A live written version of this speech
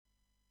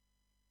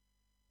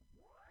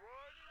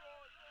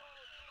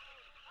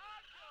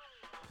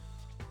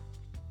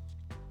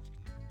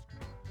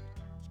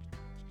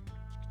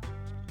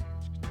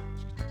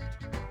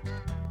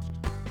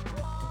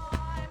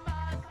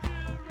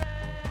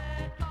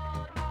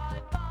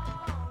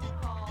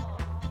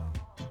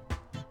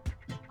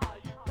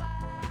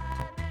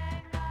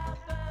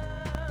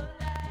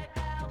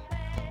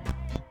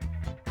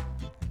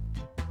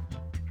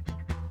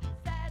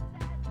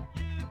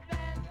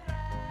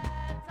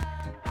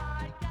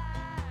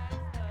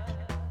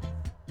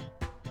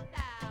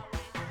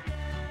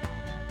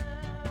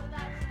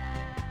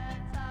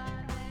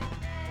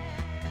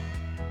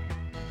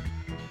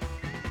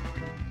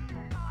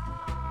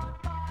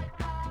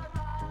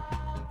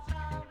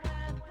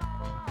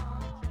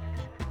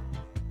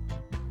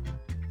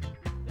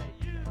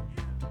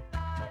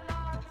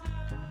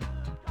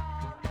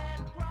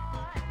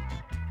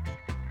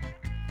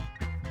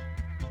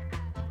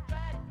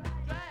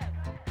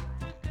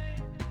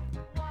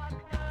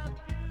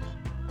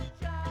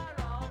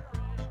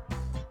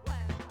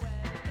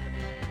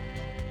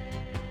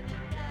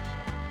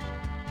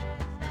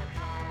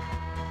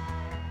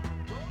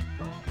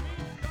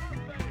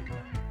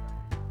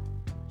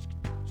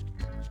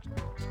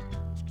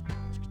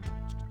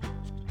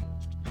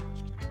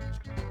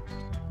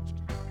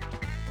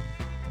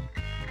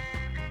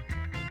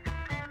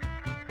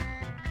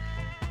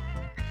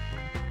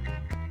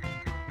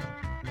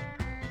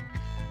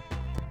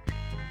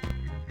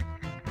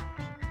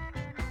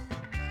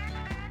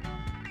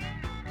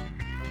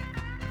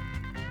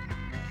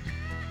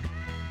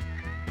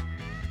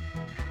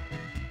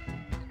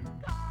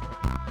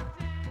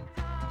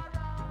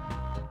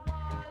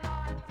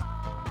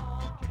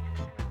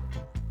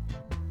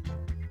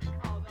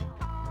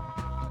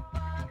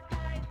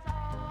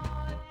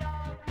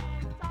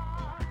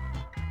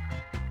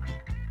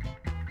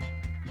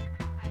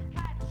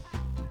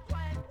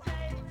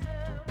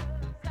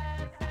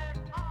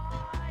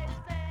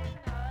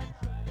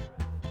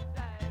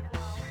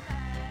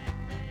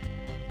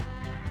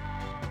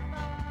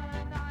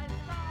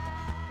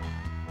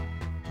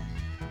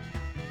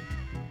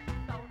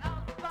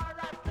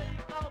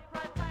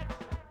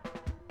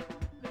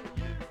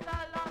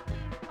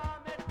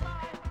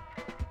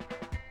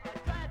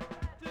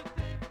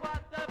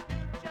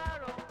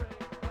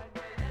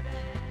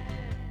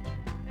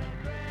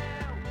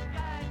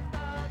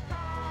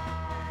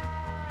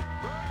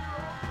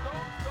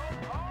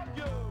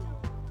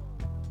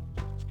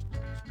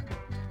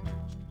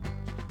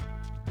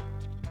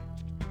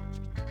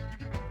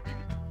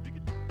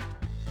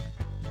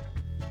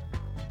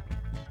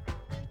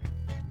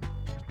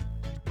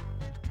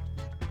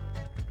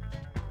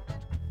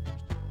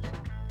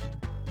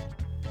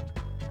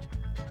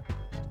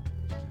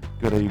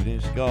Good evening,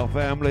 Scar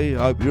family.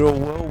 Hope you're all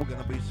well. We're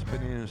going to be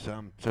spinning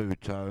some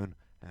two-tone,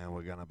 and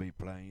we're going to be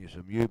playing you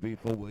some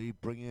UB40,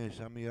 bringing you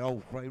some of your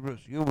old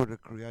favourites. You were the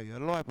creator,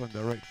 live and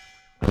direct.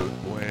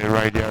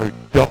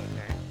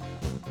 BootboyRadio.net.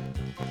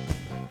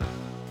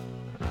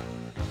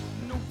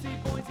 Naughty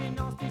boys in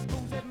nasty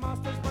schools,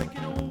 headmasters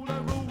breaking all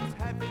the rules,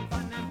 having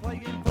fun and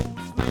playing fools,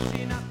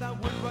 smashing up the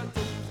woodwork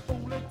tools.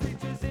 All the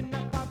teachers in the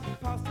pub,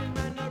 passing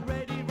round a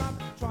ready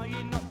rub,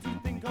 trying not to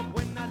think of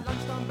when the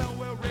lunchtime bell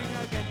will ring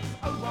again.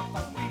 Oh, what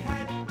fun we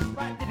had,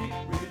 but did it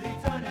really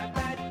turn out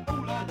bad?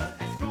 All I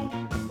learnt at school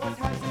was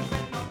how to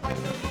bend, not break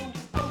the rule.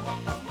 Oh, what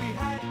fun we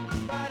had,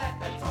 but at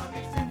that time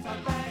it seemed so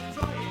bad,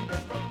 trying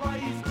different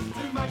ways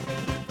to make a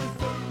difference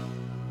to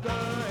the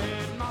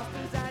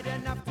headmasters had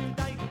enough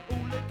today.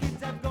 All the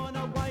kids have gone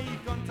away,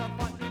 gone to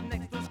fight with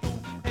next to school.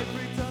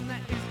 Every term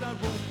that is the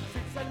rule.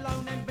 Sits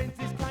alone and vents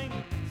his claim.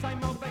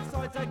 Same old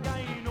backsides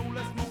again. All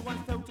the small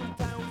ones tell two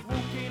tales,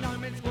 walking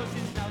home and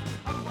squashing snails.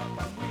 Oh, what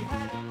fun we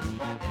had,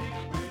 but did it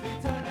really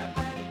turn out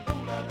bad?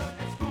 All I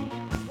learnt at school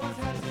was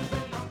how to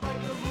bend, not break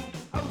the rule.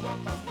 Oh, what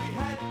fun we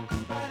had,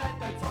 but at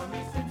that time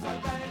it seemed so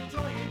bad,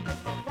 trying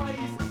different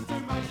ways to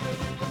make a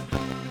difference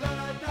to the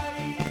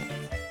days.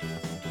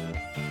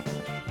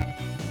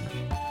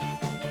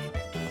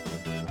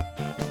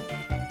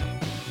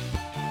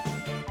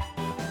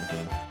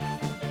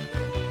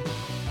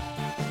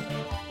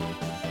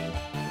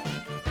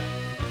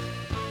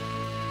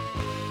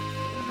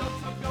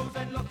 Lots of girls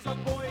and lots of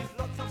boys,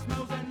 lots of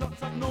smells and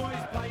lots of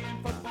noise,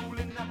 playing football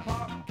in the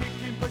park,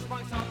 kicking push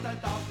bikes after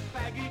dark,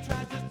 baggy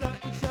trousers,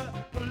 dirty shirt,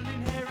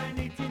 pulling hair and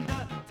eating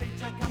dirt.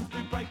 Teacher comes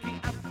to break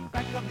it up,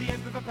 back of the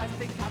end with a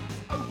plastic cup.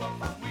 Oh, what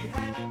fun we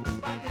had,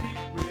 but did it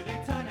really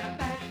turn out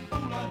bad?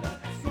 All I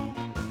learnt at school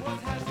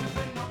was how to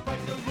bend, not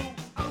break the rule.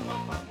 Oh, what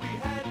fun we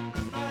had,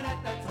 but at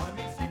that time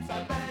it seemed so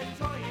bad,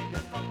 trying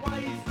different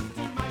ways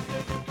to make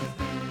a difference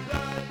to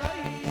the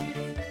days.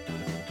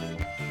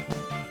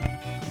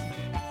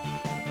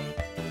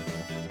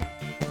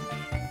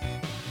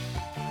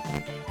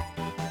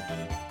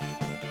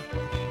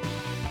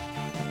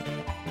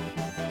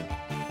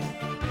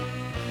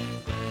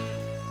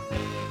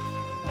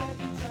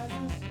 Baggy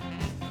trousers,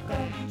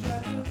 baggy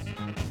trousers,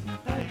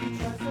 baggy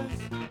trousers,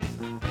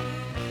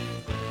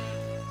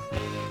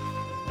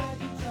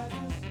 baggy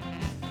trousers,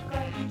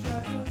 baggy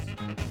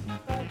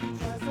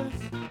trousers,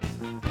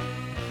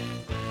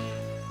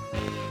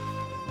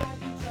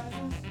 baggy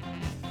trousers,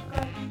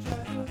 baggy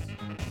trousers,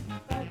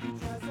 baggy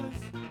trousers.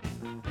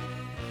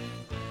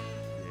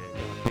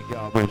 Pick it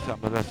up with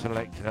some of the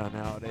selector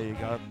now. There you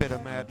go. A bit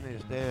of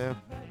madness there.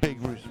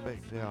 Big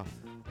respect there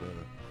for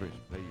Chris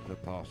P for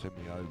passing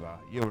me over.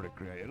 You're the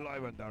creator,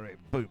 live and direct,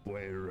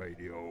 Bootboy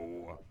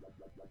Radio.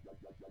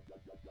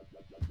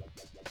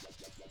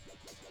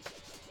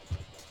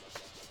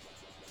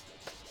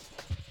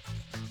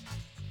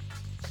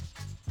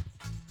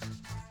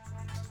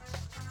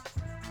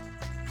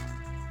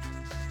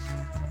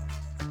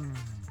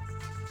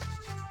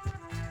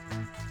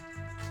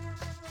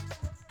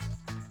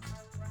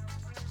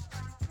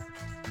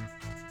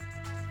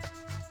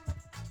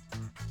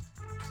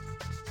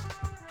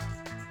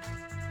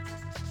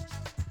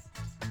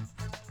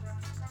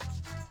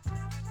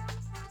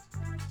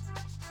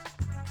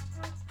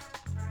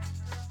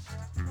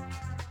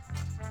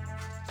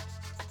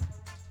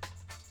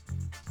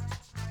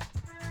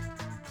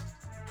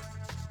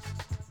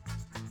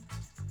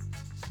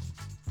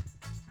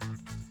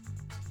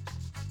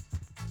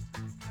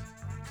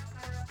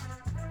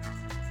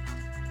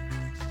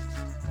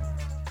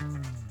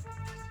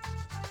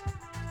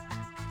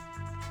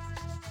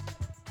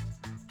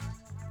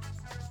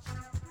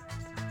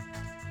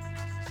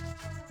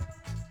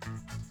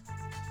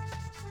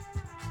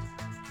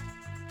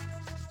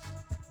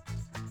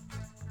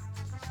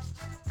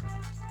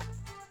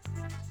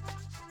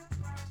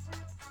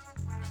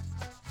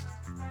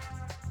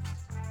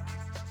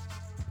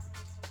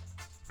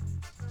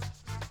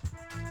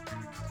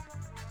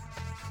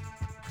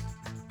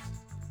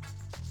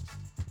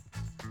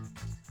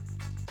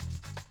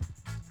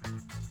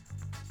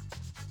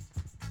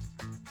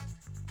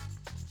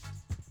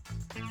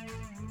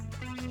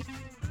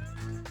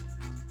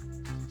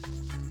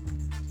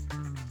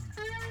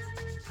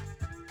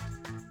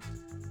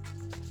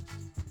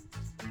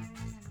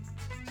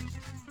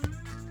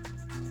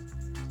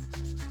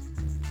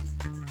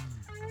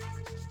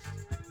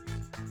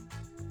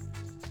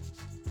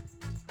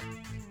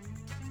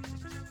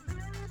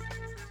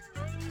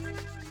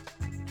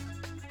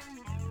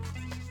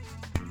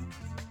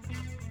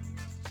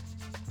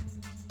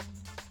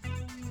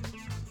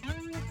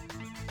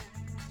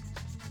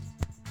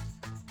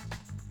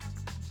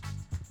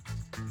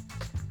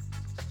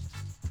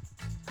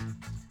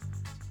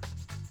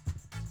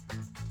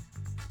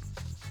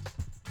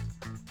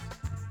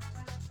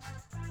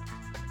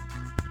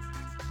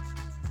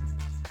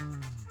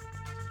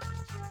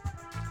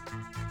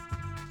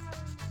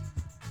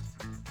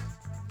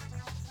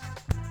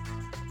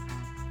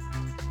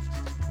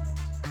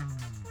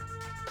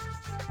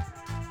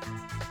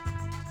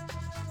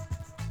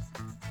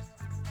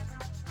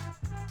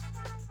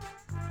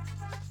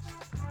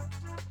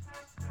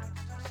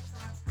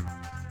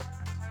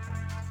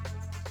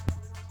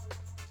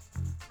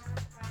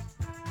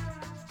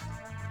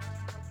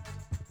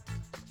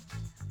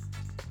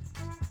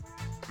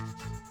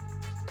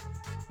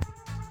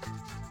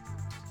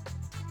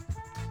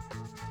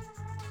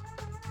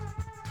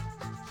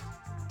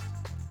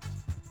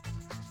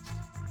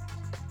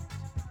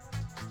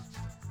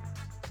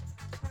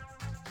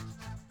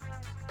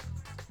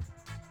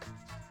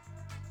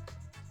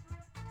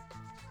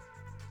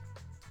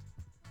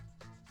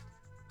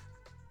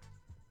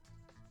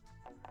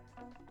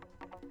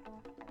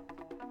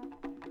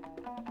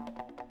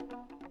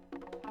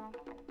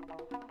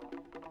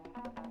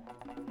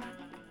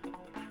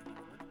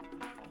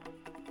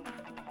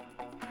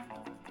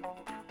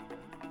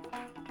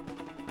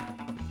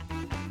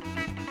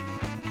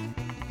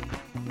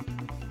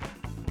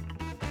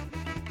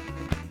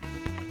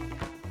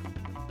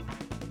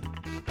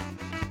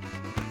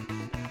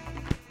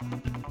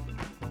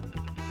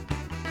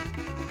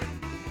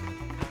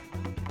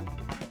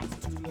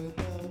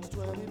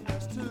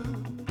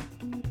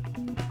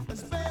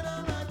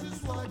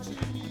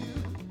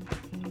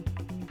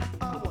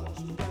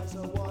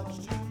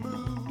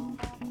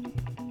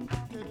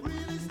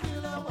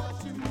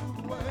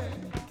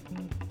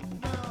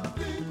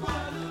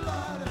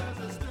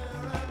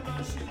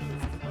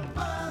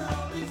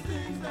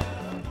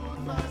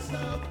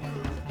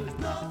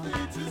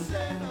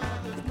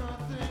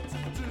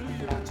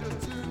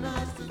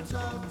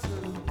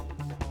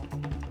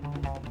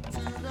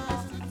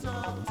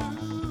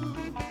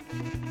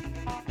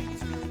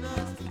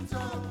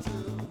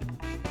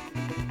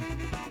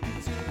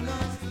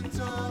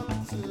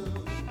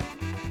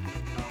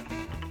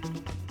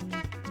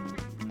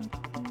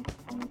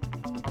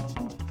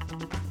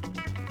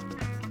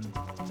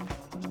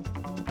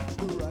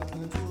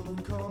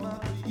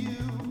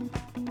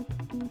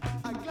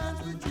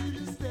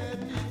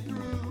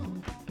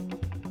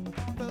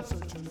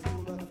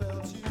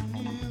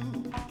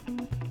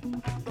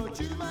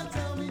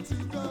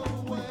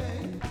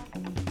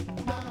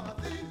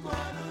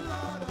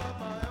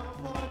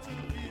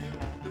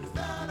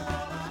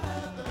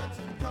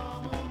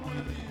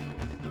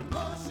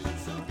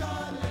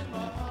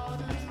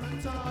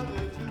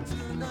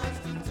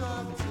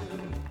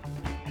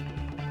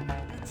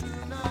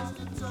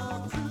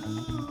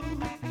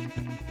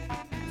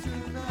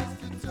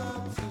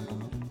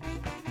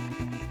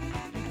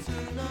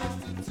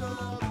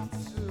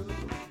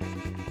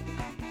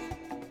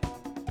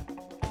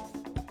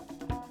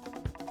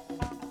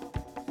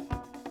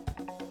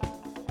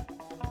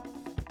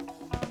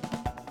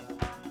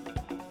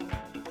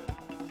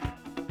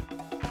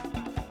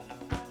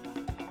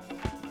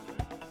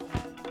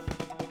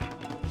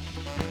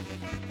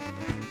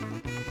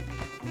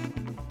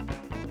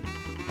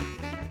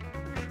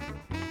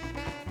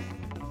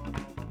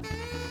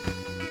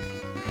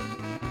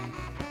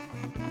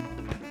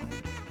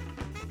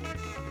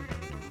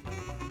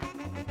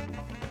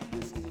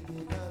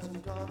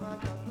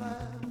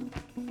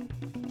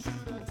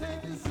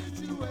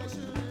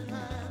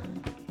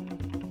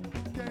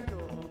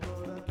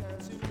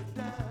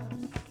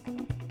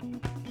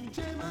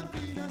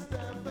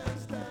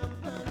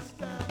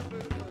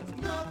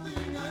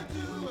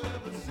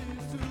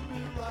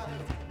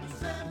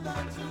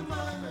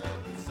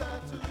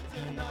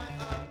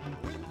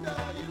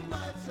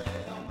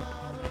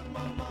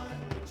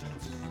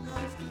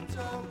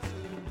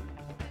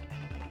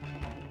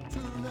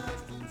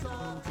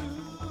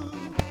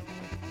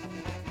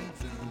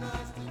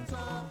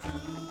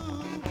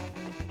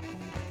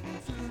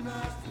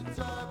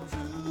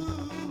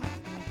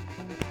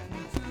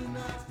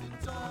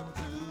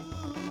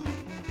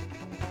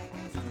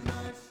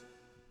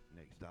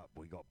 Next up,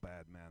 we got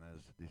Bad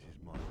Manners. This is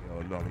my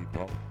girl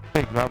Lollipop.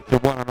 Big love to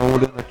one and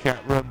all in the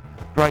chat room.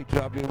 Great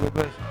to have you with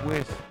us.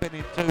 We're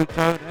spinning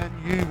two-tone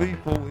and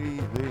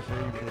UV40 this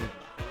evening.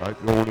 Hope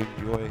you all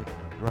enjoy it.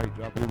 Great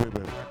to have you with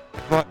us.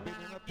 It's like being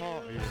in a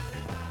party.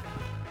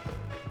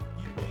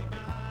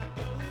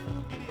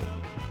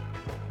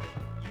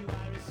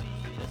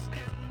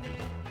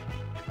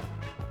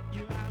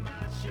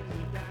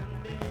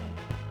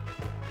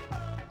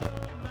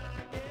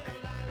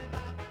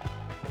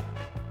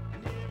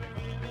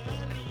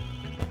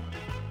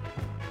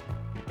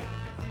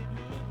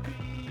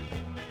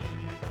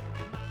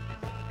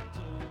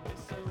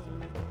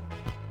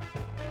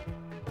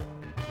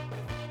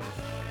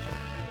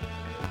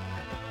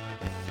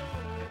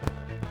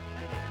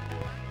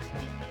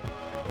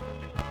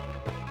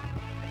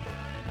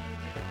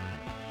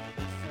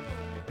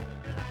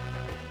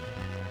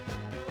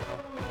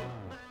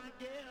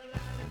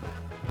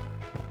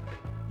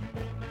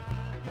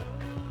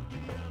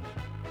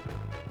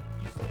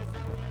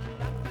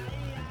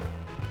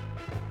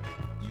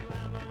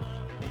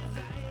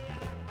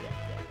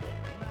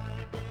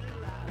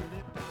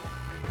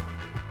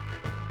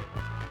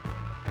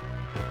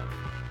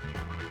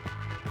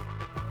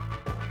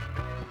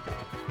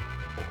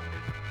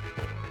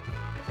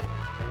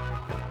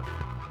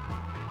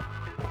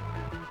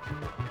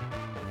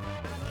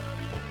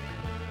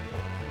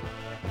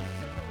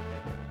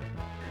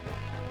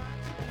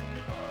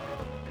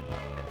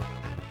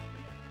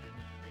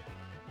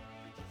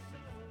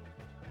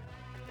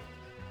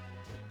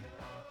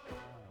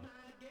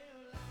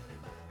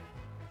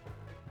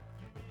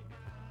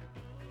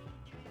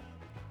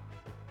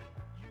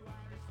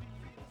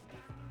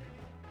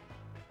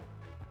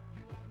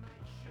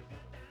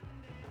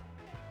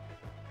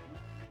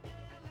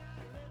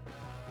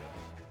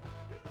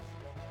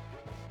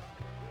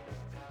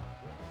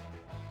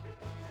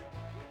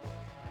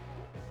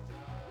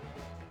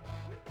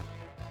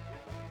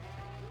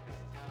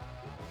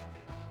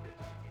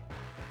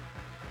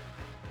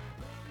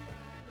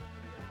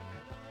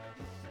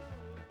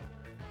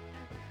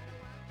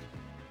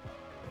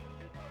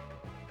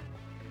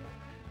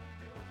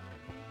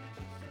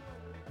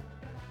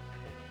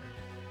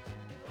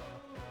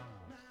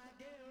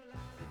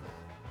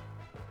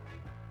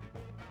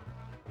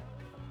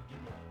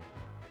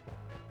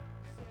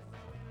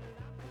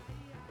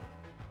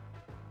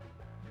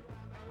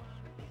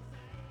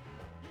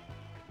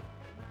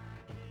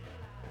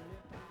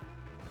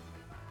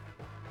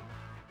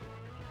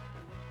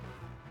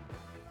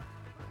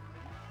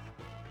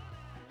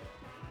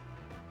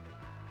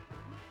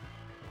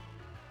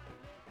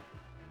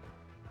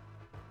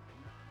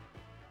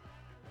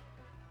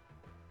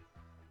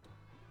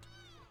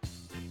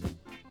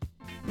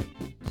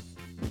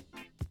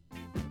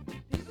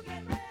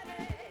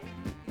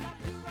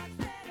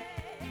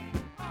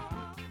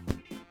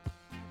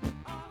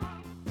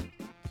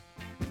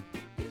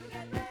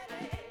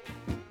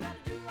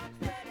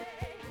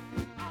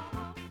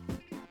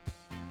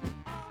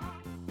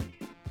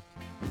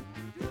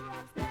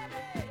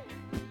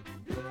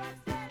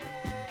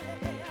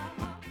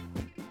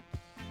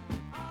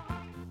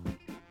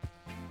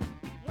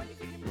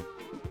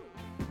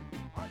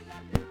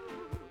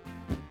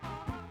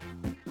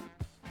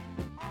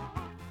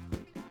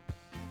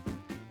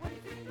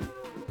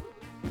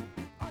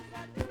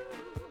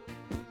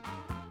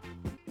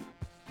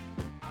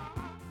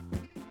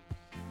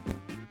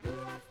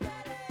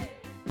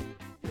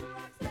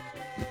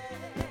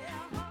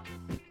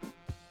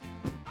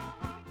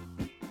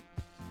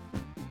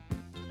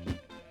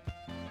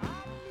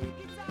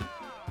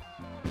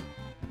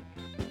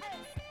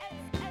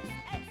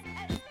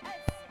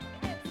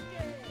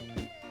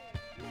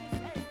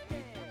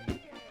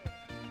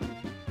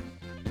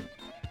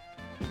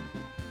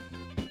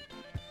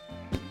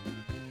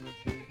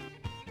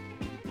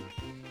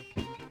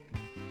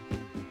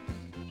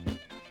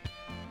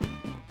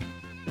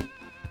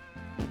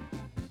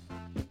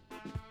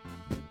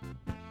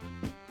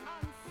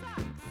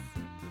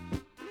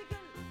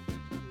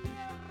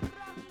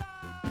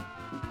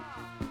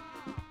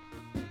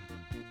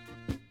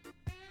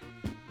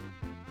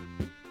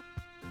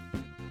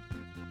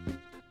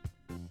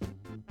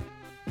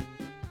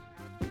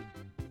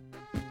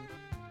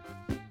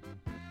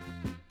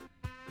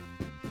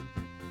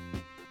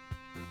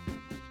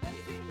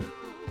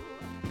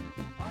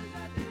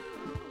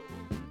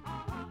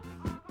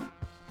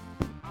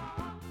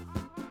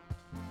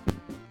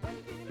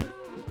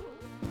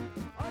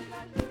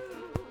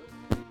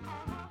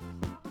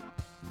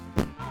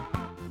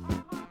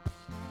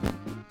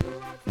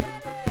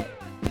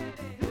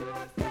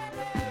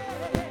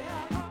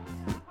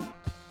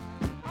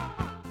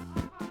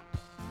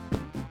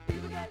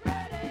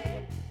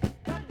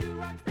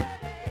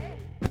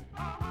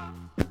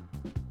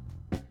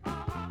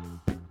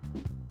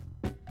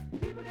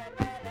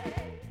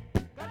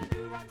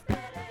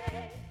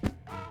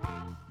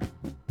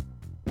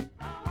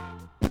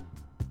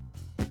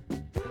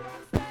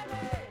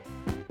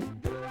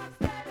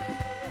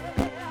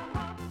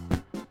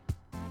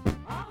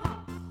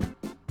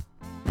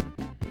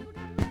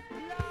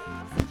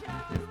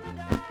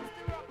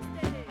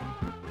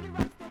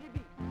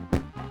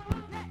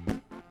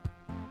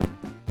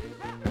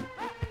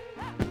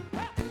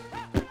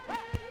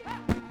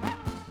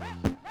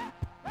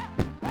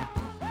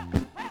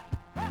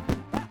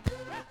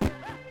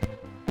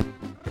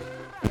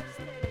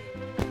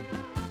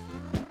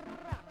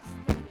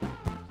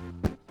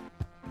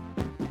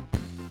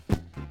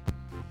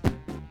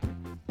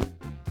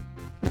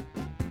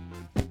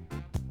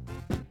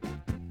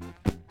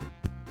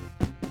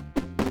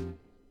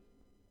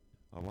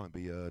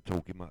 me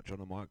talking much on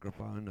the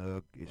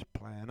microphone. It's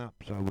playing up,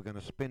 so we're going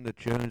to spin the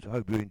tunes.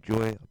 Hope you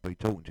enjoy it. I'll be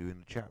talking to you in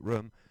the chat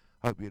room.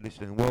 Hope you're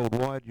listening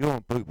worldwide. You're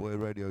on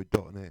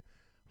bootboyradio.net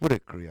with the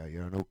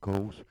creator, and of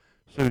course,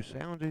 Sue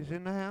Sound is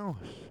in the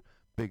house.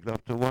 Big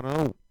love to one and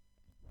all.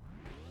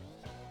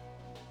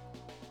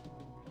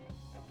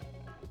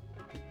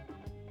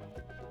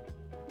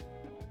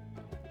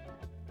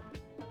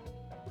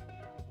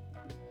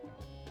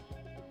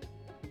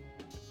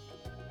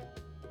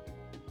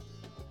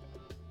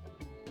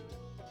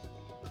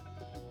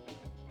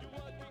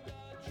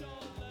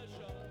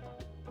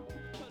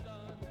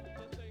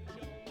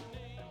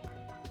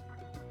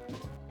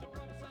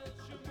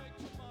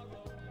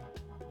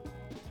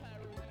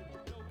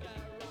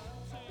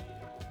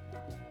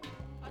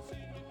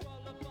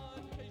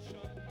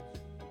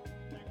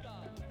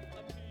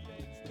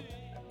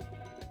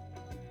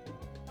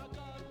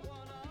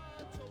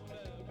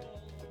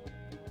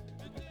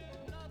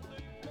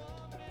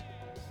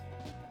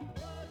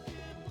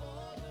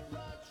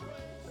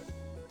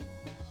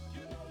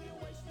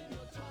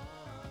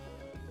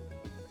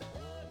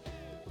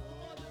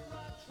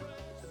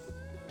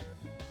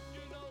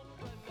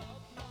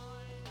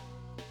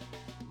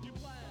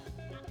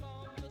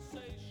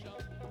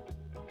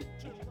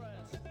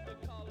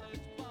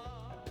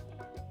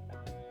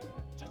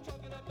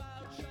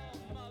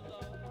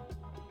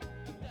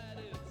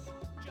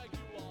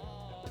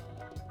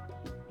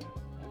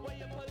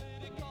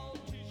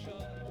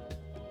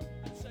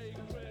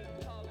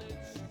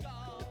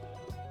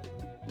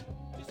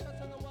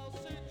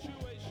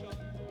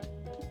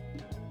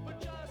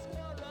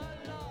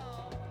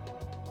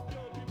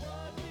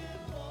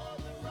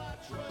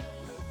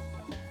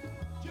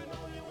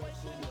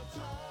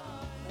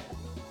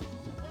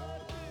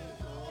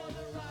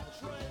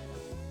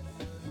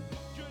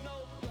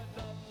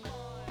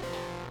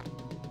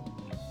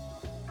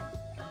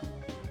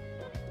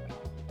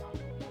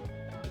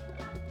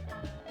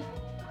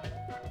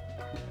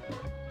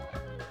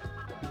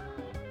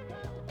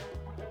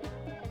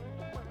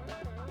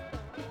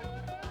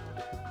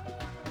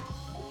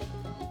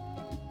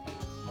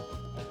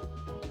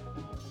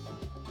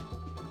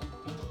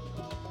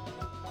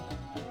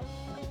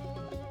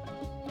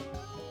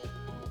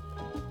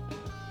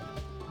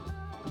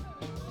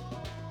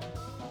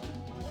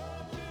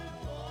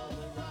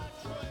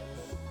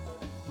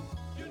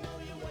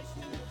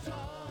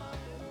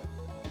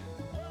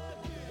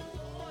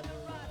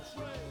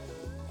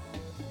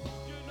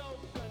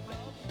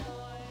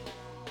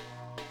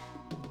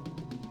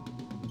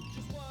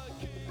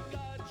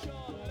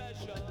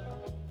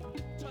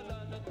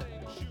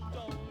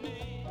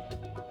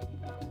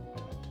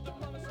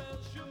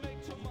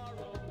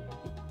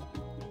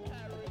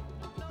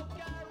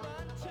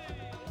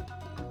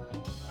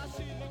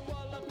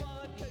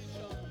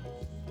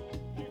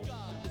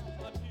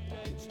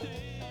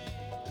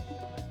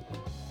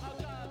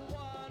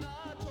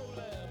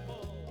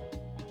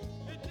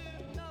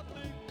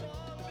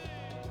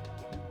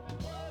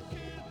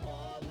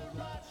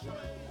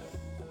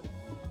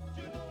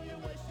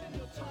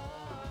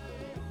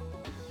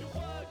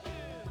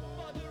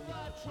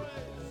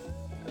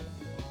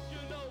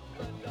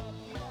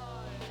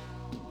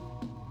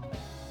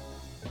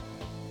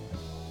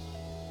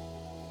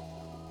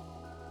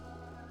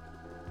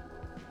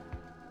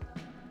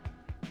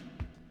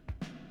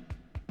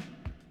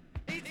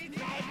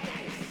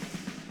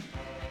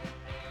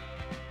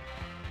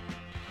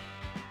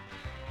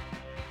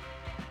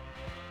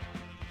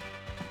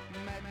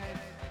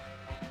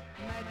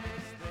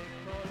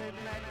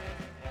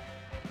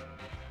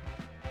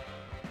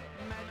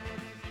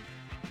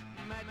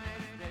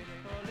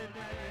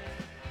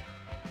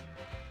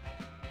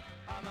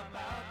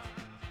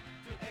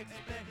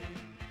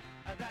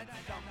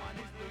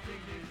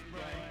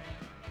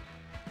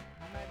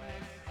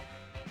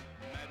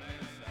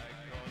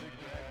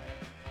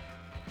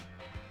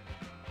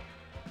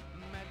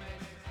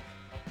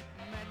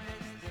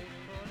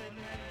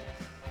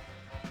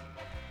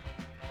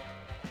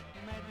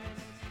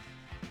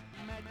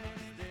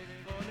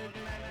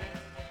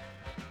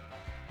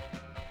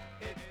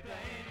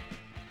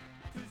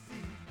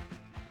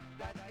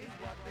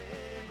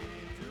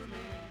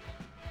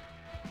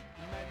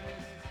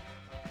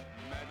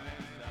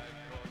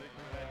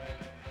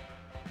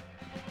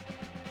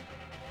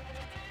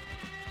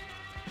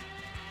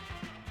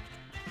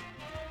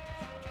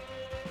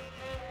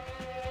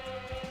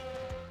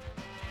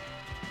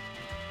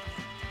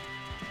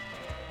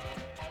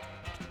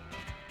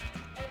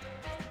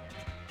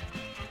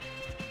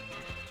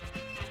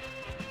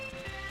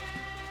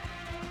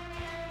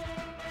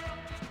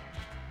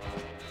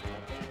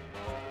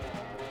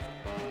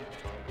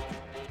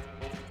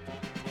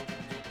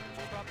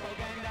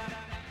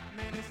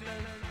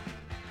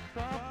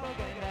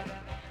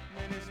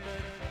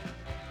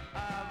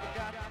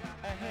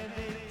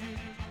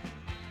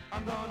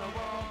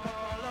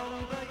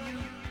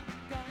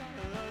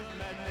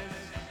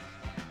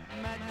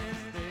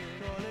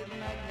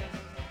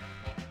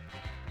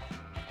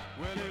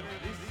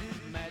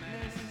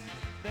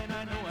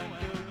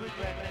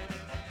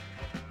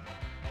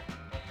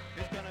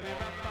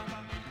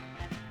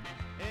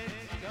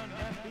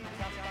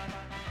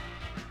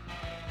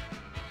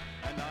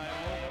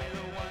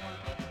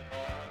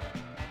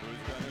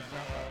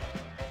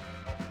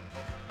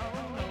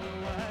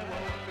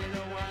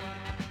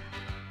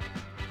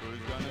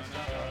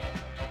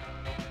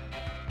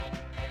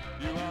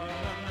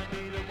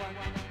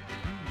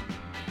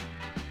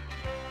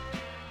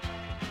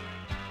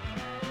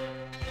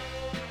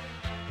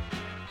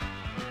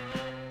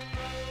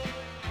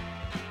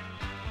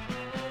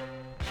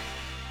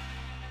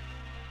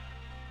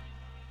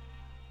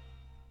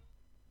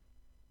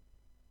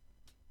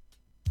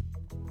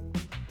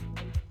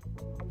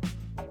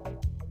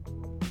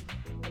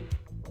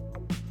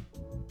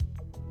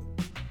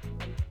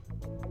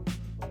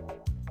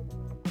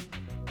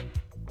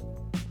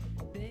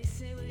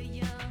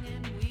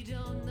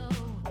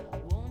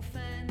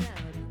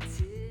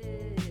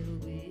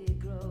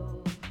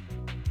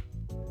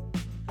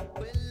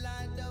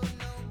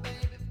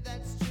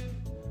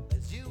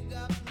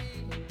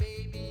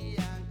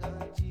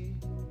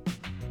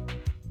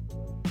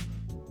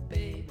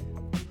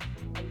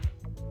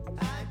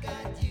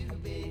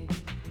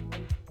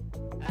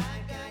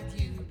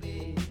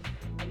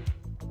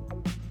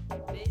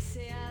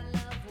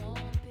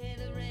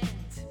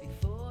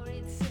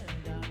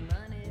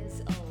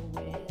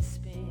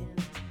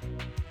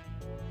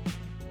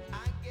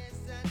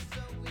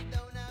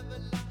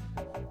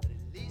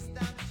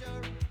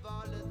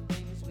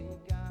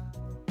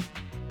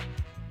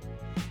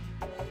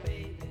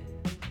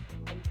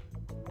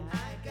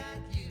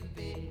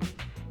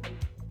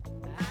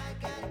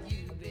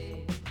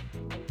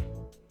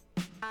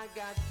 I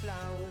got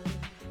flowers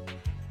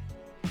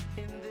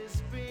in the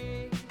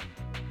spring.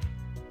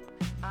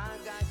 I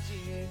got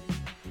you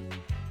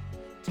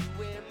to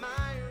wear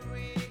my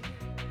ring.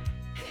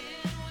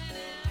 And when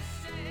I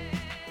say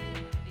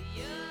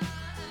you're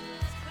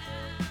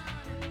earthbound,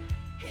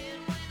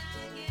 and when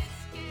I get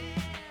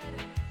scared,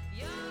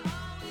 you're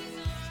always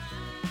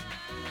around.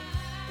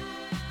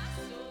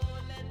 So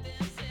let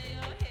them say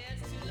your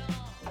hair's too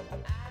long.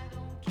 I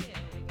don't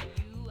care, with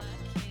you I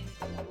can't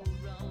go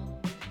wrong.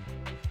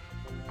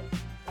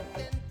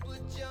 Then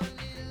put your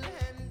little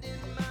hand in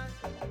mine.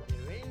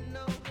 There ain't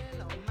no hill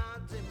or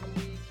mountain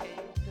we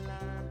can't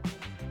climb.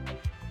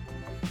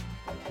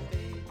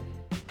 Baby,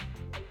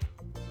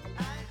 I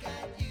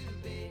got you,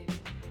 baby.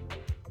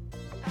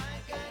 I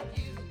got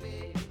you,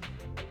 baby.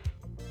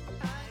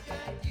 I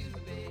got you,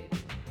 baby.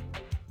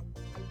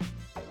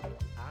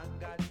 I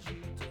got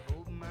you to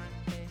hold my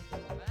hand.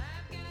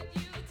 I've got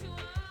you to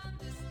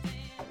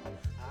understand.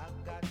 I've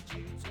got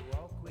you to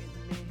walk with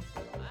me.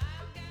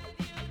 I've got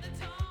you to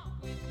talk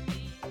with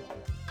me.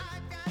 I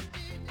got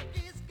you to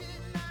kiss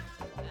goodnight.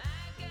 I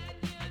got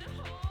you to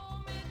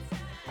hold me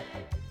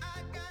tight. I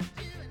got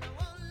you and I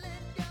won't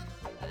let go.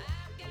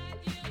 I've got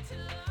you to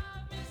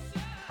love me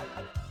so.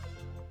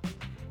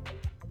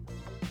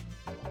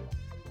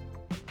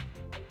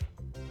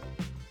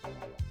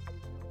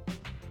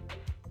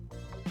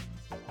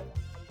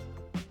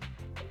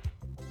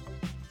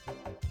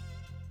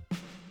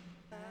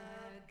 I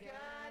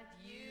got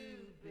you,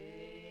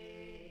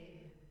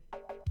 babe.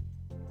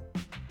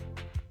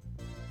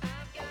 I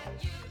got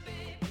you,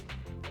 babe.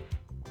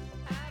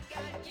 I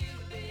got you,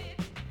 babe.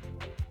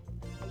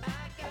 I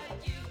got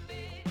you,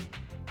 babe.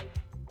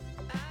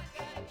 I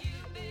got you,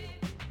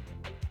 babe.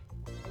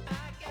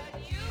 I got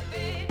you,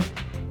 babe.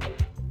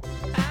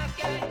 I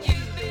got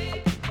you,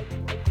 babe.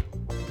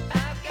 I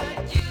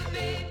got you,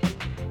 babe.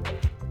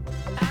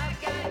 I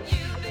got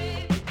you,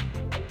 babe.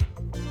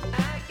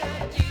 I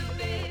got you,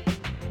 babe.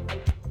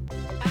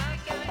 I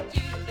got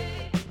you,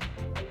 babe.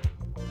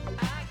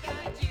 I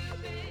got you,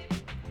 babe.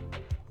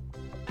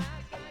 I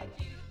got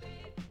you,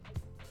 babe.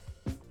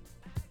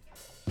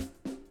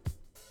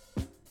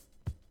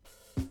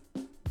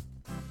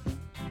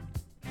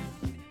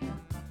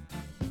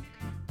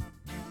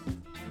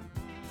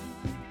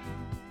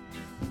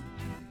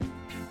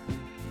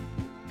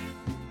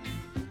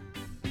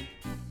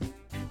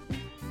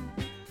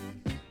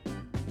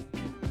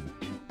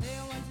 They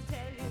want to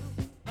tell you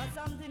about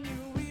something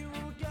new. We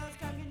rude girls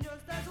can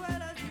just as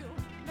well as you.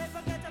 May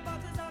forget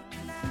about us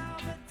after now,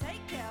 but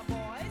take care,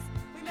 boys.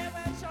 We may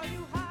well show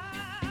you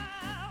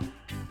how.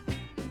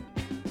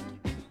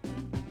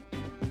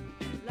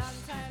 Long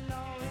time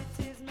now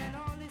it is men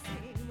only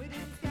seen. We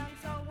didn't scan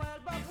so well,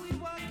 but we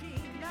were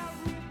keen. Now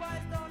rude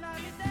boys don't have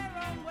it their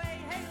own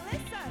way. Hey,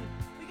 listen,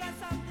 we got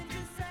something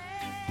to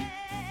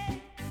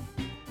say.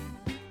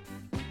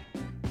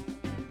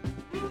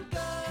 Rude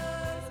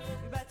girls,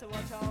 you better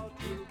watch out,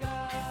 rude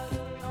girls.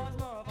 Now it's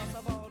more of us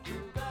about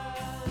rude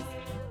girls.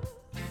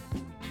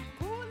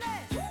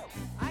 Coolness,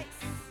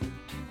 ice.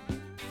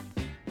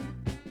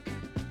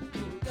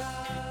 Rude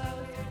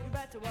girls, you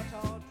better watch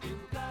out,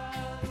 rude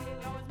girls.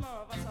 Now it's more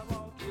of us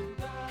about rude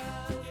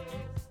girls.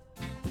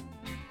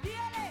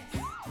 Fearless,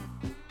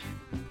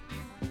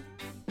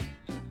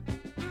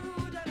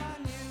 ruder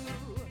than you.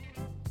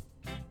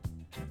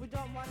 We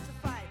don't want to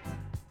fight.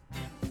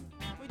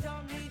 We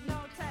don't need no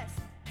test.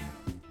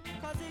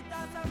 'Cause it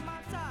doesn't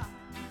matter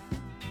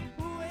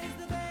who is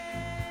the best.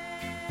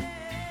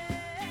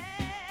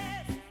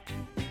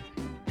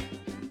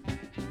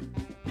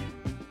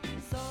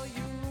 So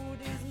you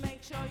rudies,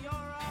 make sure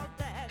you're out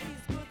there.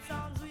 These good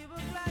sounds we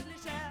will gladly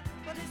share.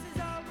 But this is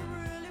all we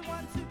really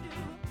want to do.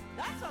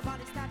 That's what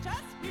Body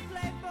Snatchers, we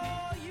play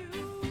for you.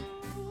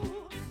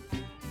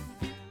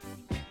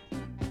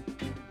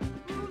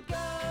 Rude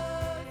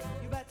girls,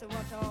 you better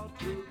watch out,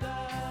 rude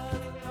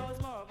girls. Now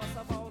it's more of us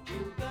about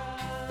rude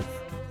girls.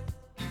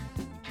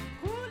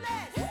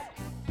 Coolest,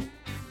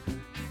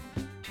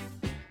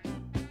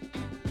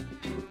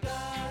 rude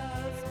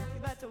girls, you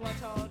better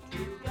watch out,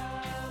 rude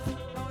girls.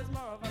 Now it's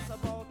more of us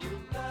about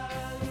rude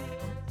girls.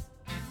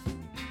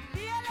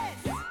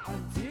 Fearless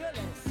and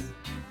tearless.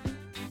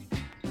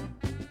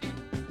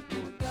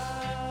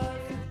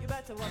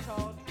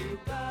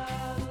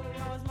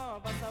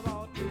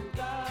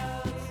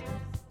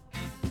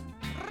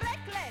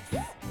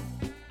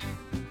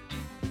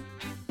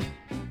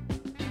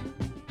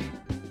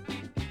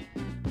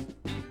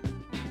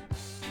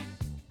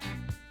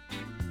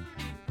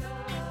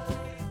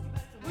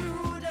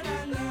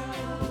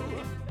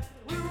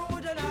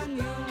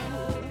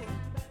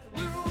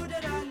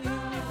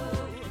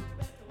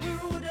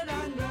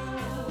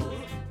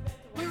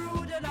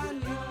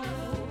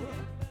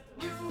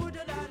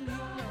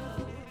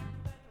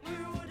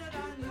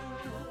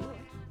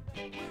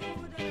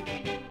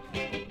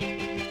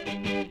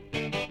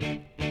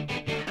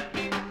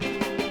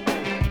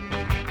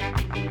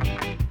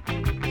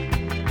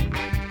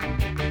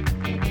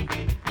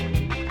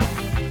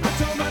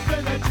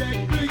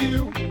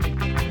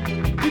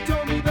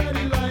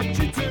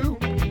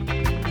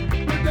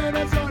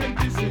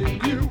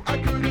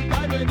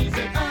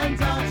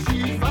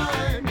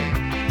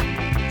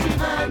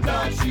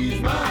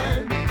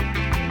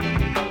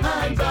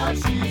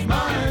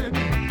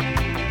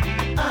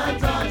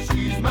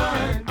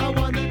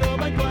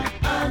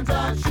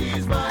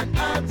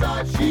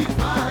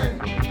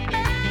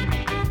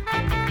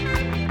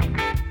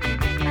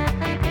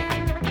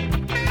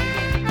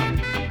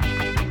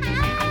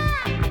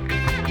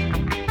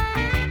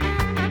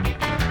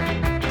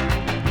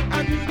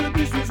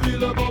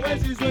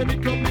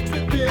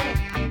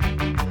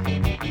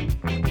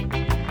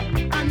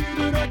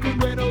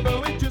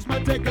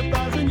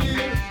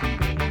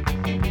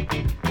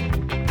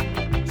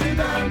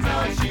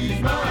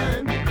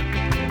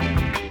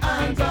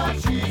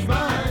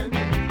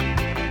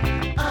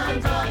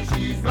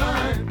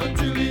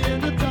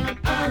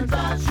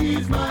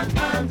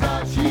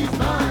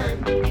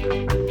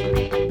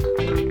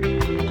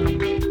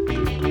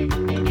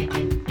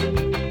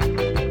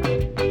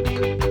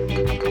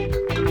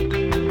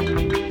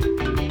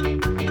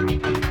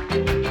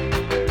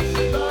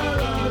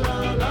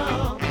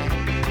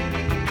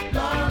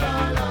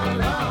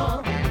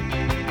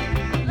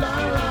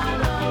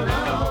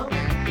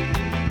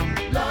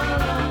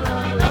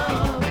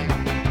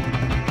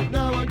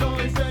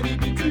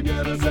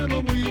 together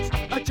 7 weeks.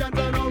 I chant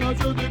on all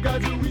those other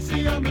guys who we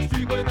see on the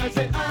street when I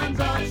say, hands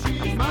up,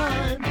 she's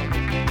mine.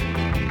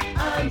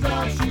 Hands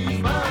up, she's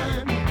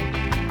mine.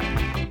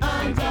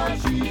 Hands up,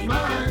 she's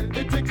mine.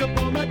 It takes up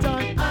all my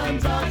time.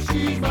 Hands up,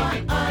 she's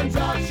mine. Hands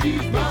up,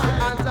 she's mine.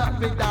 Hands up,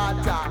 me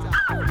daughter.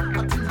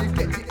 Until you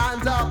get your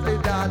hands up, me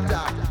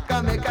daughter.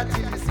 Can make a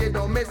till you say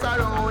don't mess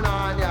around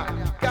on ya.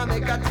 Can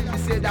make a till you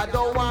say that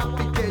don't want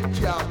to get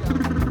you.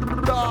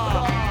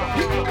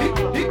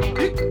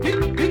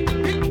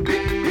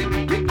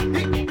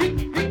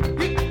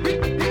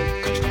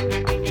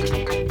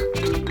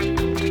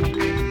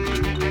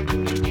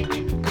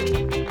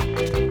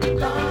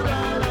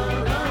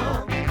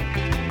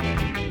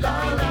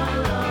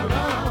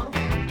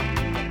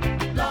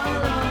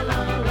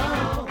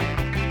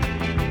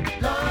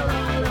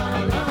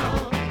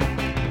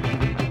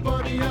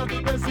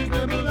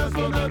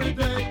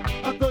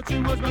 She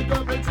was my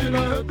girlfriend till I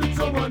heard that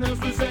someone else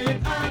was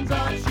saying, hands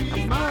up,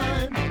 she's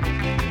mine.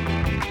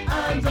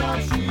 Hands up,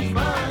 she's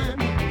mine.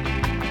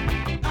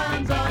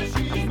 Hands up,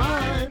 she's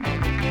mine.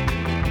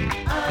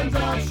 Hands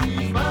up,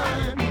 she's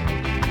mine.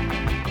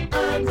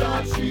 Hands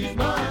up, she's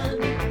mine.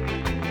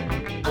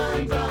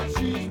 Hands up,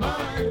 she's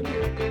mine.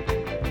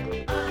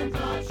 Hands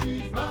up,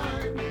 she's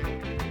mine.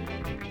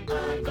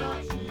 Hands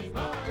up, she's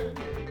mine.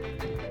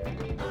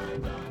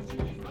 Hands up,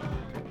 she's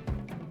mine.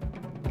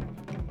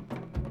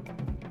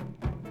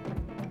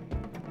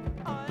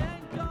 I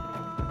ain't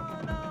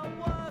gonna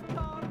work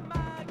on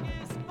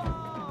Maggie's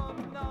farm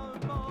no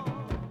more.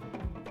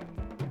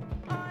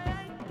 I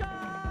ain't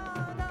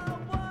gonna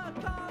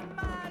work on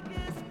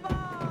Maggie's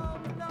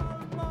farm no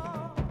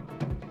more.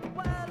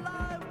 Well,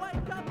 I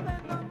wake up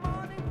in the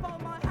morning,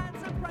 fold my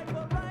hands and pray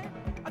for rain.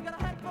 I got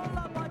a head full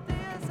of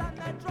ideas and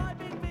they're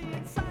driving me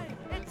insane.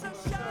 It's a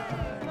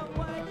shame the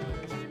way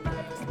she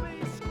makes me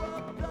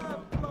scrub the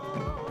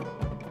floor.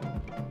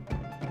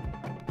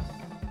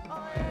 I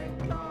ain't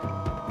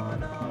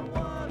gonna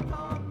work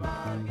on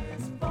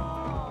Maggie's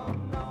farm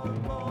no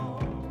more.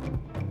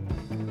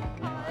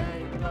 I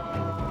ain't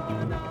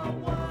gonna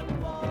work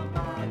for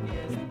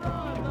Maggie's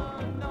brother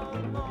no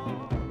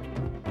more.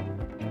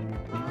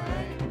 I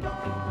ain't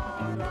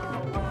gonna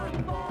work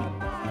for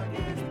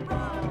Maggie's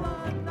brother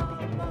no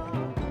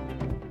more.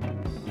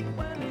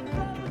 When he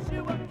throws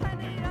you a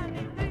penny and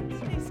he thinks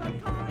he's so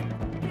kind,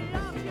 he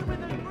asks you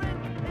with a grin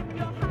if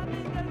you're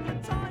having a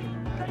good time.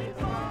 Then he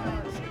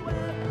finds you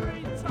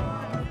every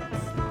time you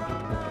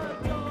slam the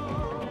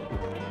door.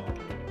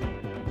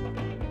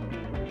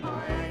 I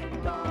ain't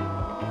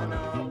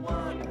gonna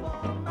work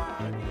for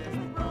Maggie's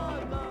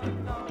brother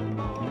no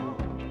more.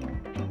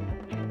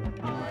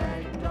 I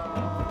ain't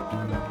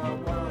gonna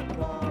work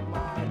for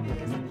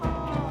Maggie's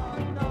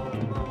farm no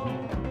more.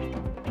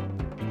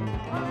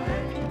 I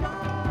ain't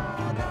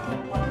gonna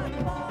work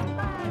for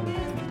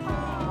Maggie's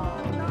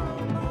farm no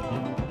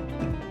more.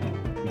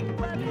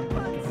 Well, he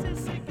puts his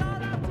cigar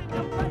out in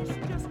your face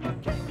just for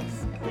kicks.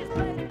 His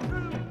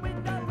bedroom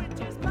window, which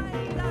is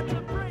made out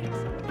of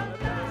bricks. The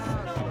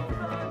National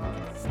Front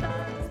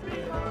stands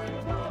behind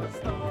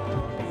closed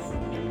doors.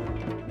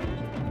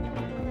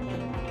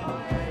 I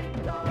ain't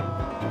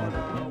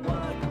gonna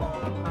work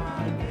for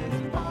Maggie's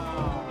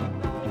farm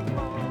no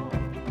more.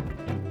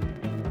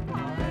 I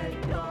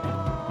ain't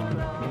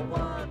gonna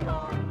work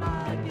on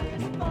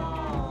Maggie's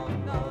farm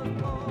no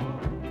more.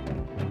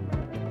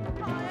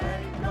 I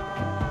ain't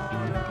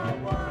gonna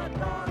work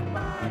on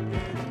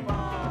Maggie's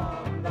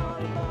farm no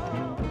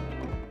more.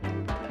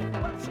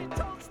 When she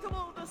talks to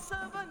all the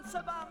servants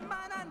about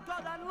man and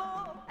God and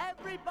law,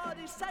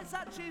 everybody says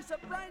that she's the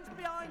brains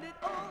behind it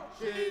all.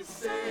 She's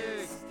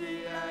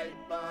 68,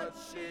 but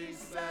she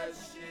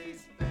says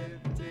she's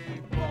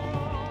 54.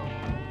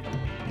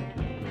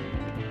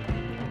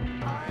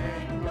 I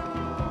ain't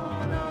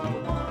gonna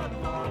work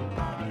on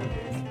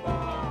Maggie's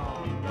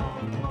farm no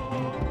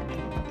more.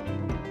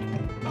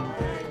 I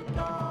ain't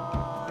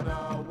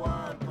gonna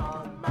work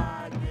on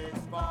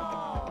Maggie's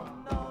farm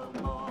no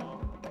more.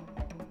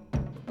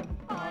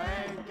 I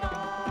ain't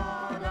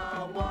gonna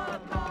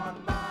work on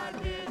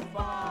Maggie's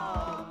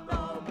farm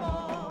no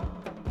more.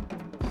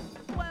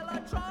 Well, I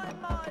try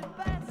my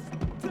best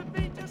to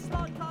be just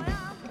like I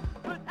am,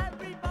 but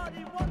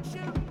everybody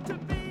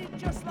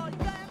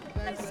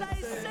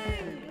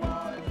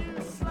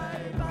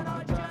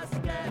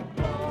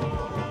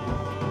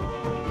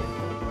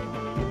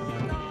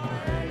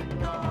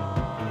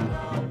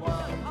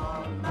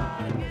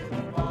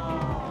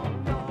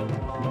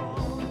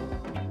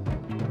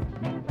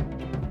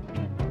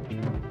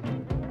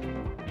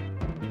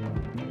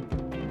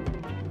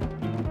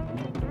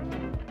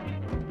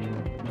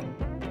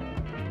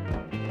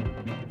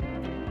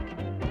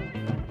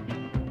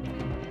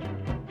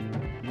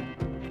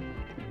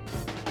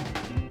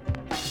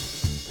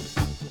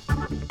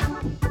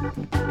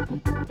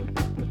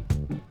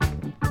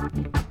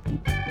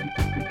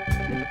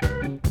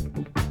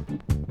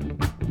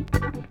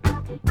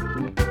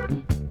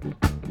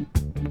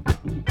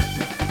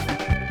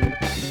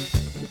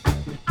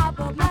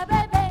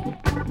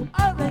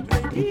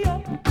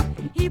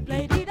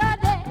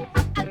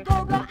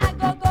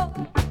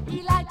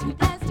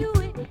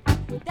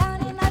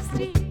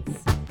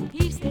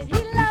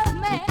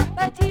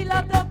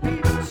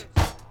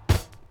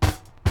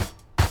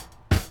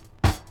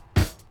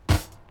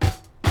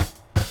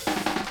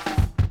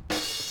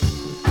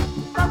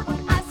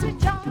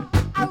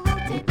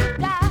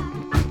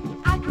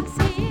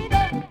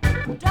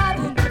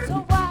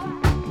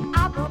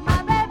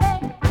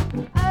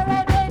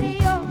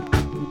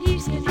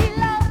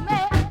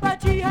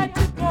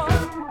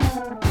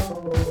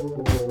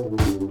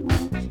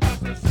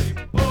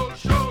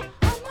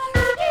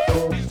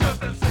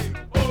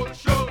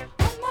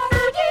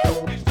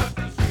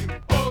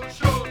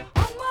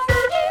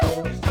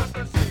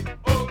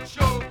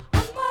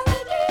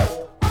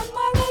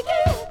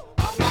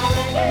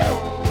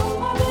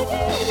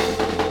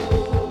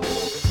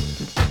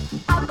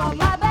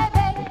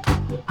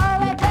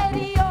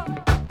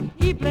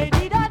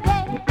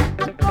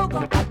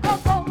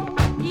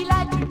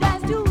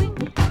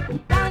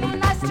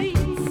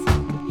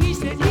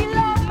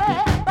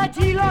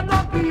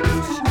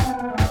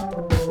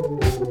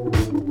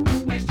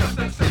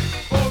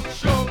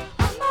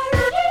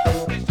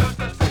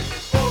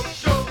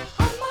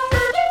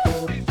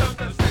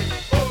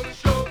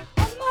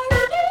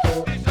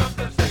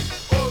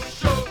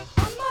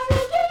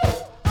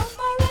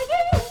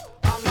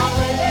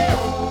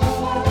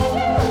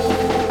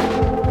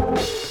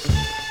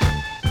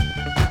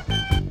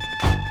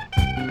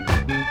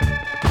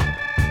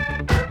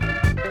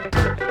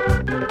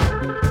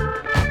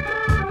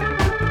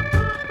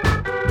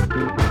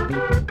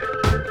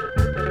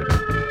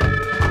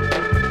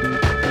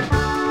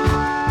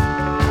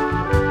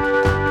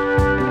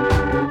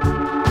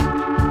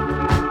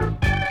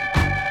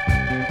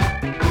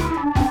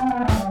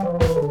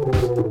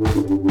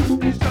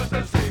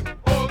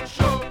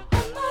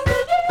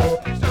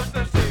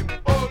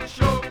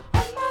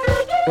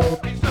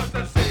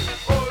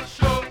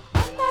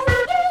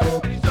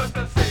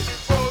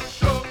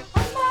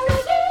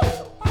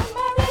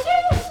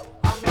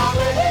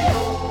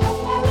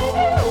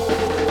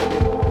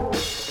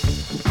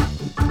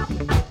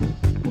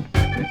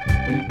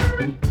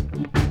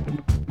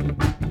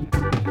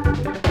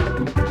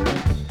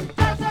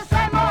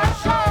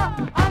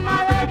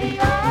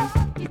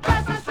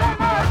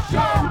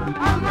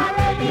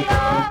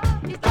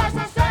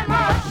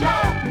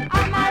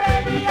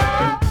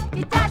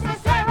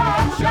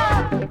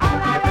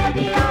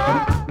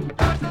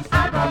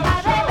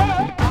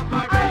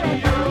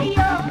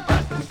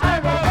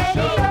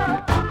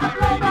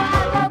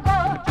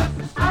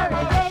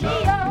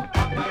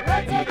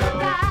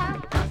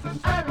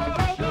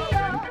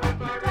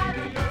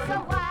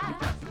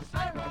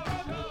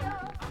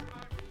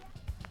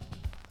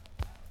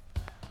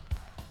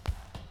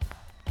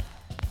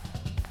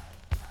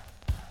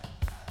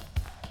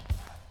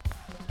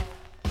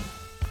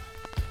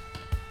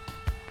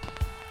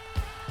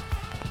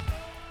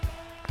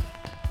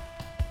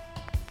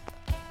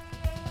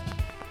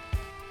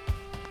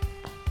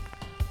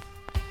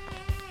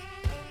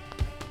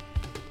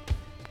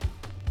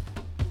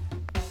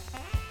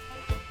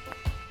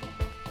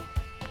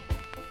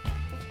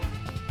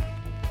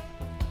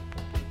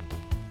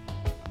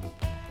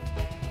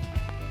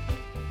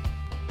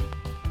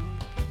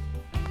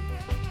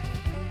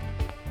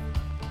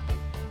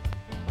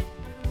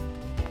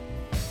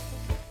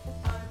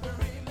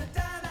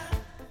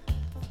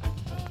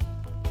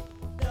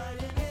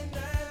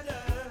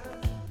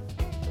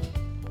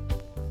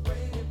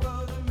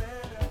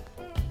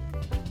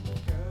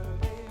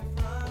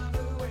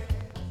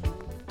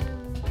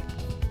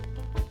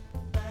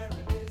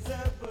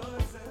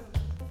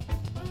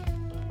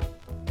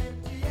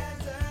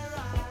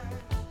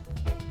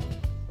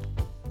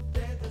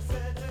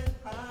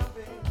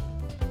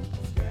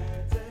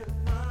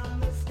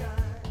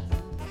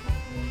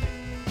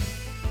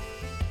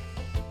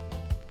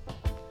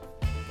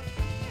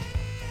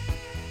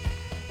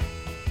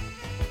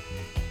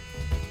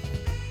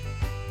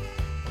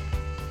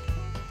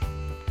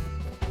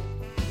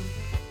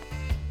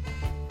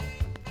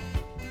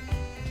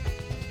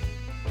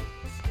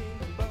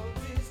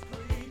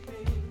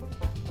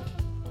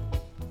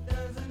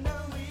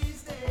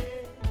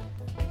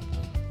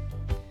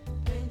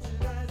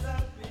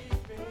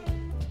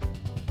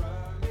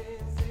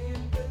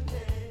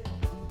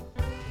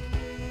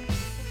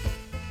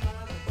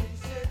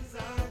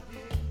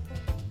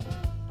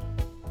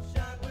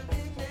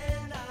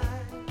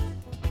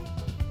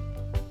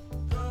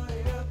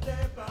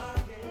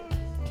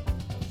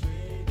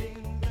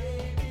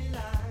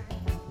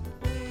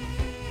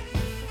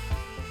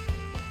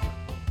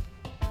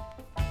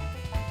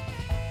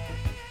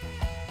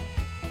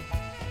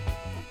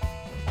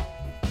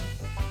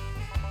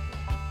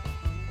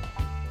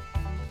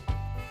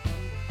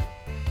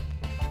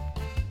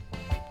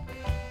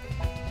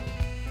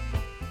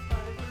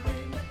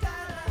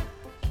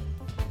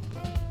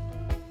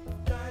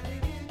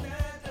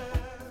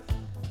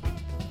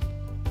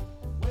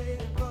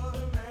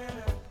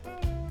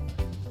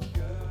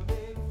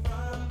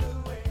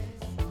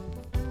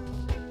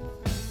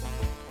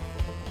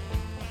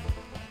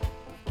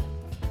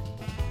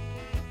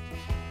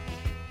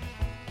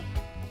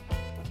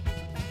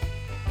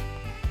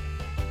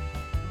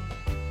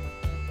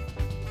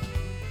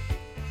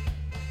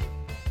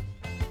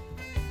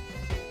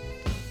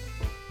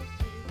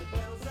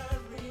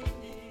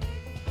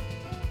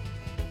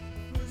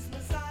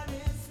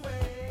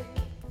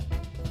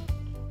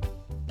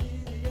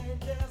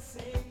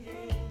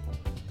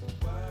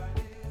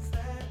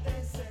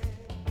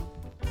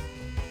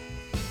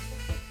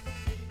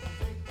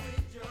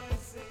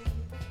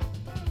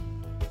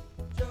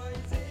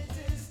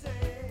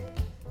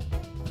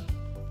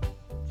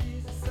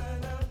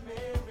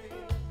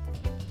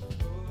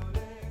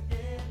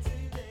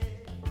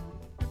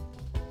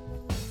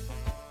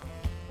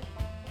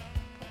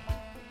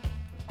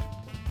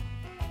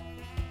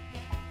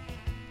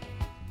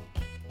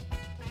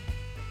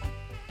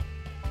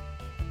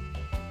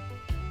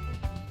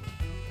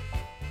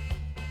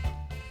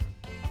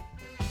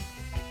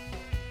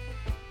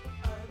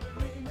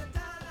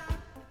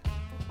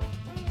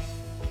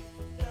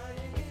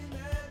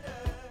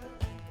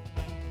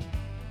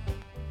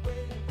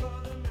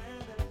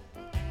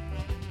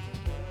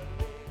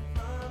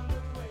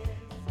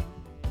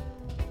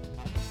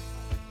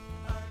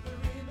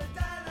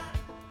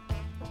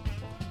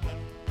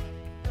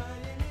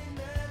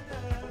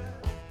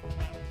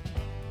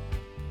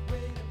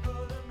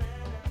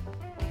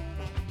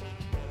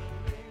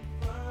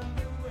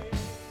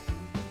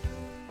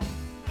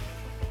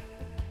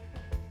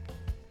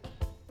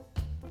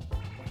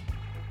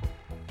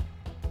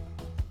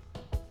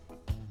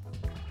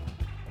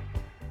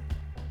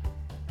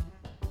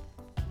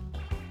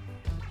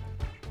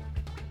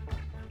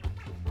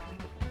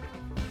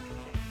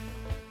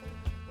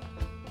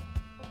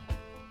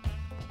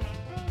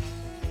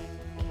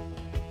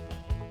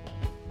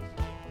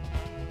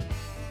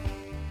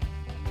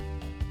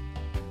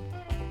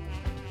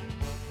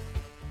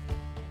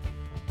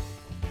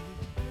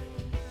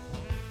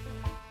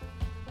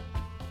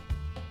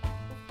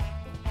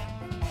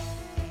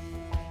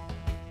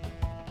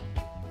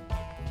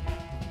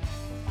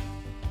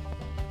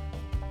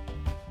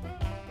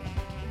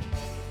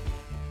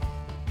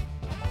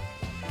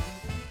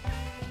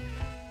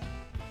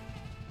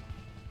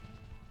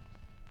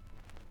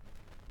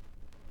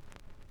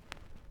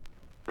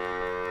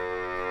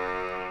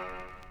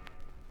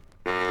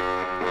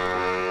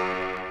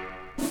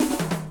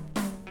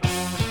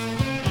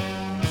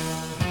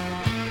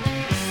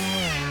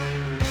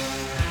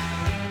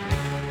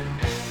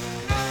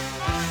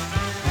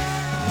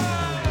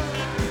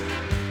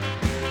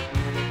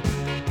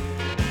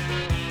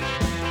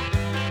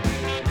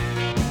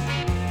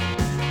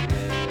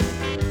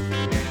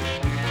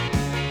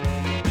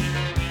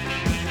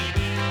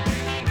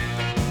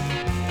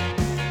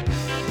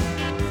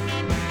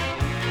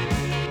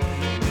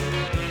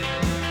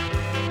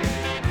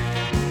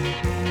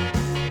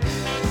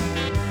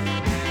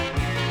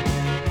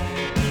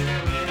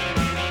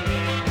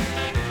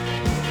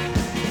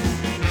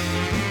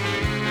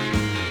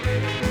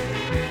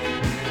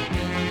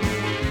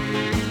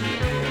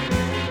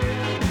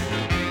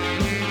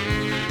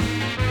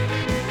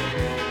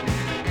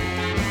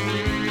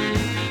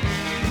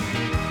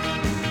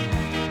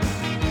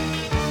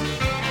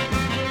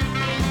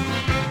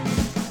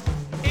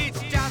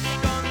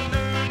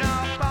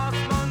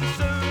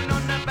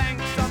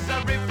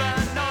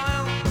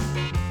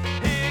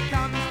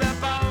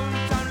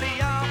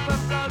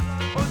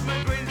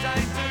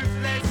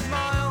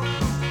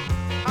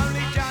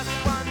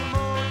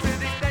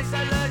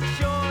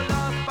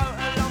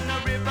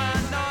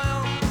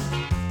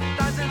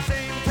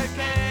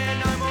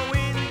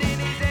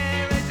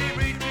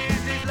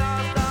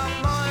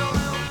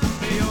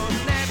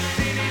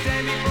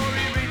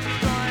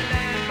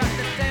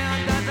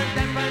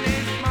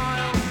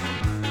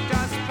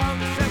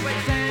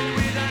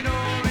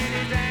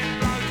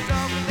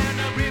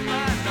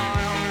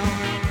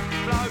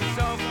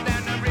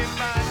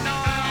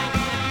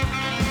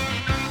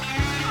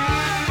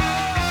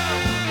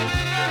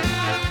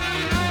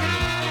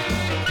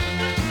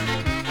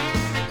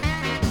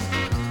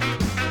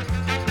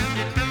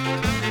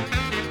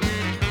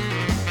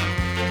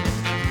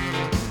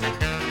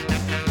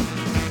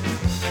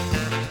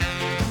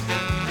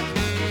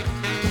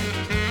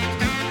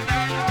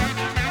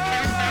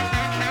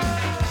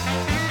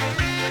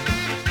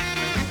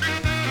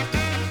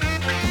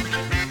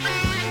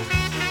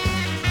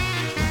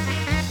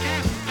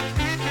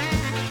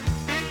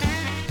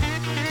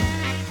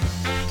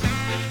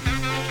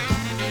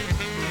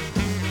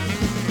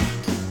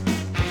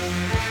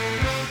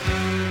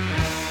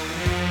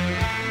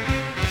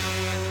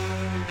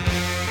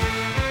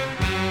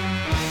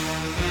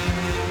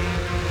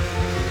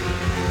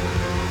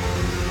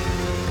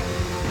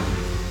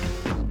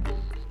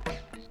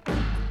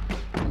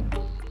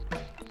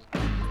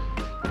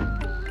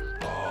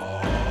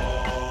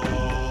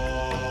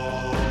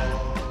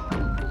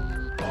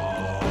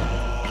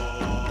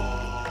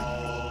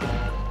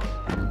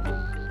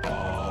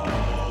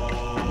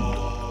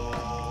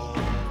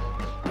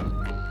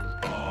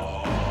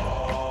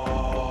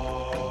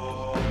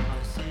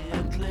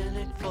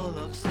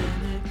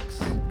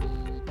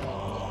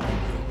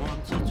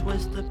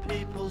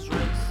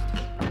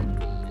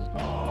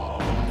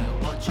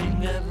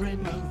watching every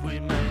move we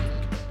make.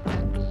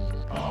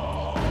 We're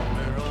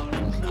all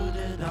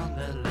included on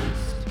their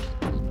list.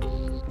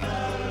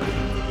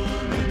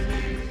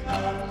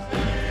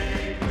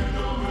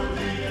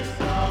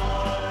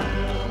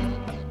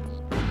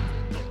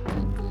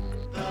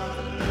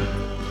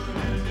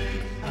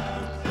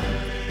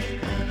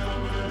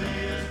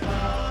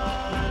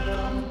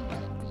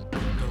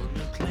 Go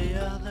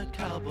nuclear, the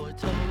cowboy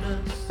told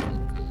us.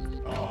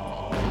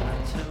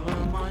 And who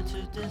am I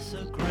to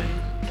disagree?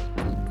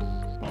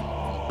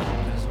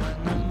 'Cause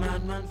when the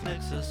madman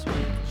flicks a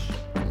switch,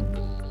 the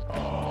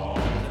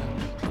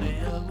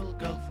nuclear will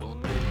go for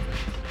me.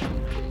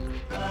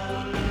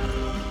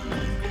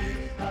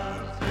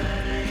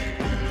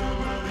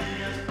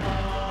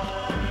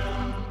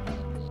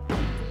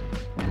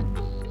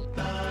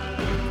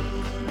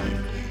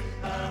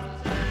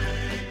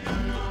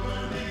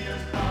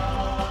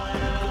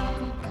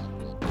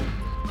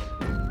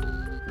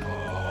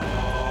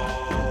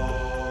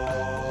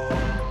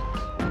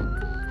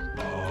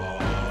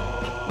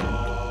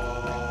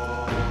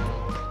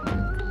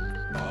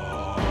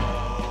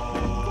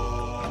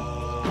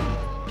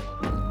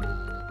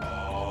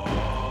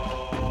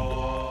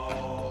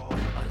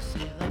 I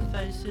see the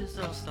faces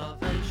of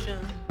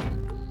starvation,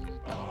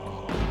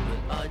 but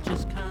I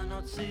just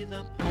cannot see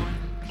the point.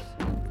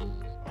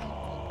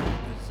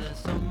 'Cause there's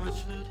so much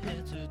food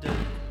here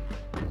today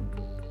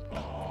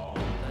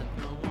that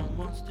no one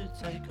wants to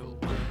take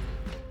away.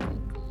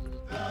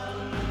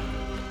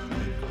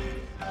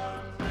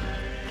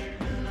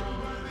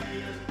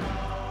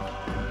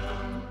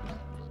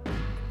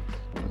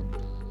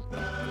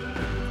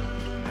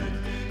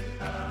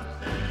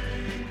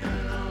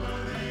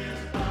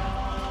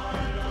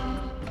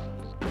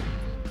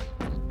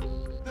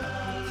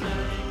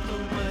 Take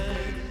away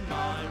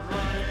my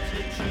right to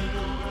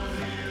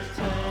choose.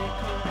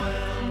 Take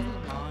away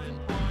my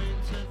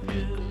point of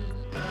view.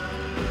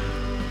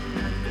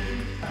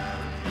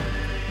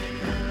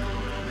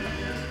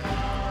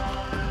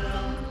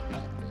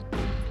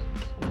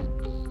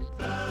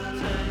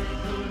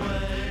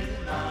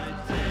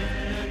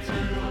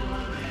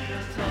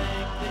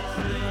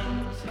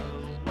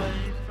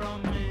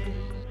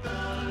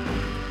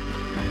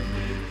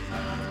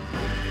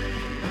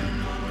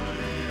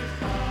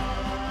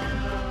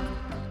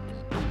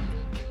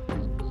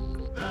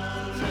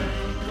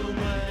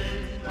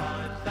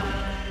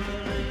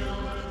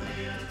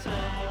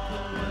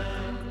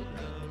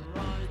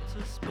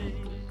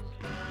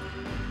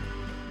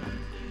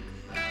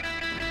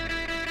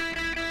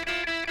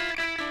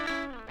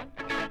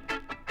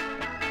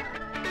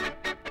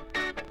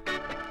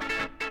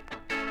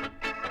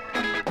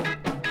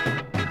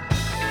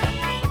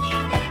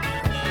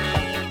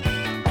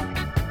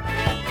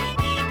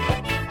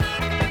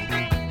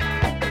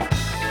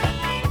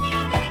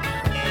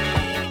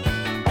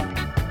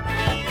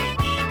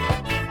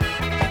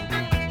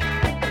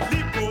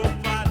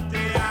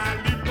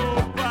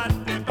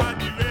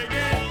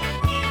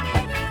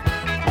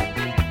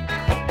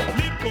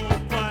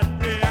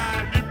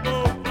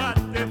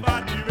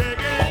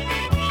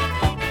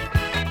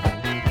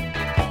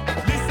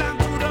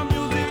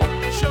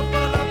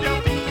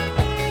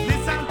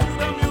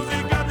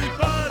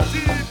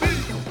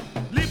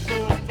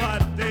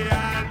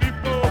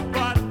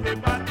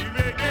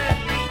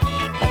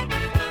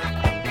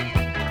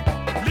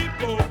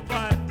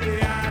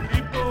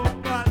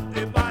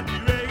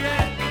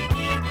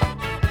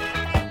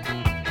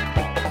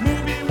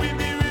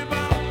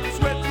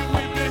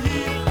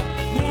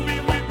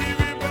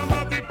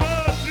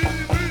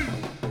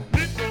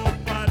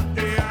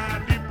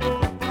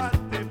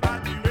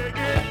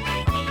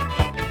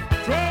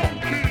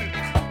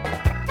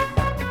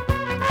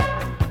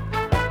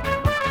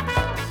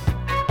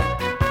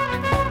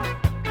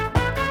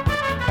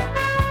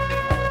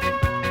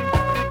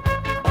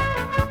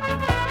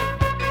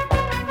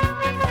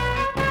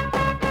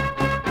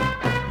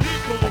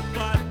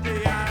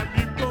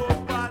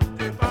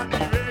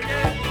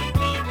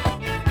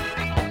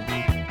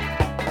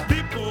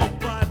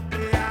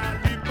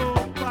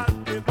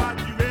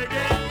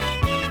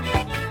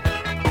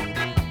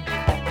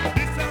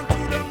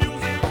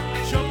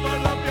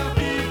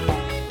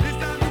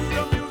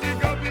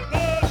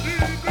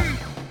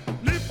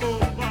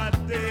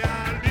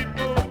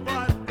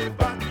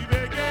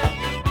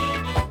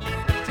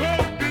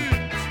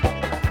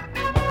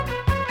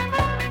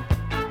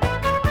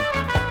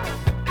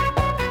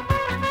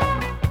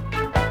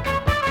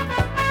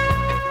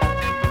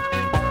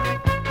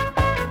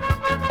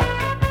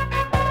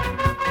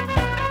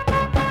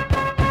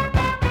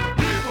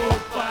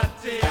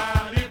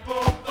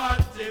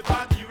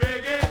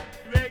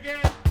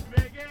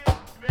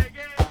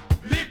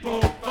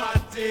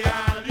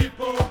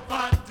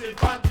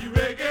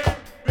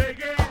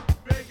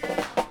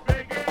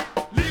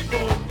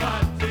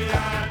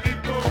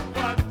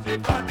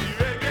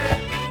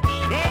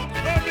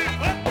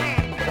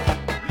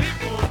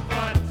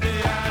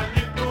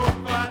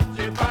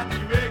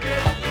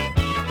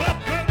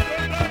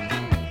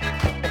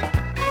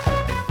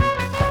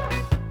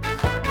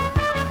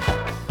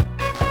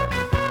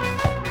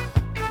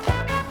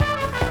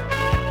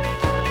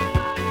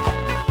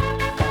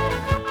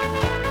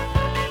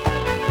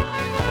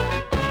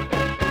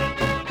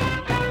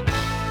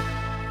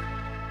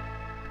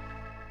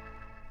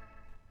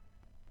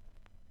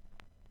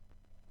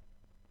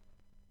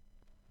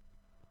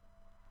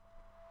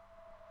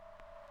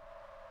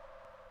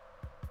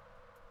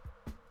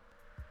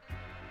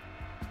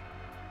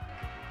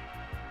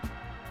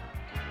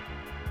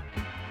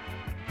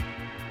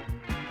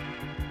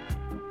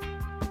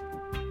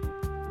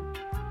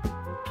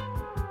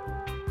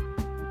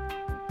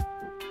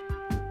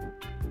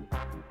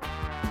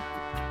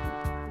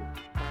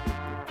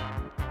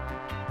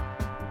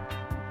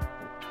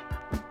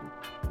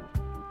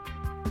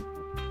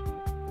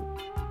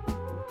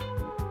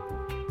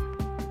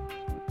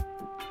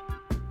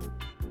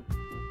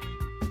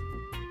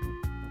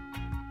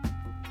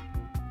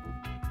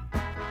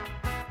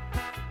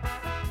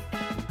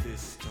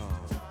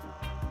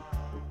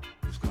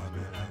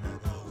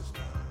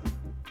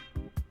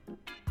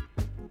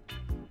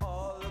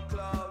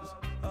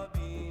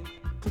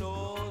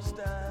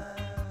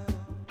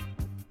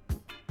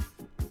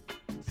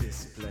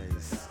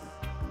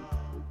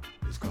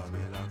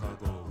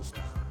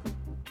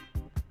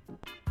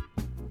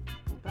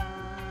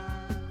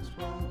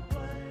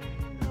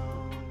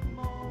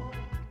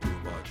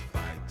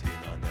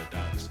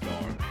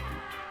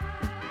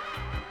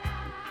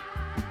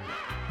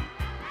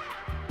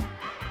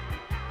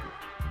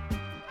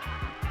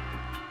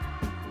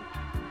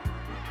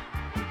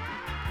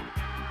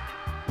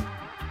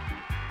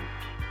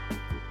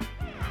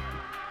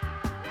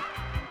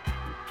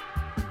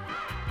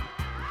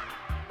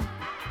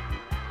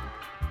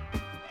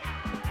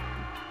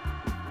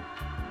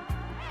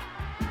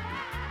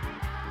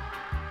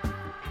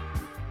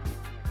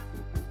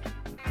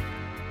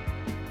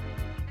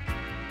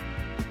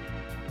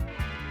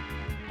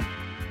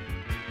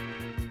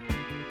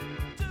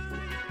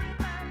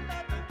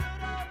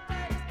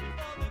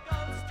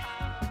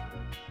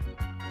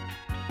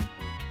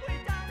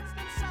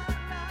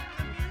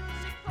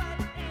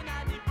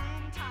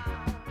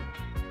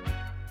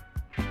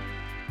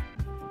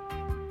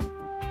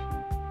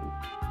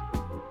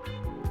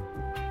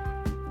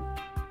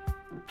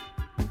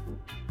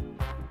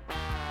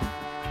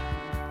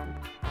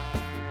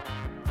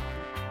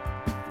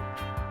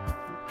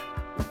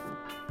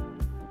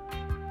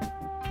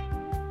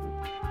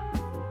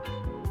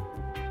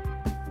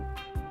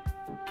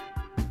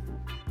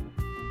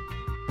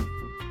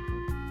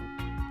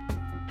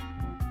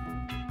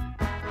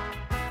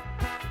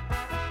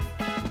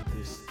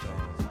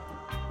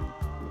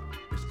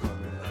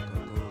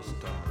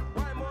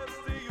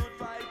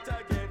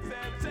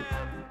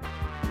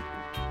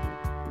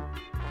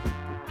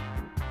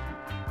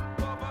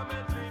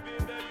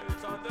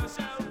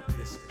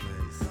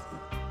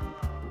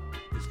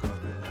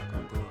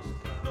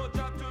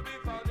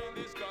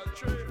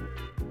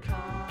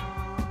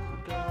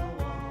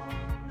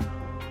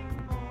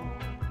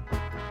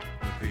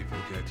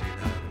 getting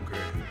hungry.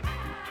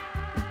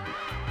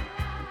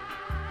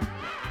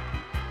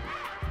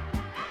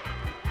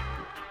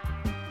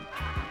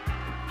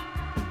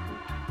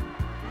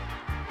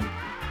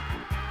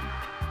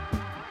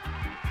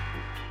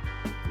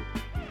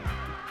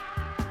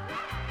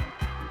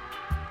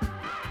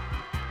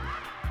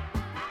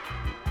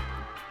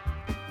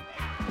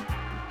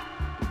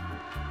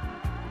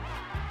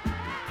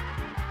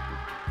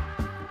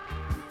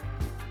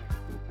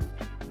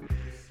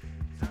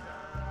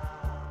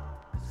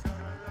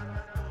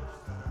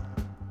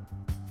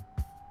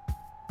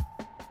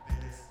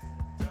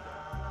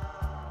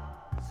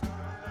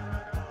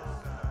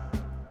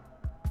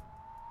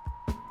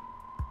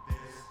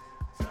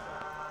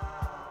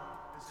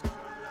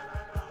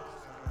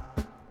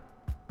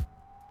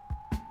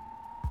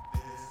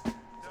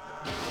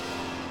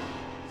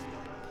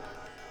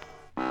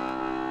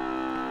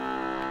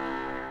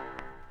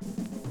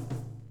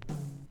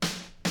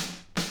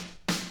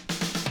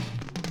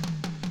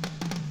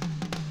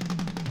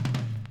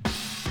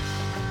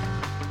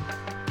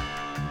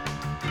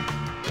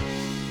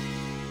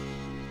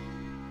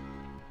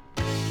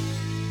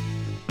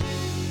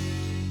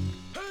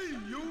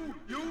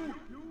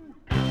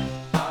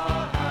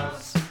 Our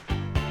house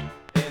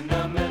in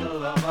the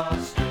middle of our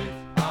street.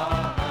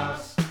 Our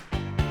house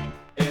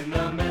in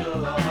the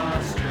middle of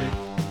our street.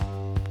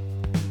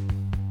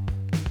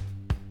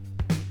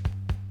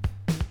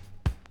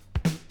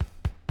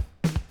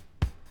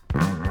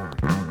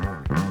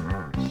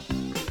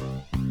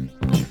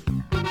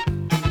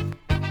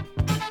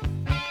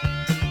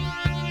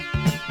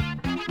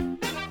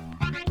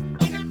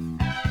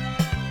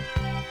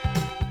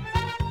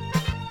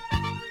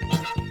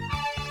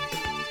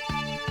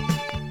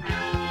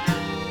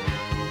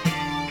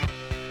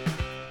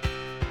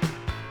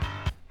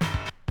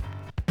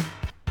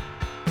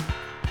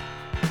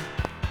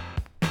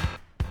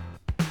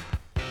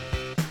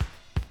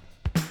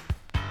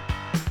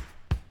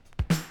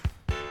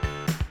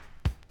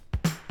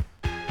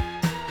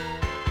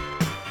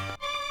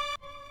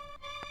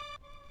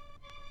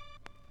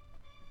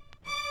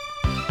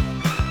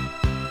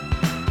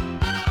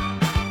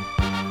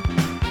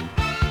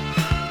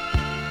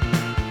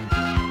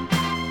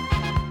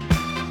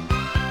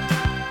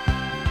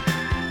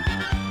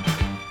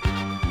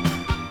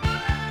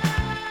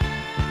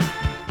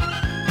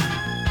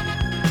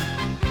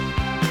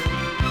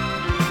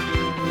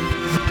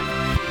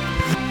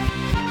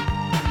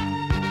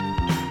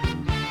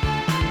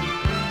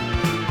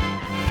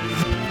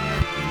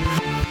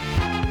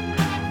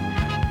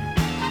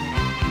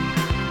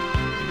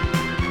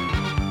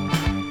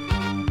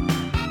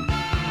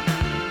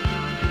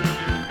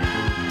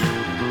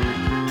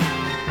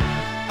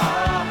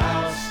 Our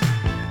house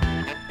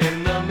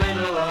in the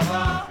middle of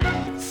our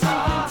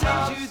Something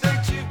tells you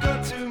that you've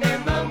got to move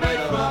in the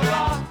middle of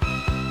our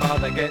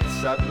Father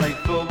gets up late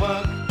for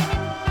work.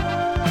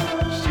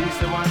 She's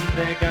the one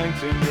they're going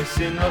to miss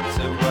in lots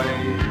of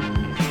ways.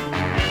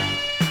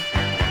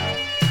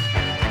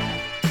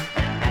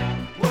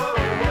 Whoa,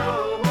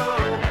 whoa,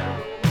 whoa.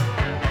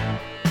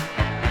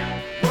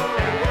 Whoa,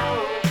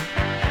 whoa.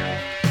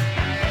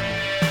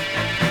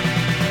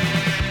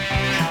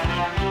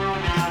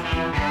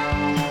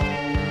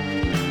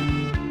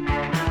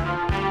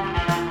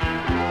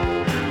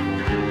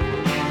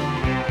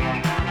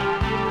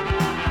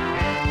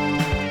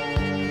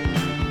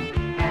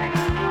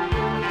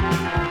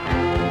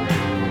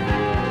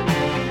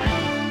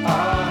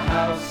 Our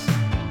house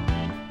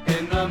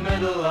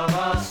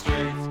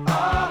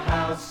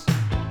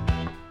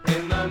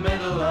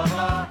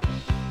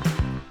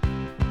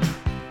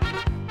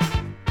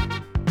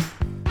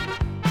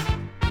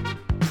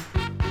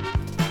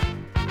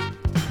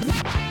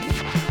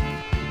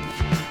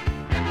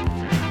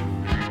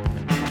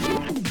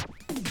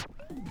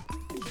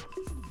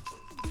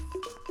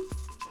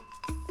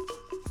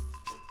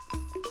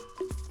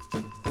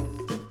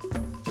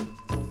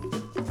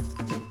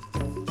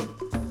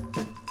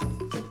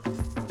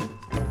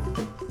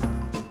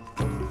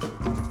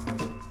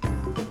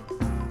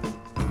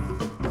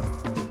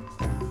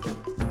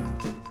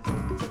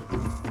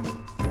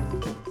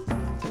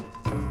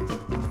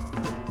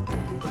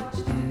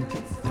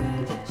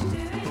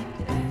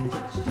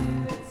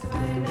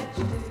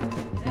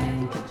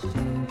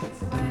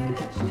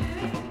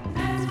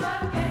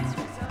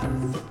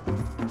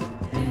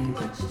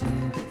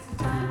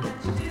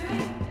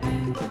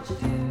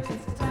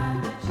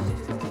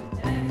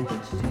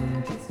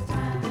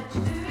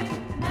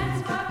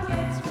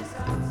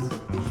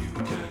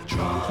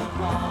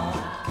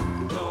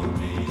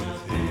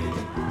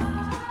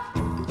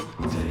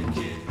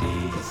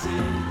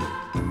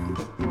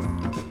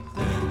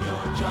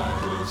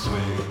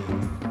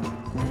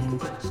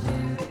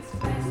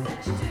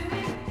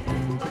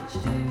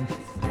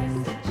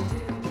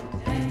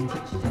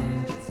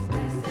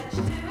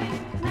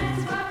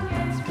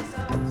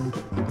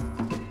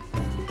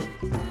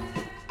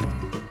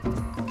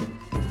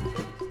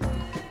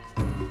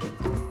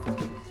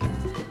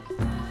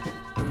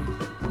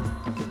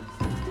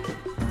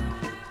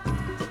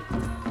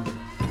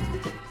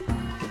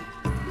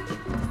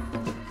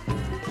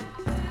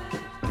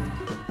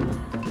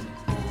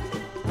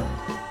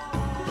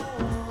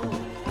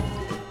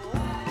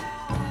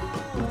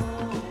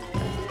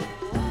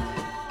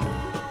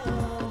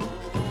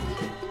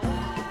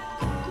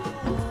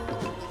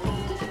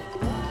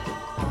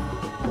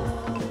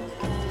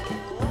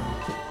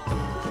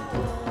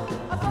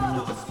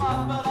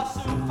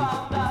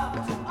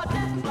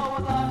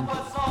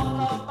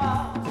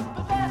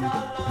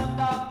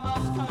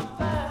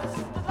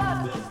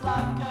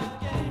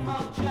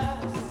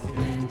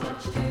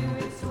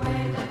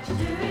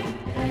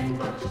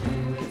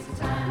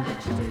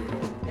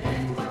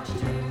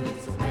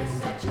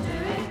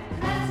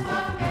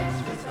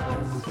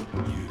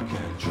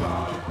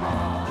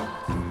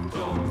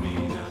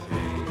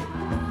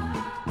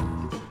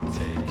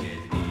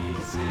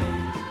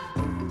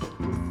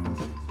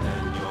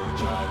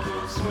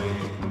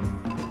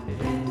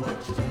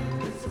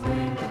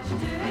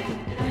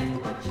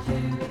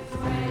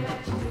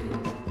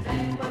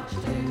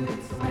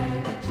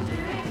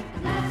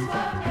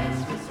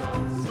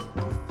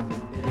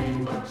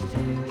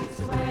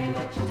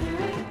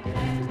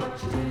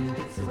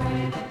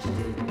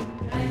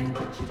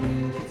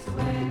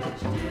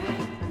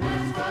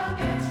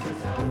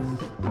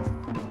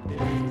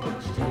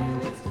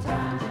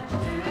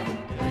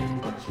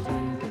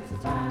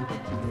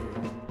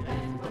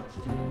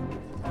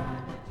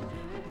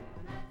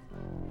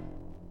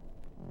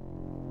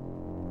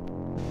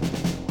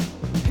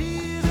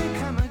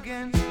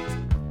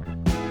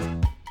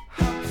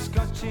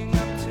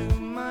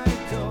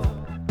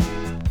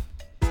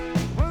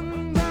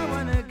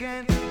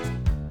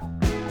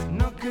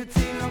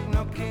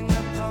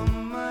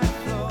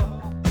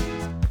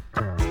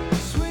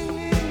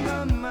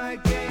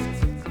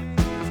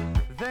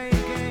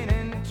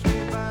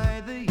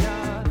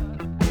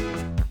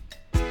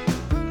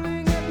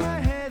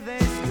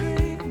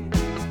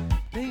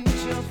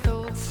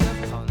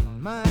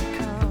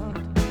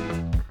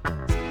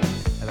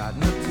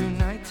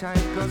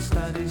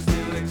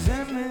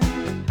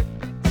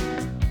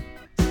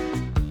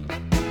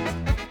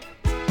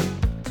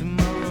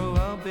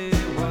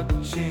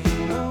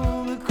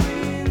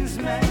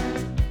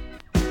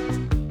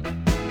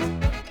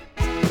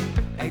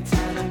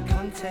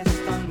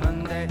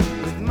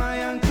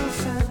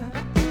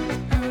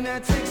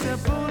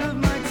up all of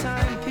my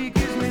time. He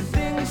gives me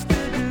things to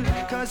do,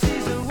 'cause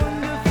he's a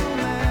wonderful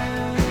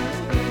man.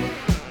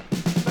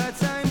 But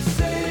I'm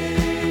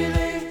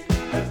sailing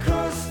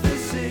across the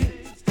sea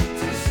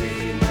to see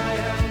my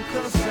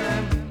Uncle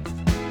Sam.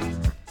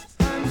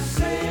 I'm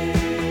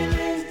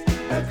sailing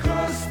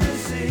across the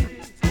sea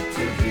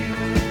to be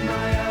with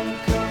my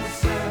Uncle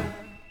Sam.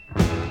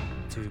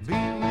 To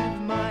be with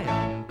my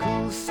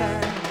Uncle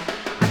Sam.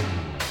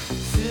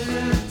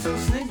 Little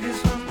snickers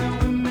from the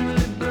women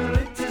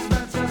liberators,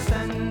 but I'll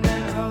stand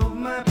and hold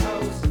my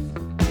pose.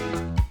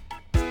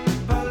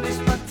 Polish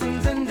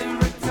buttons and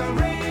direct, I'll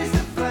raise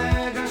the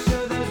flag. I'll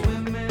show those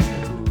women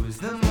who's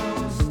the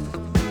most.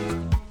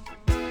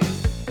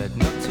 But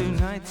not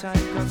tonight,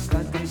 I've got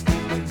studies to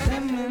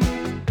examine.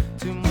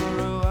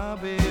 Tomorrow I'll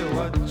be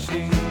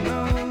watching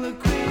all the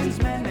Queen's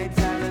Men a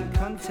talent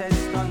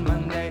contest on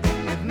Monday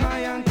with my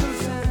Uncle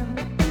Sam,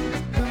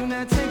 who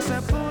now takes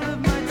up all of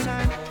my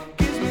time.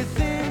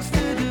 Things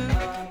to do,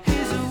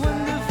 he's a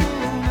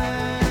wonderful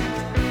man.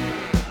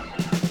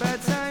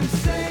 But I'm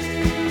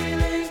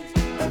sailing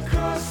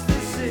across the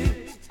sea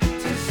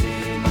to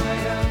see my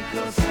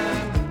Uncle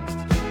Sam.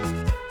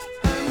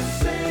 I'm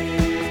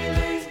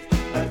sailing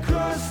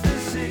across the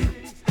sea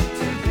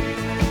to be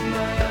with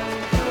my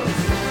Uncle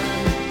Sam.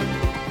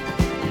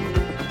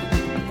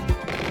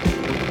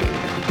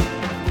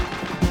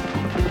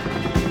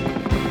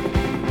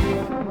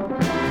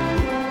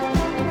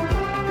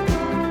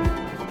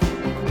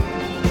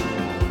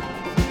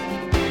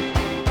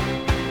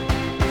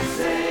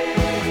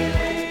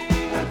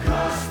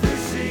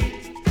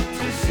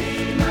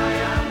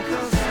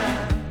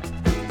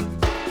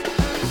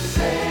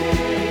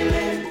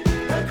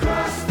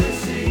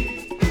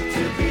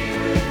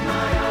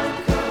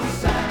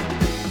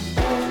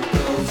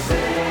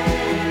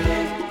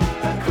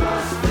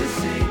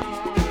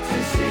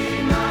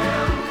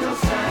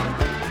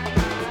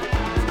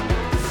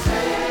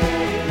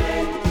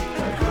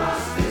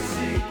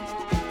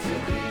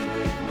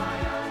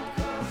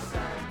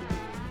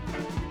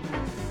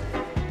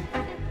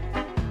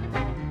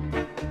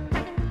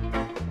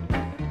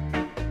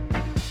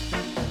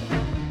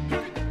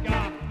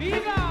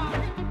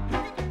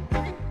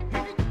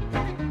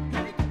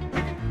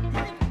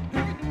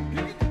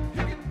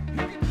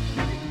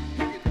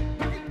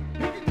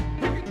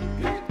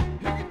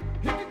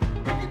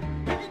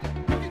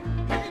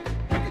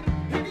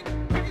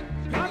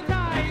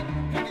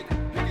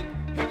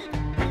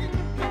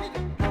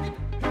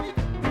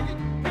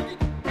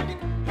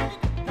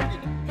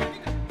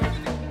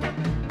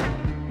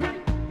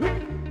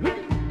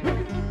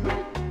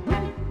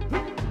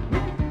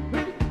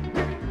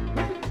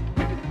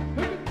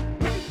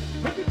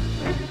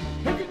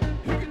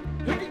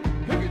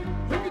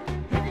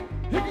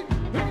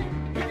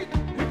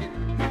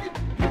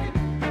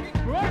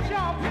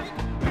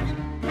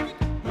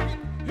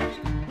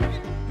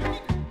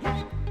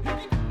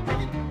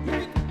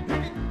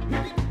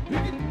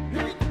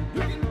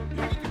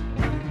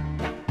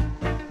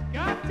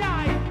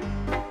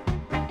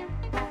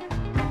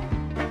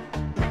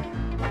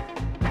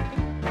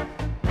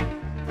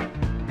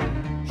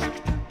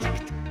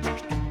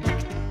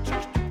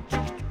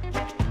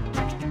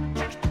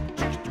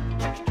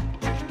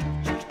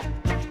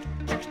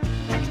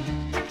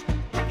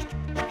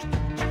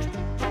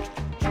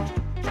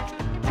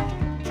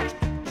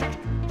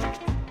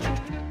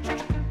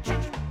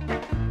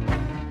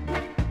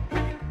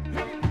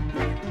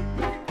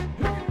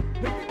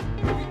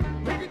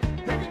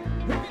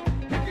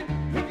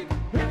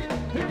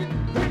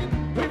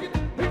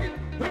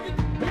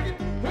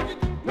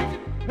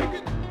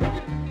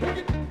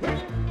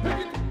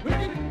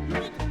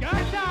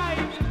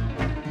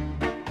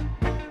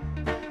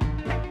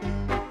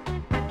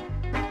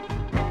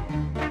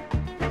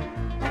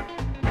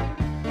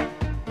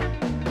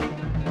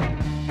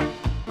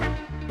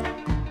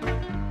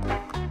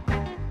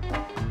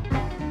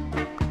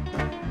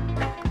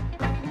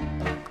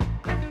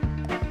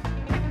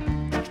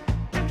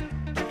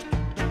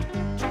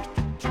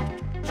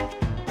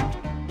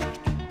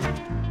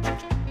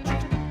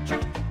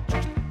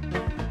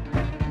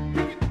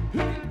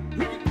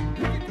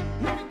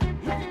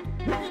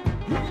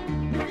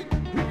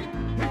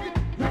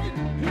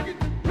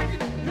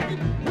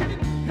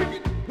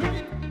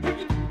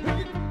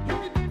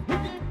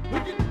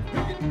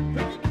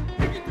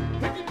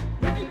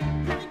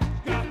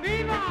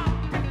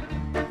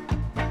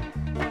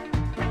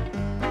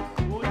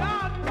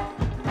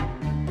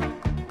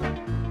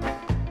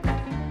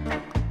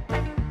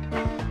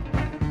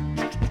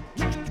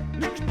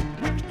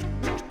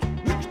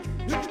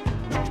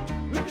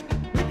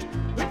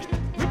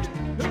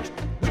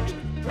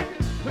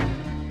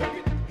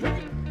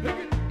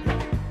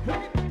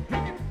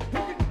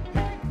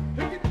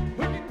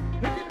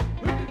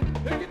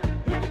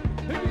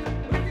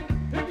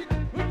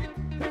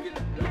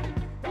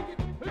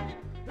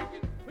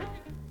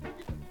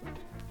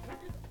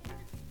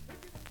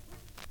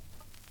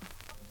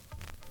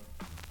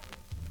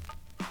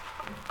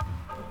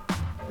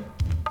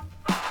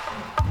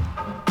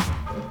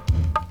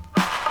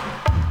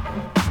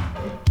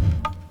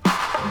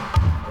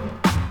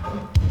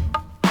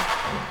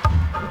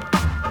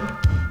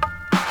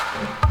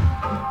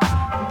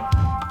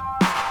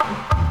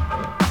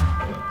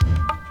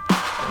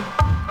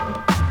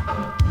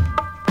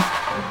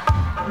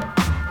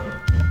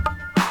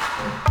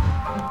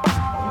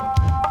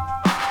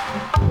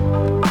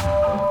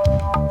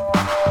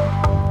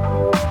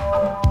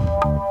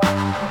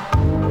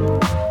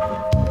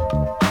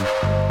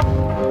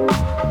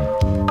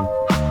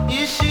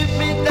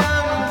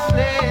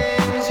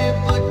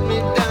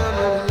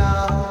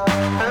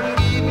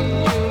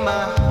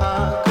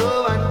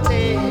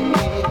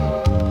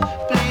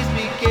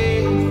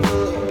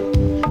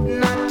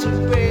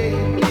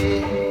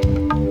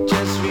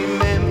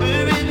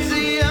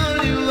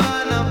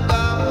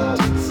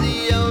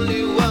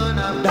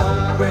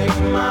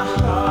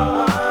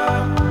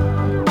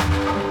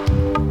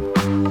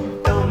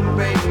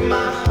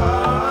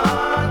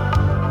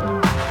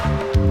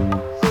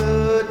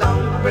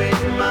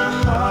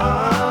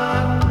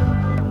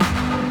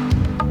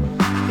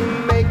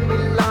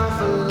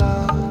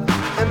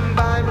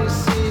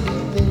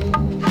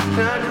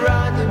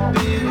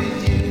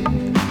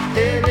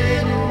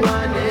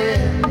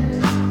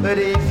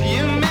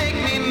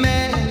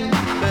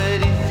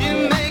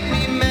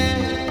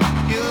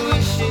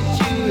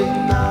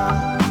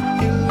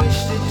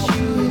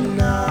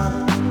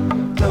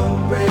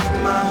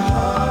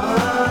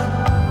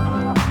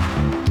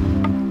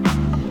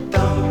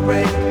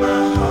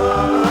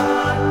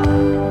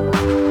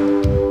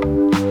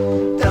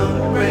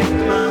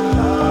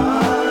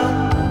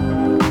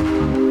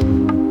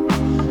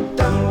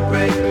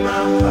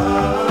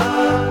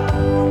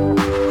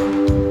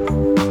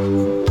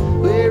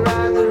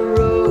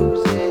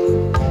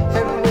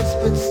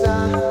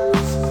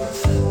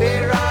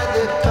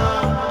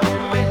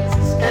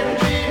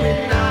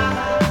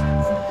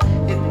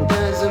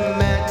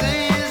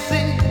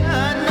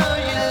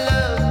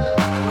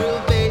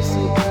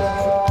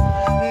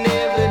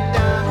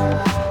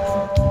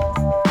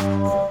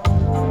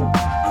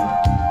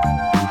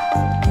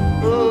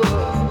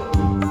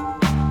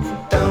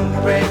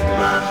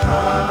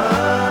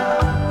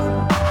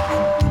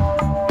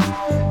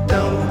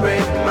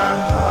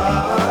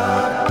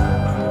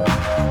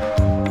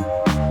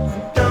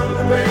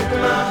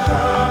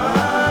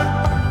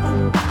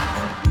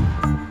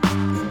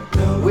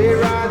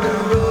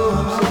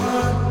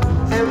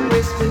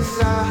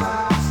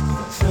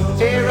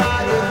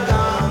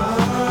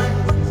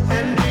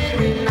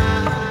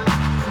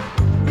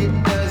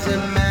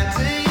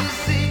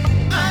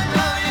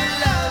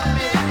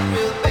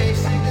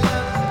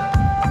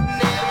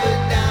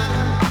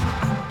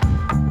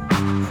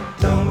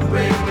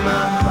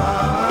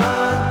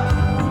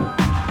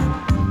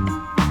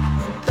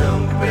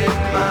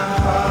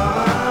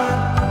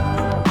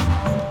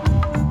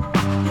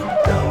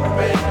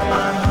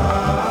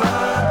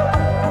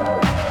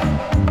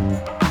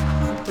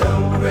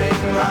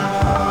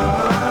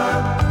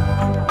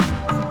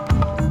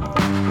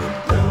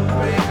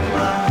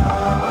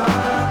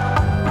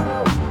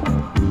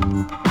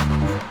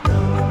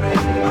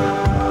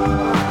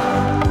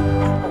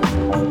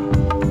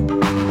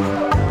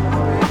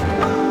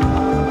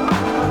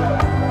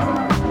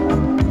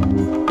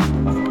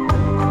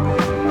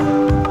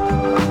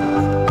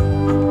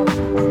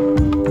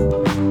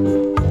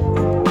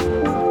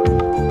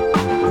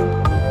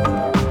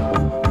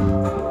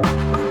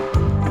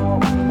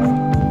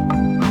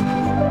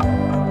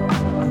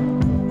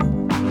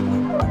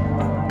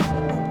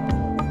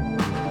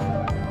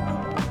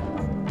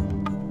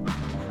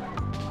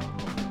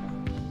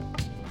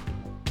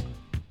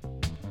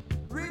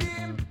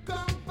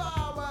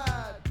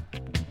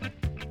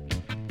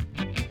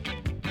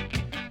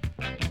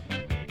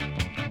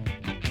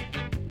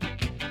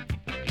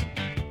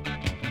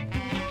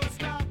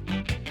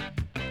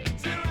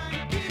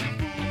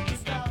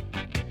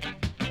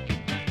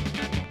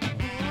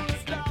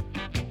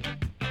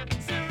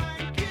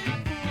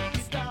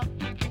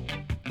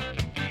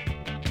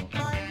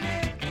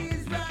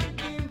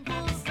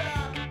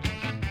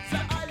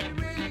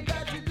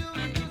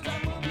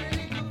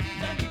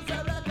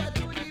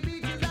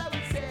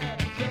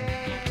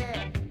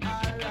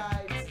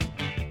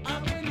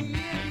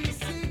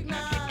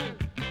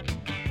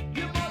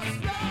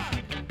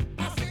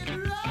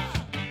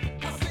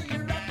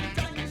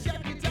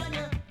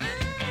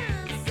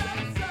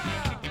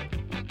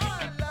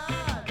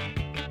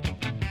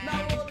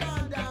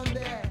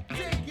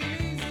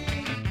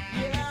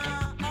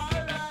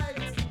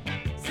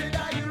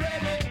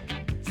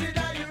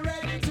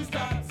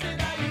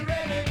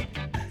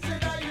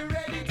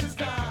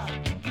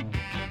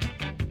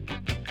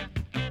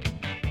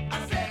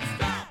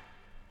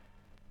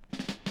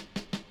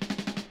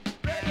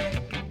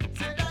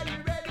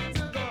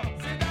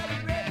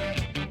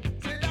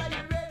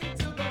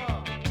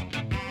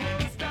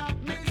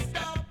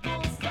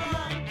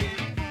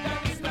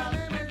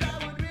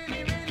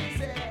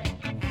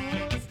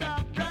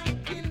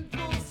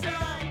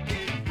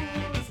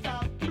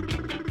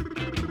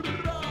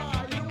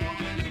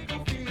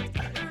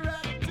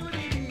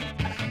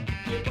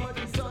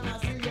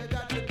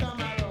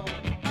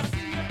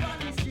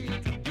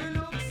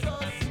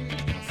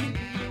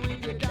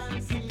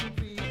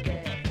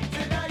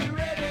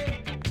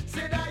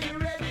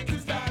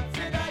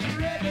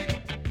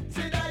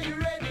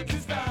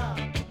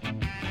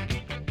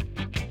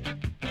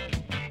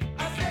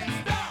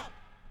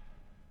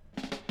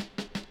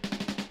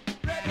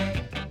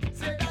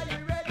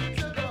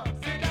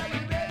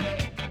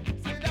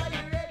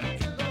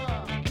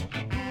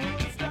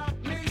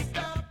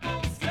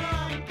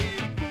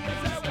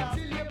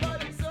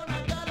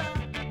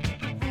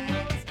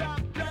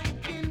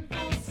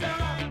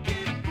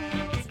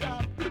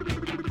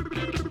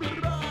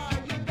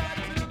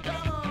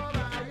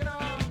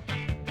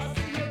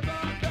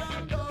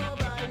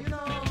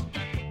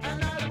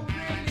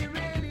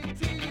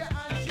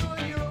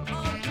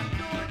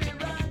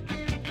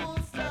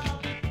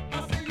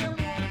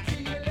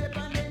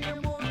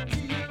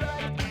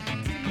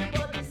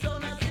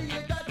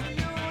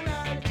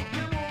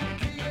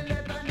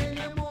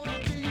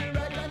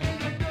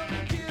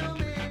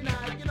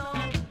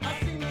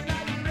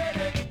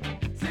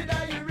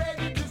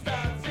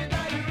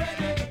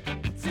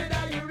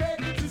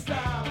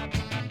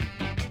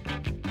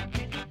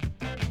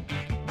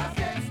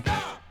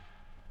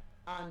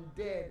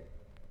 dead.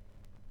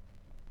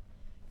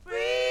 Free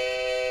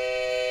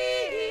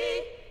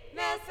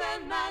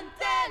Nelson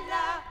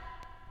Mandela.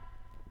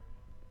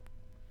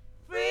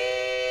 Free,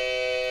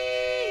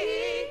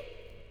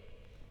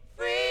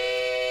 free,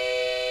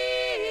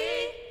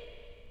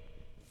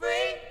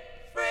 free,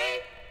 free,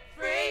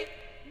 free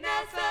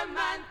Nelson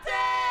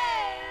Mandela.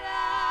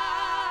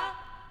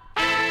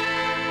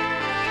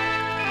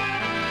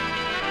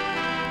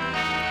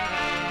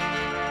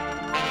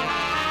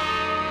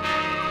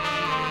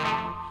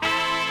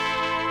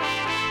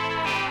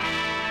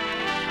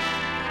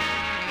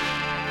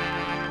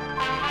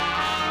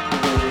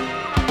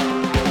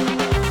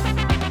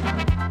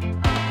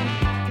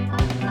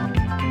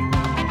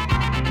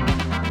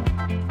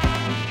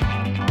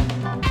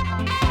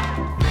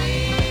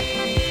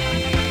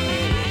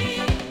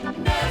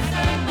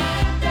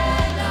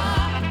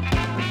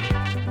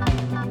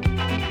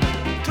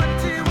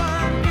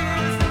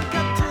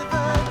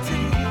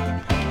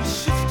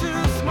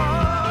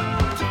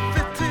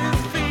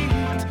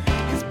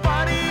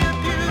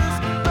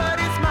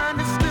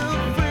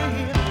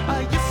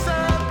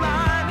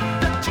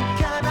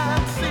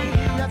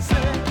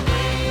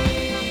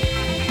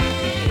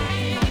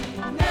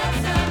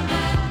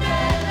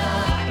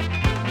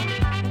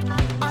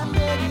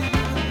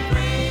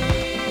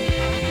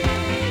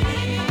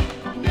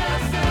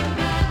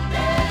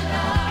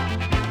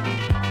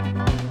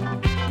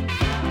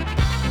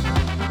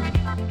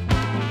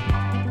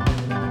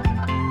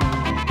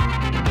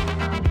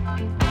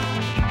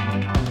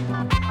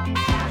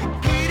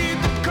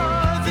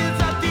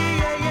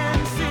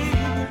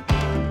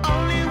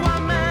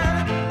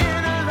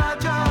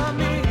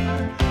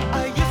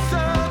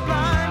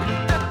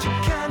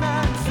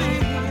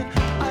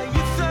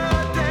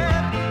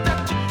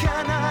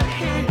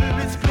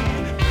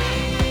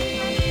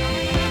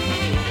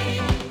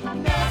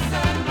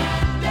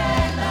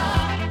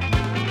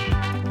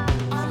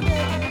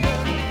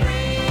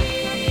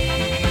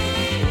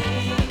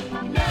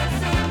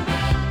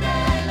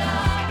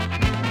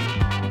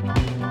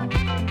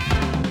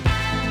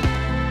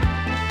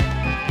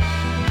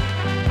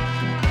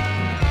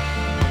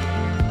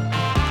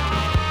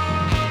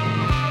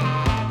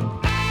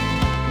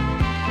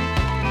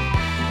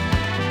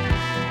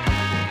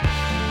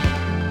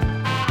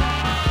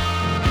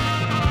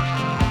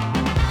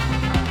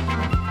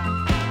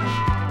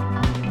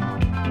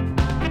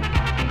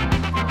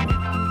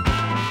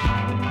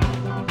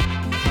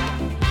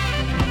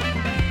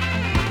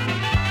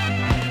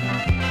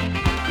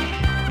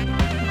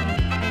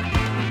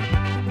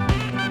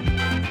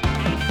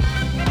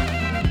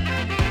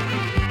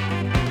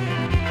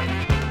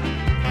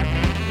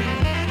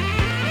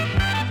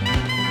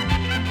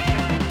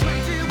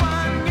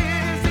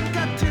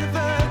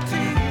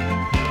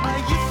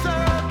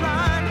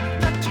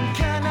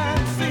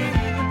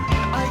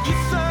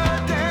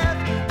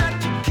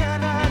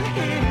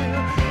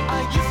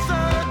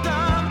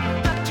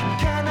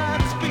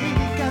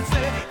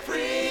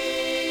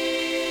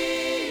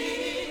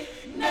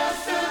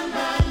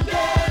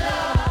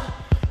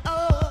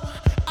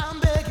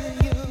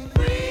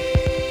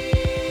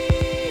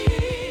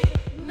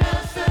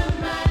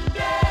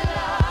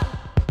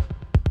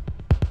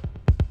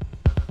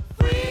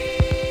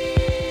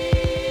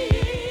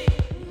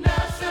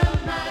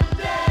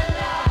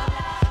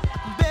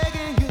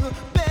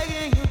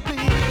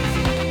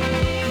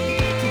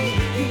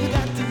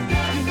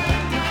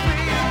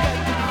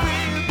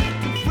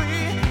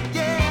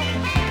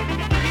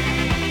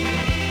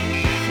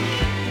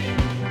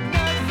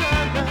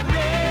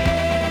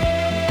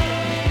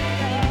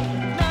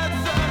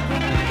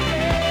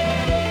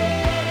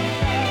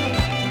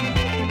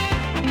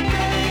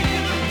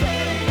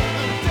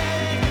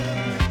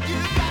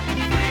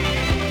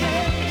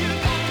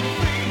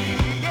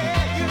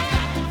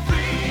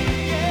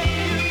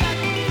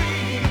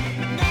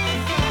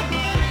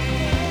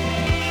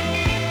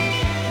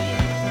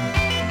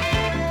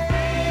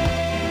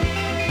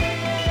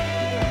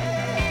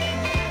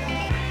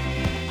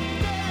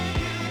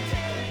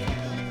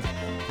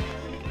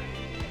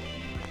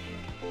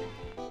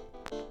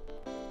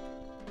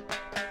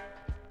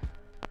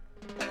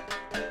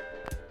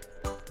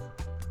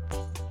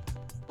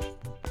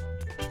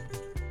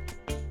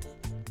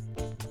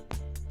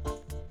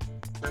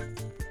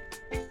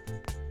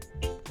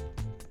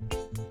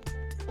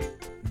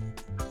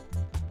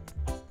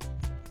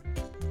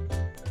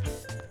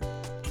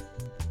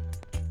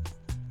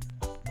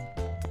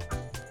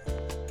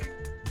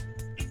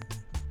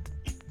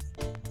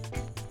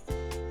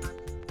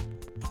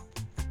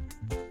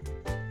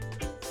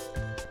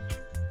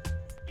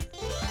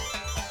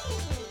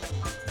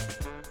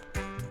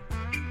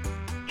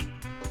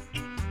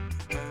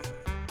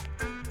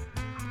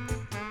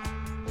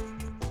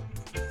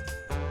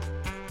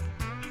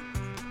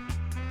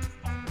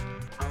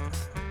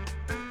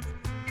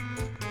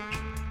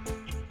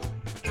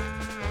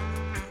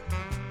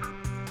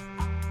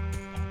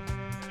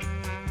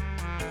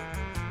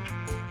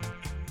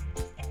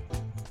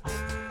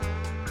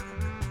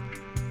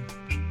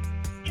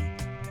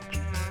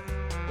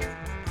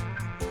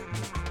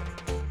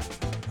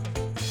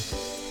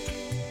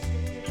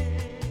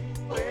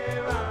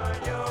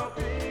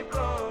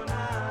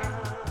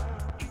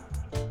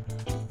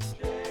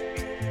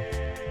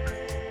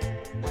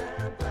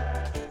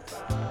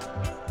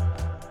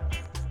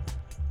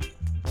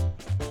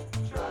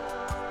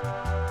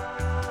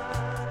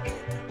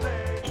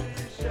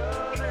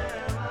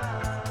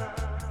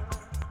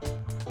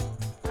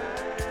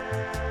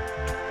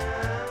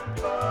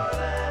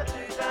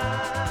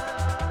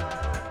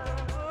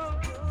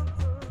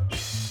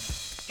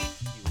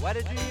 Why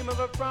they dream of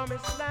a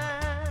promised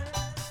land?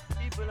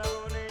 People of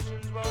all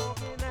nations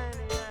walking hand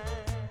in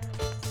hand.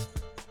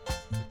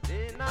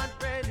 They're not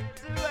ready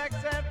to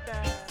accept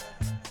that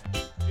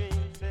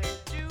dream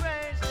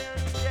situation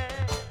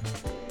yet.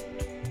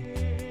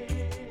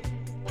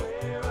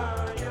 Where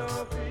are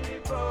your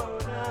people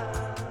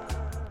now?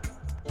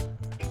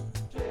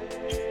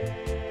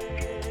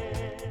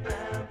 Chained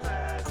and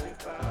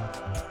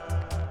pacified.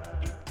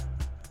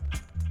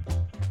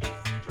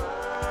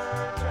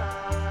 Try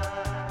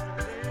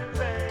in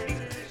vain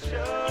to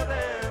show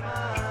them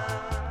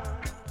how.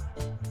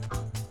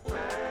 And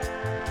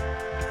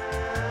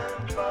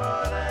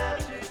for them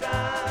to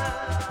die.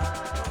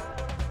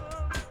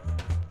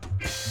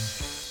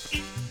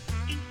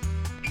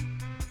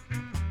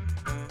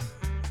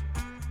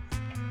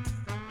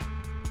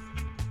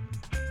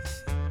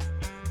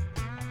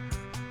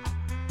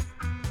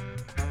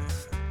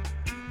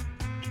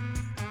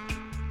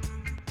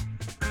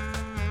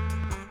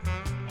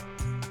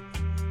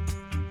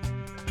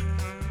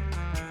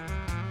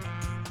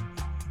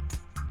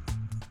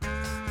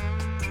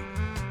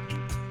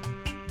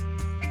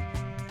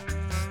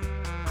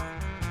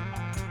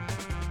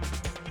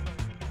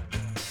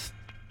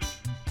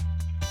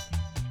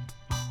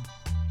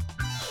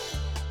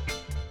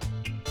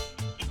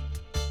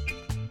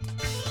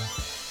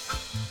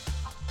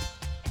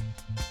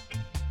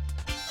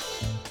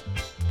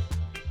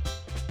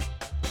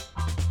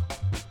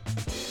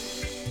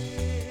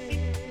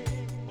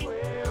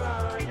 Where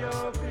are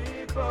your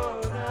people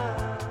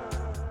now?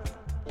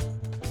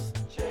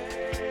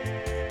 Chained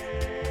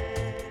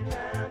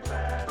and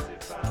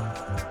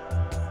pacified.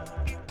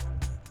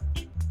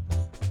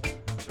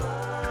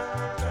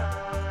 Try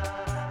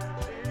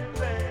in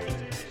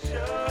vain to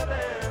show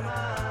them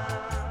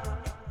how.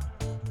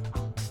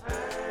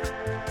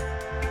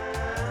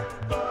 And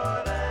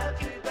for them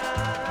to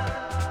die.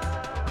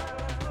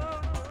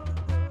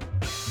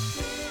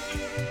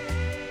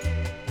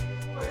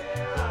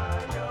 Where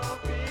are your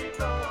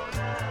people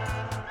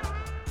now?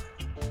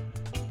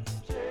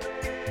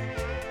 Chained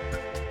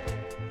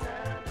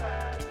and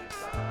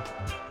pacified.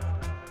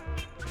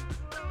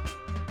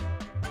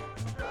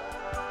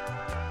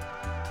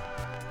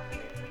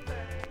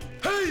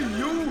 Hey,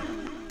 you!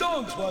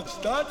 Don't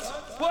watch that!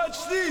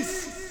 Watch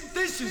this!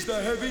 This is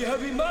the heavy,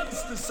 heavy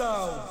monster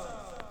sound!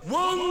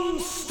 One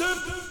step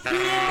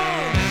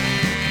beyond!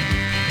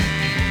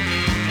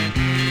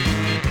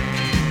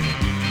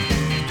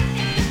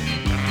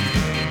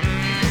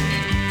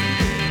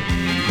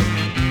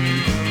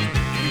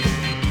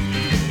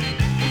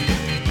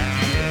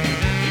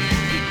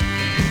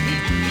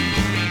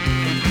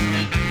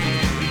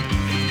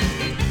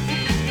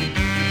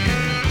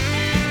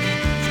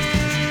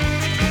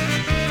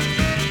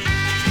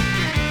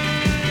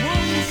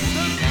 One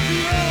step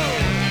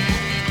beyond!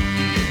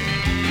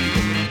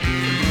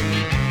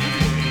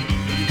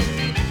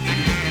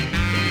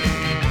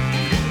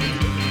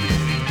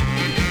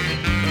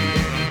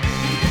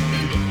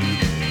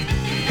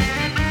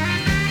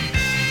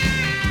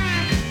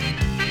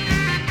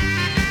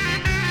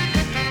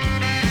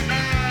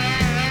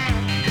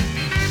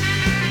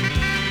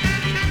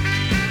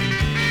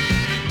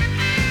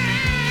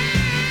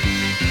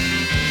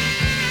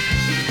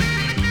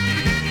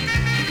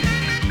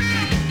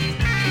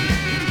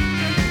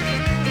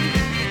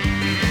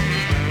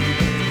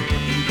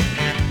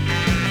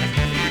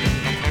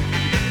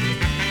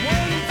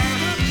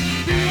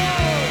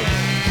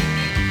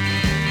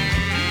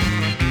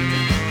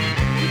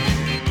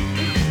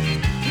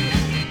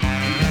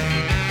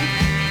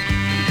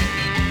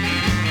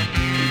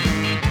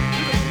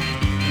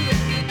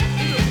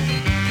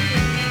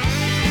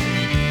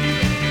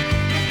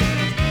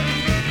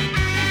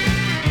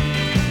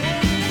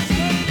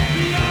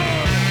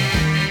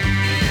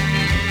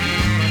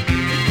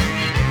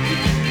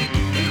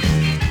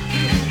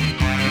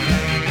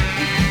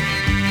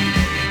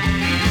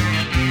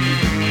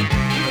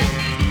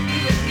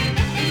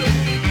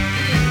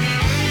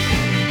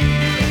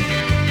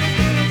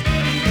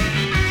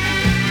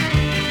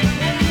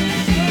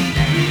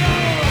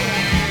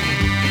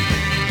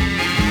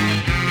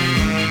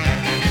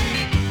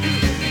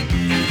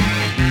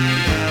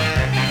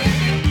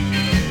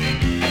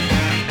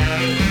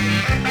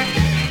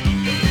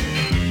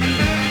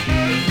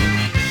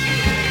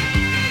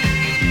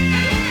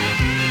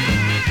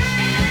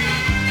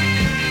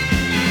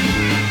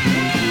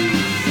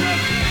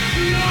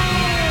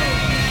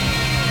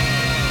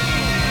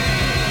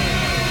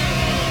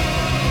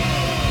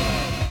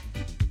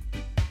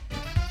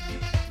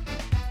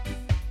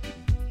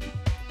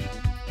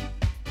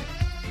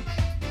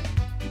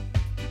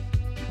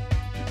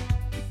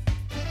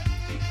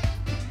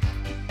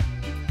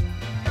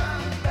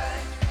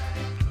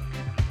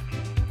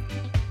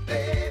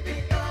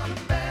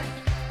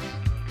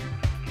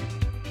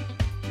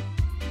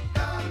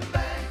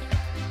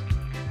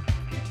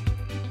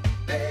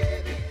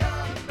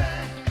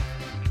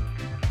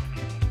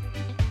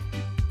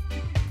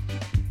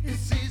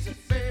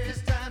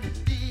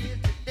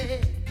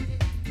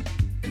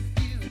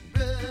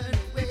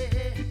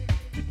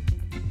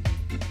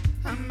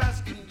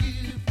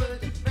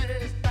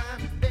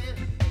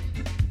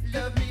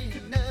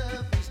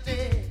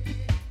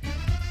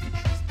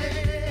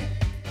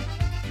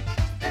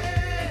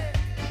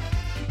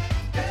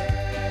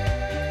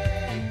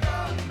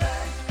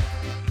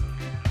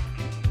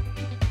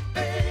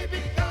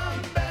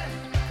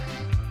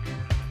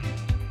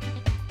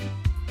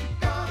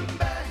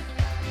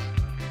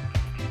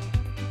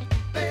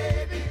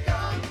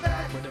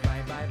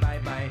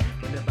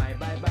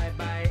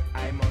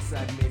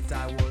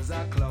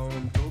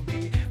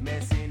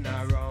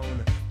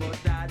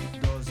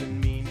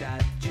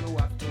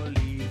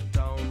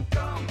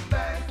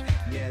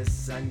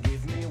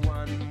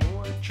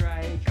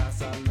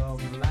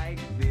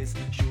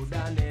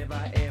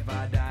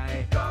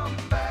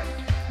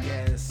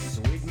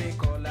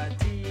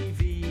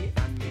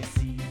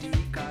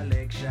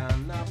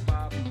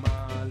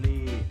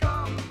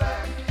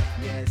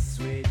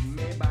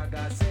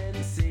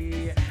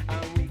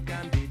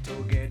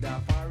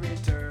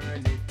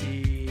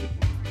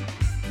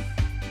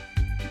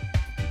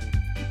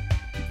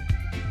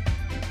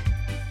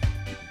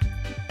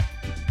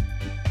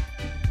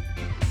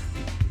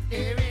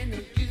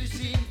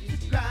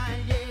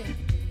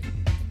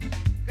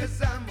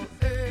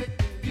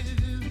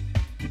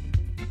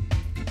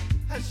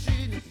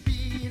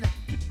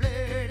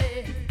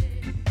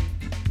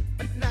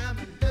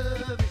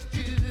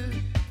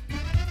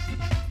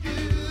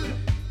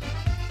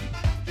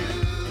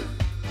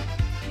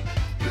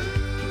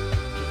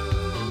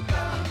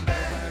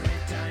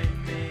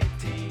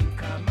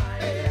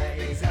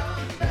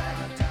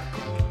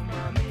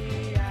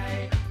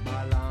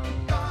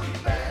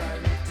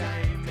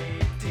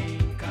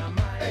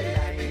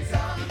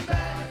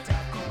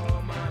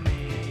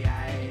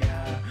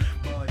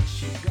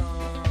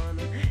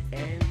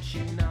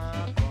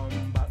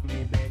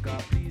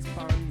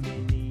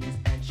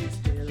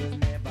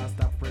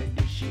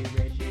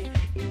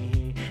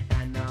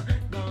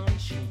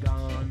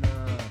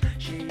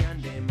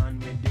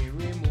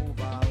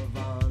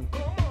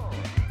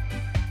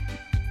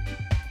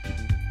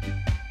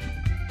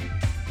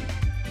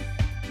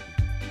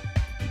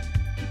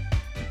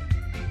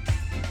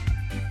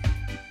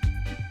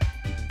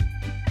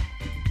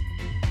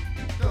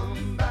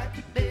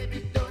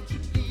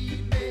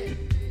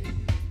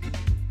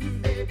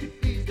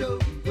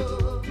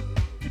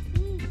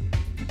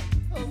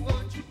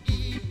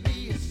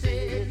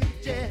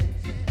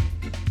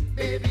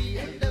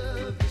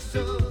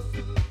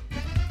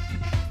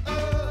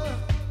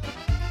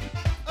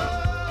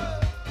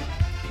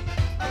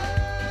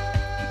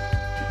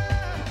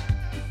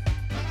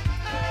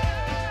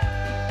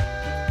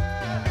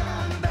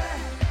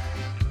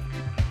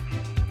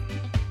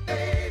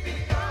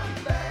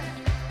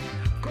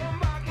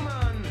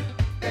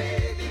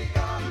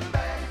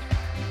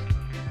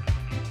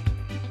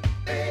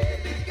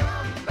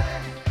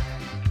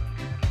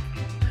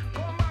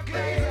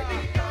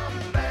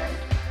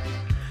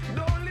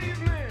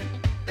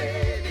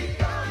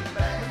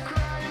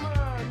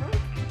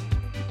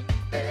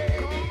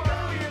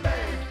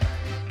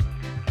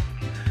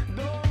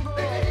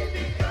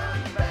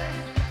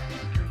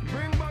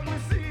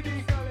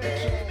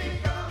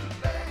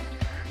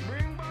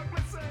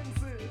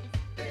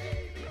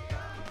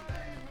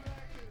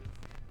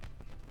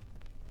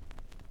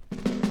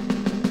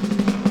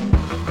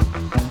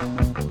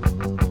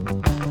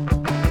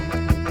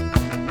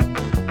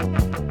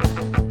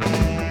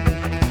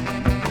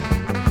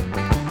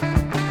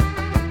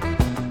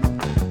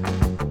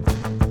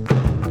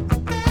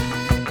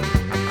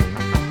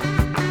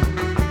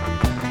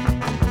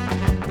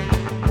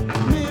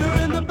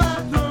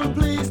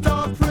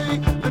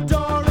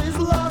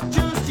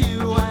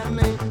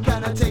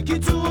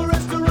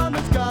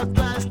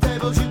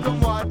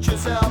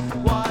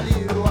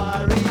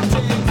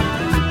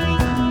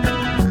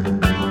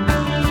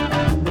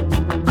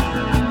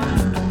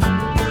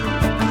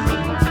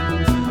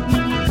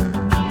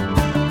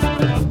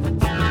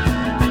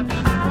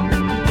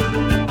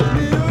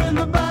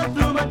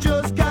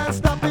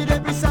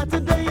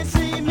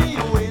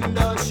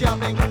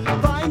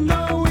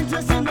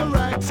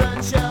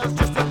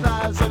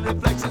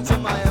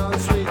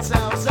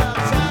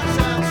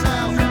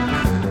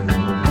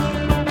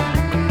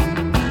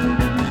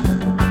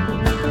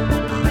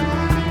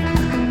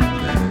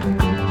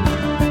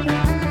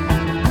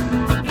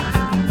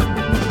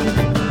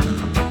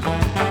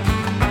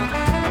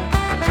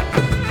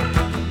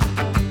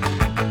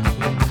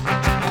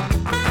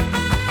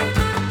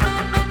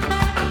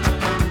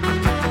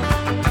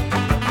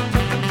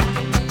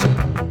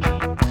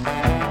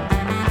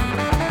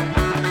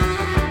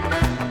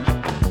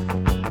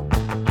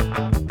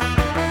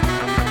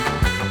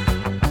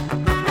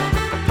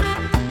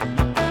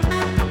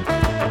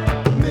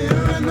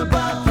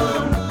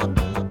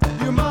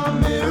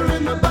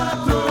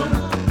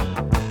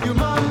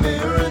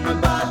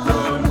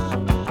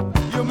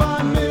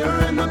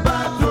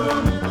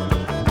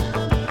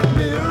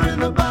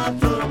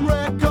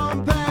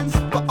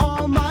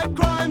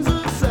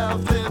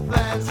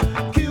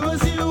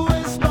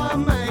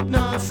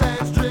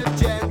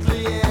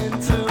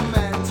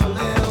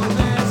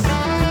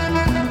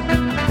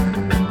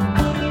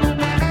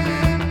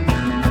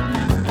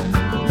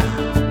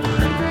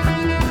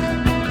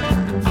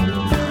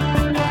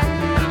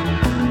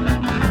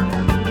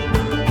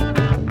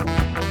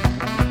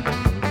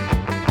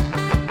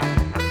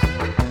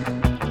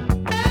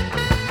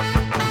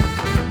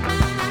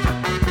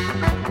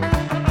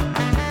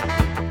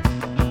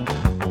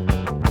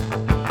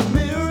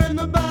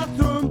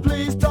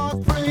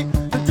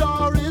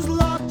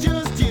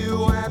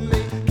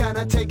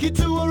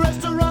 to a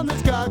restaurant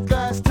that's got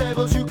glass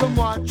tables. You can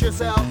watch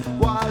yourself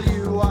while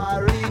you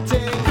are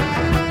eating.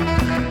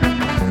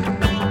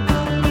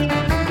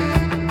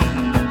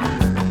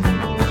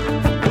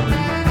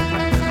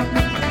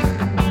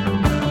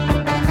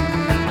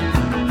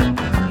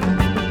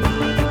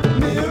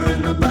 Mirror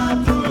in the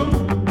bathroom.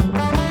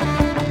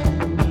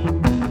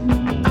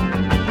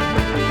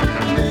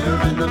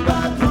 Mirror in the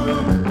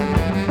bathroom.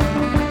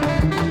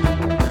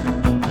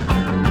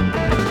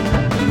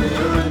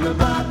 Mirror in the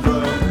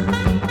bathroom.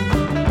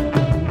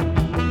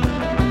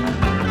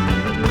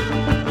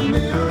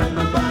 Mirror in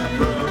the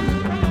bathroom.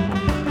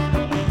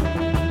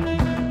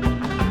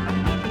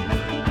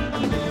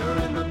 Mirror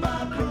in the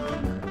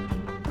bathroom.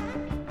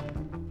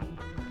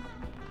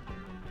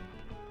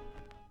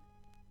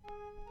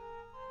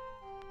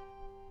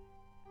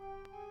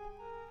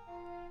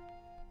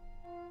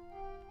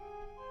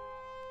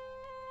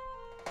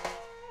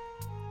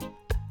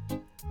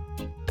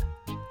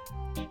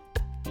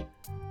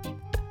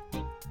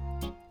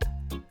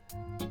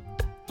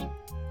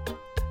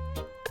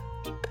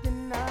 The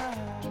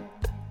night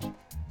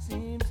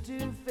seems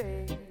to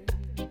fade,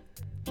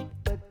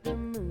 but the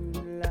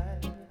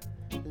moonlight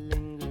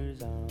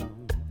lingers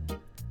on.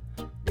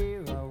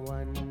 There are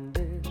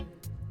wonders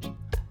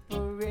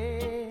for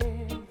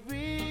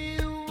everyone.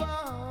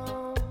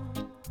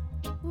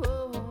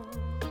 Oh,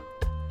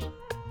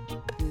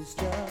 the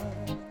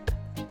stars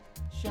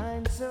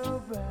shine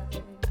so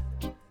bright,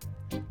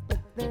 but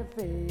they're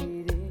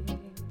fading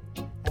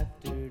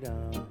after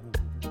dawn.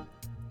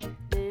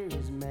 There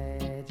is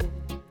magic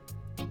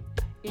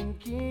in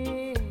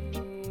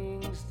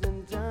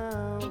Kingston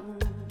Town.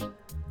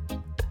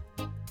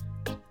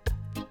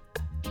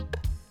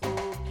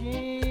 Oh,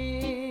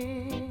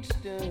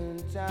 Kingston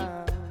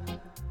Town,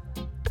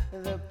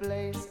 the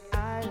place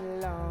I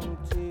long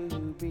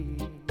to be.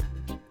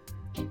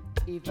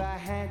 If I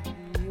had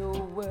your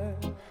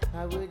word,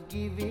 I would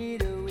give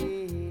it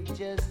away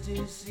just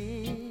to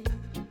see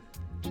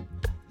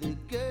the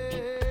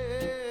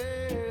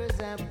girls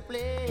I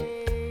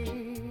play.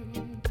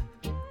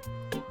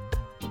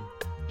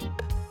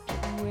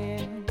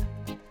 When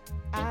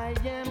I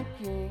am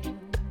king,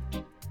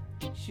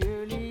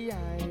 surely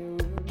I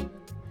will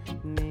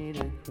need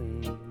a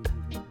queen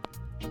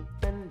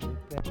and a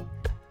bed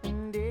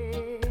and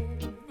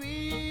everything,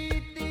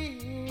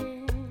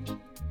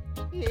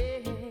 yeah.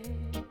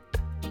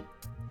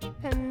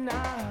 And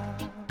now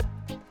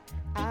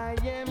I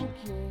am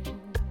king,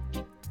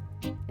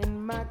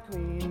 and my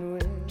queen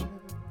will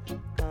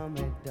come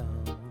at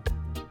dawn.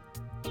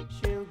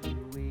 She'll be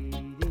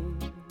waiting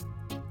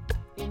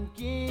in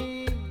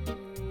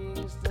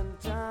Kingston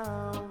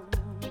Town.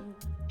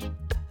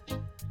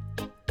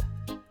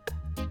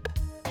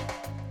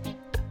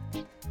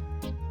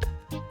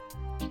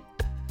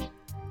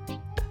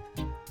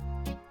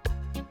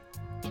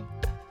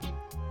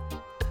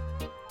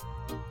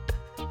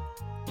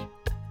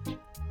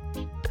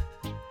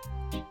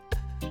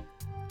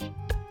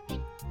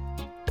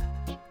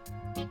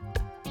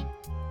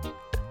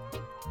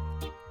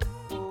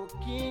 Oh,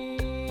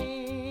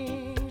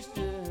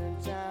 Kingston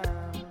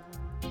Town,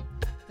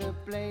 the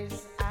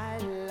place I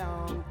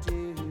long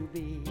to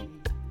be.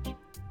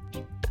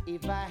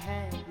 If I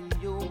had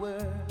your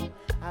word,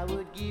 I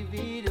would give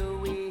it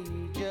away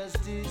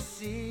just to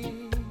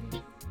see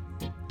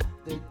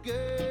the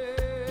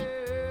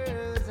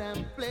girls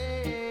and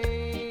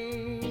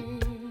play.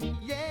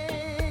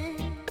 Yeah,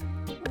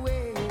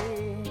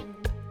 when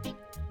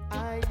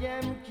I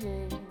am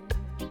king,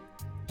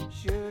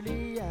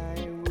 surely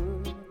I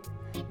would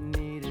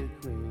need a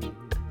queen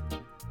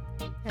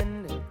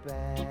and a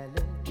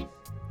palace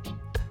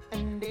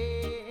and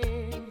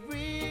everything,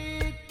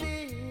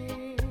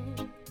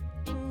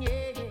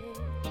 yeah.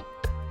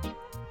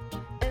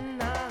 And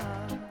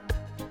now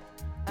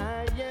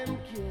I am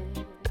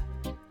king,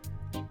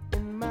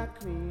 and my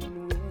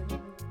queen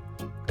will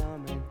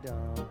come at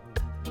dawn.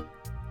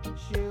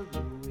 She'll be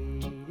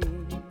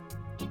waiting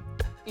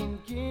in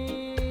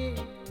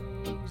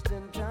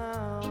Kingston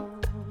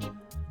Town.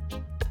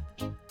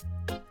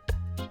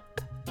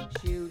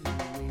 She'll be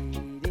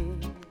waiting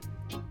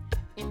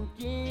in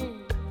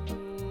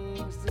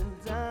Kingston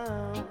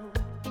Town.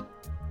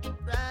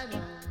 Right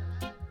on.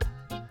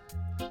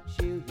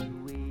 She'll be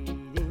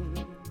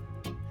waiting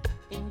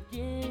in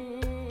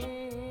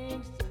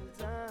Kingston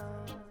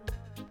Town.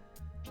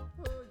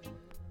 Oh, yeah.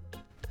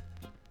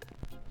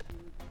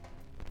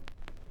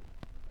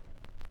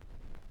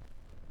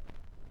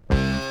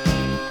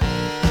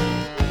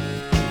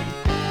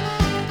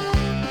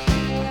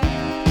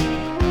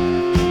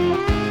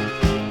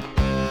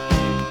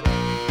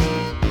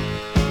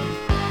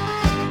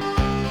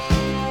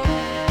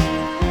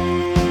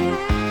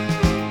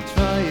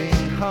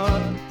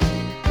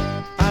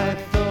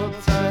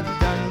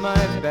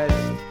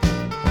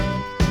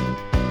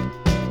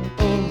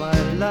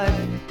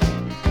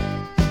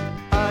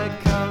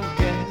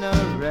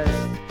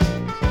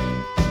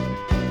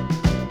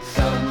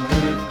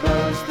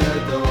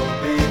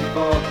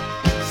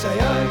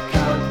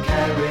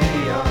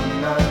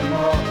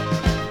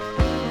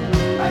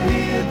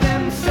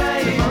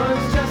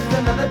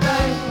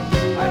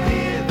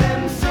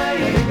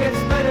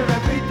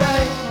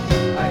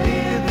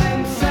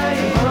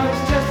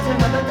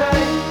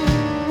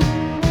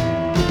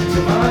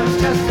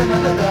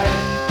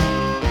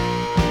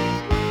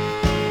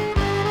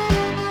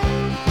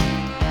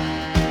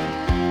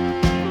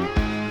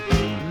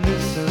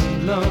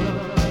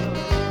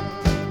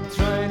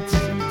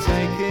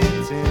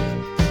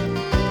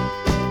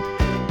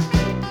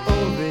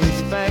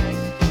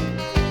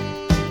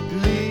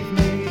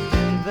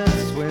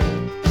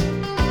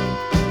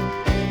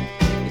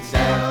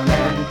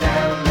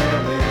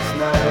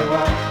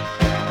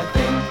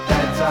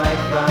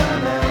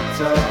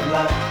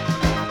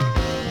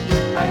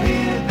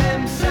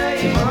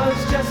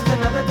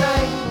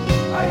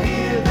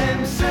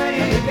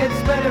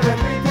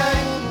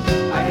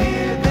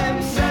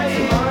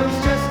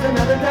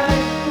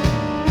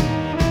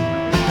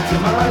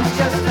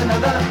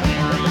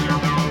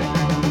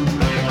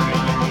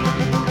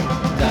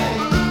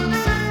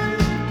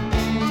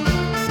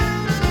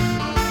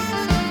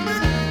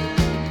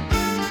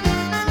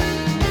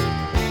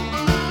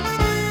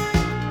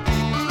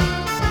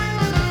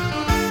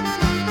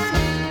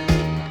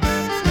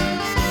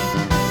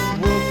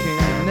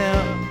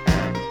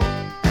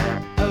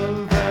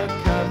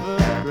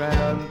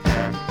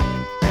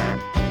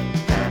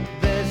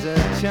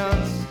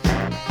 chance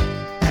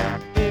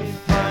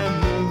if I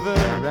move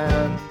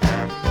around.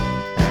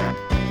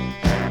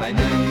 I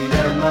need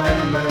a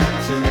moment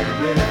to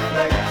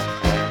reflect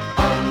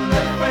on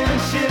the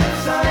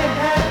friendships I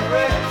had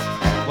wrecked.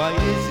 Why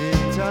is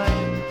it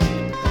time?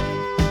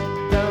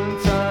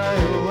 Don't I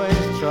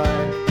always try?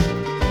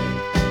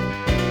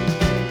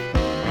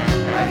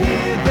 I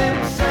hear them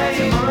say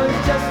tomorrow's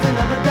just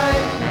another day.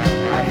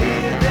 I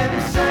hear them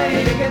say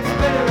it gets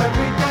better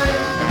every day.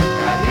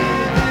 I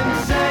hear them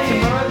say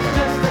tomorrow's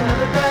just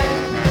another day.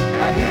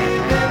 I hear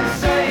them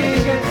say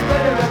it gets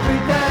better every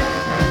day.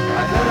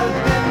 I heard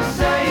them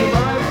say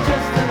tomorrow's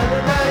just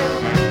another day.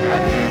 I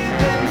hear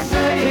them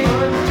say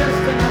tomorrow's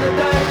just another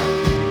day.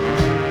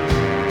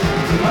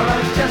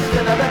 Tomorrow's just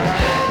another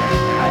day.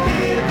 I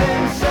hear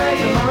them say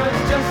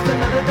tomorrow's just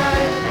another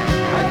day.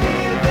 I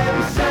hear them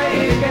say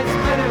it gets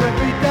better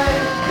every day.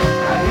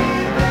 I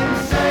hear them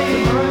say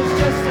tomorrow's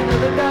just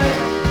another day.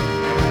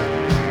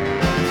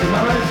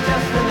 Tomorrow's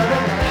just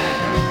another day.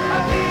 I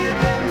hear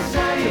them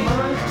say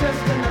tomorrow's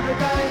just another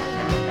day.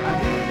 I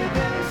hear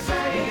them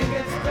say it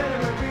gets better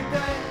every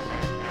day.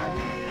 I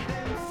hear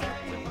them say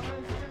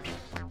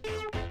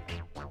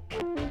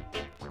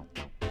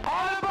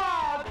All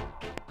aboard!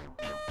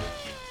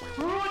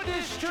 Route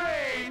this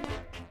train!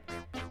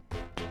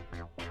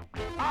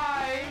 I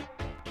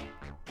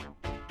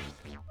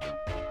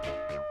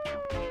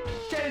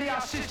tell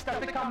your sister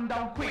to come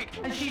down quick,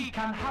 and she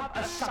can have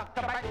a suck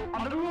back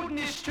on the route in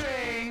this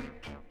train.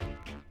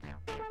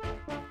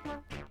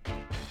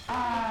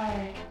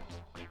 I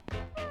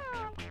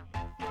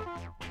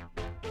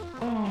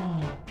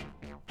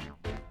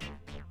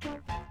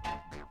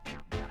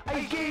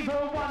gave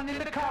her one in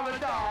the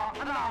corridor,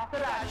 and after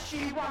that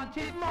she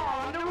wanted more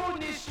on the road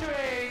in this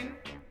train.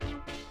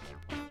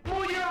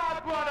 Move your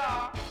heart,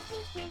 brother.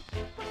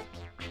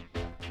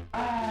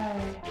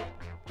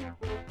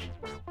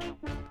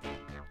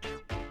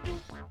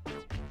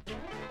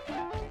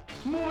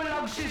 Move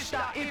along,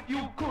 sister, if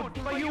you could,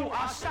 for you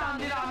are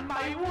standing on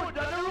my wood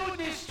on the road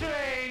in this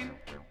train.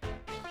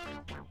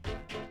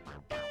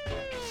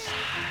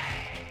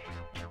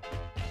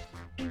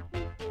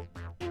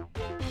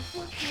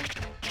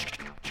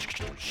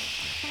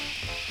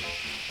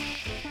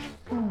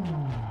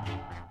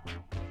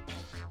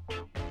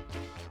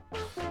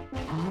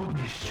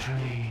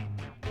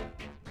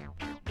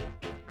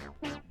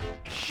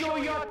 Show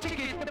your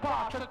ticket,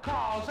 departure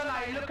calls, and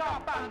I look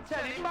up and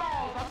tell it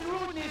balls on the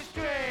road in this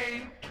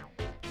train.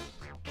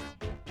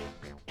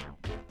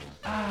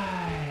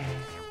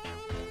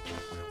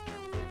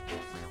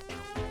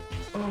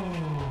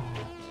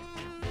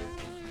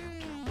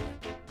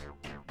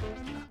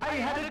 I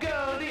had a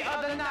girl the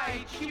other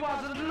night, she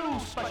wasn't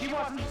loose, but she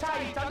wasn't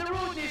tight on the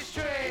road in this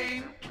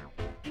train.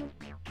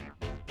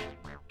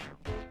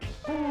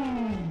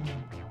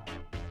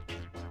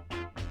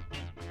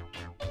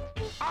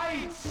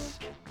 Ice.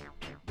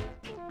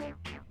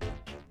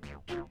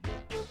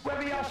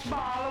 Whether you're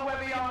small or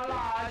whether you're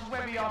large,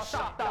 whether you're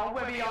soft or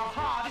whether you're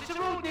hard, it's a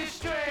road this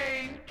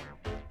train.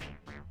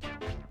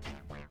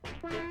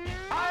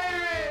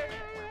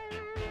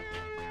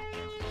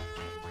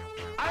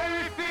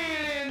 Irie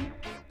feeling.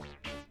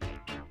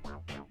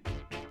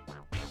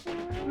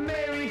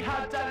 Mary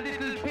had a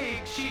little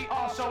pig, she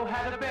also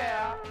had a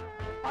bear.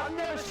 I've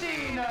never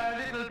seen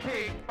a little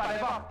pig, but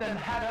I've often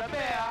had a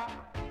bear.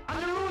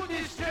 On the road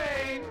this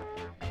train.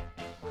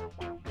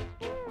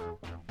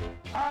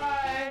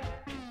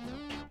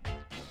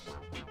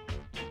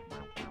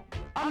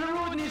 On the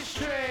road in this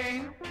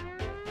train.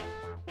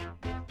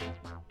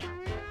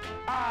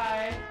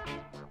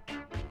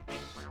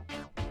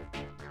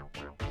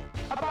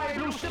 A boy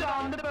blue stood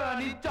on the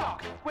burning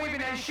dock,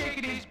 waving and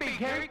shaking his big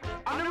hair.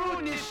 On the road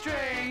in this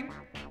train.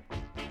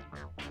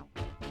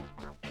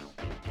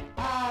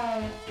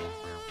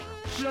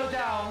 Slow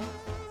down.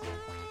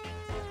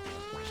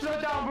 Slow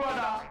down,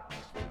 brother.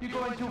 You're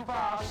going too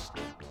fast.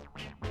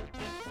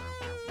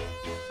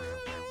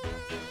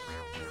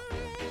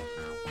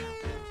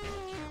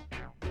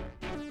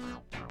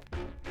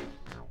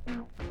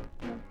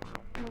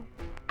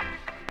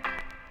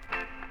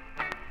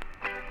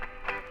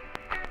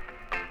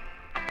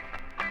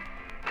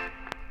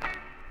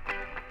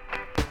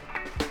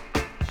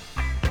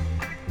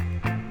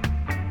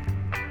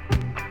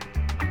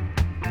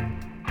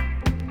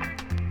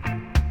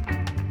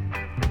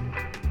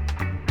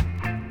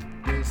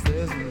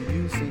 There's no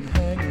use in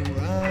hanging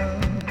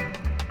around.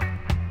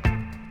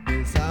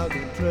 It's how to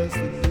dress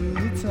into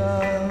the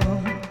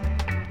town.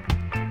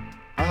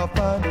 I'll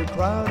find a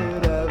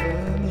crowded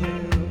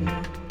avenue,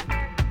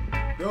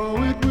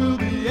 though it will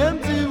be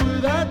empty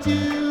without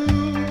you.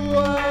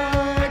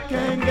 I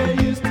can't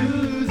get used to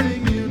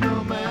losing you,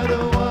 no matter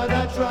what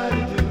I try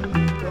to do.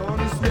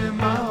 Gonna spend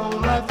my whole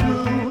life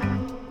through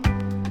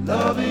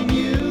loving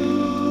you.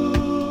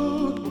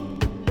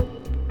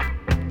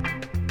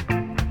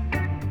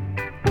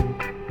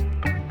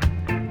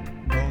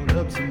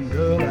 Some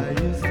girl I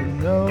used to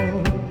know.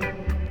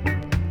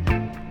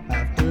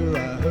 After I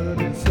heard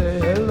her say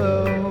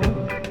hello,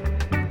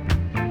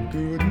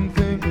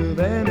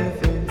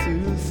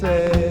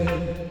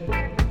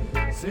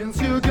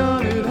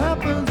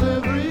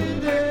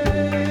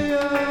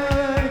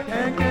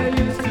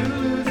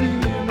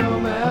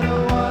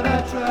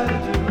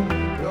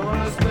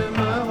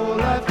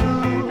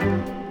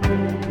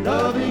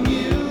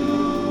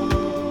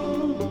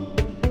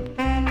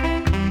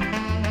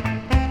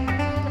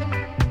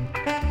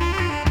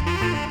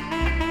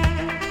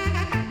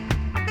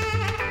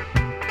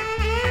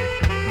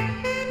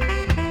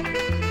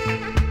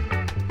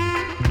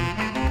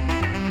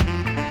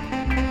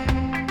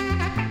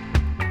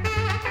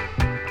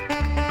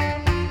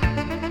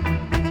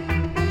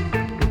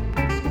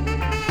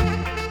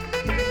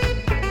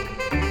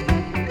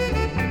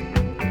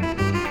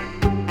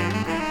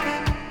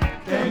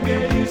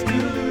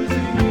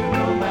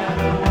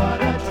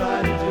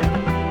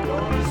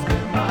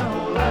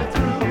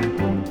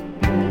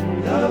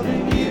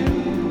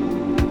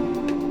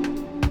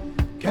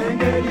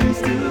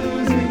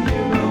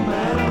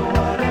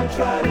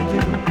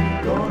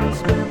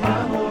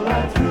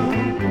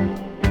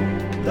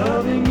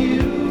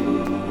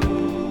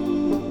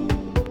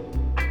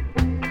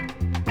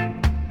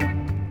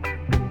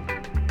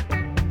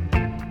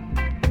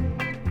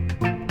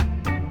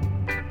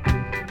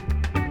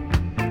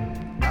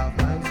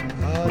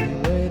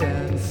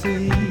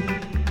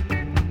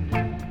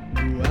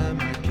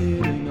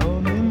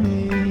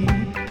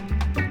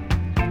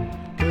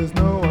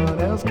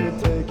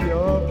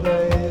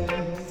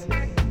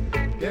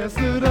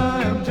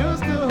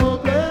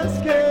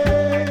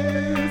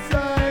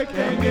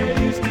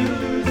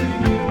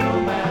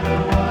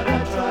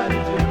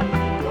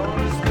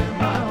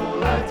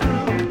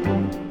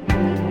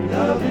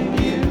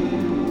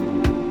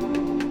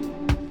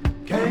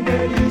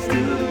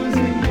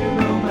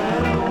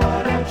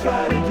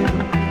 try to do.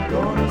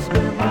 Gonna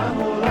spend my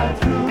whole life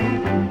through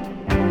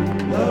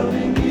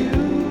loving you.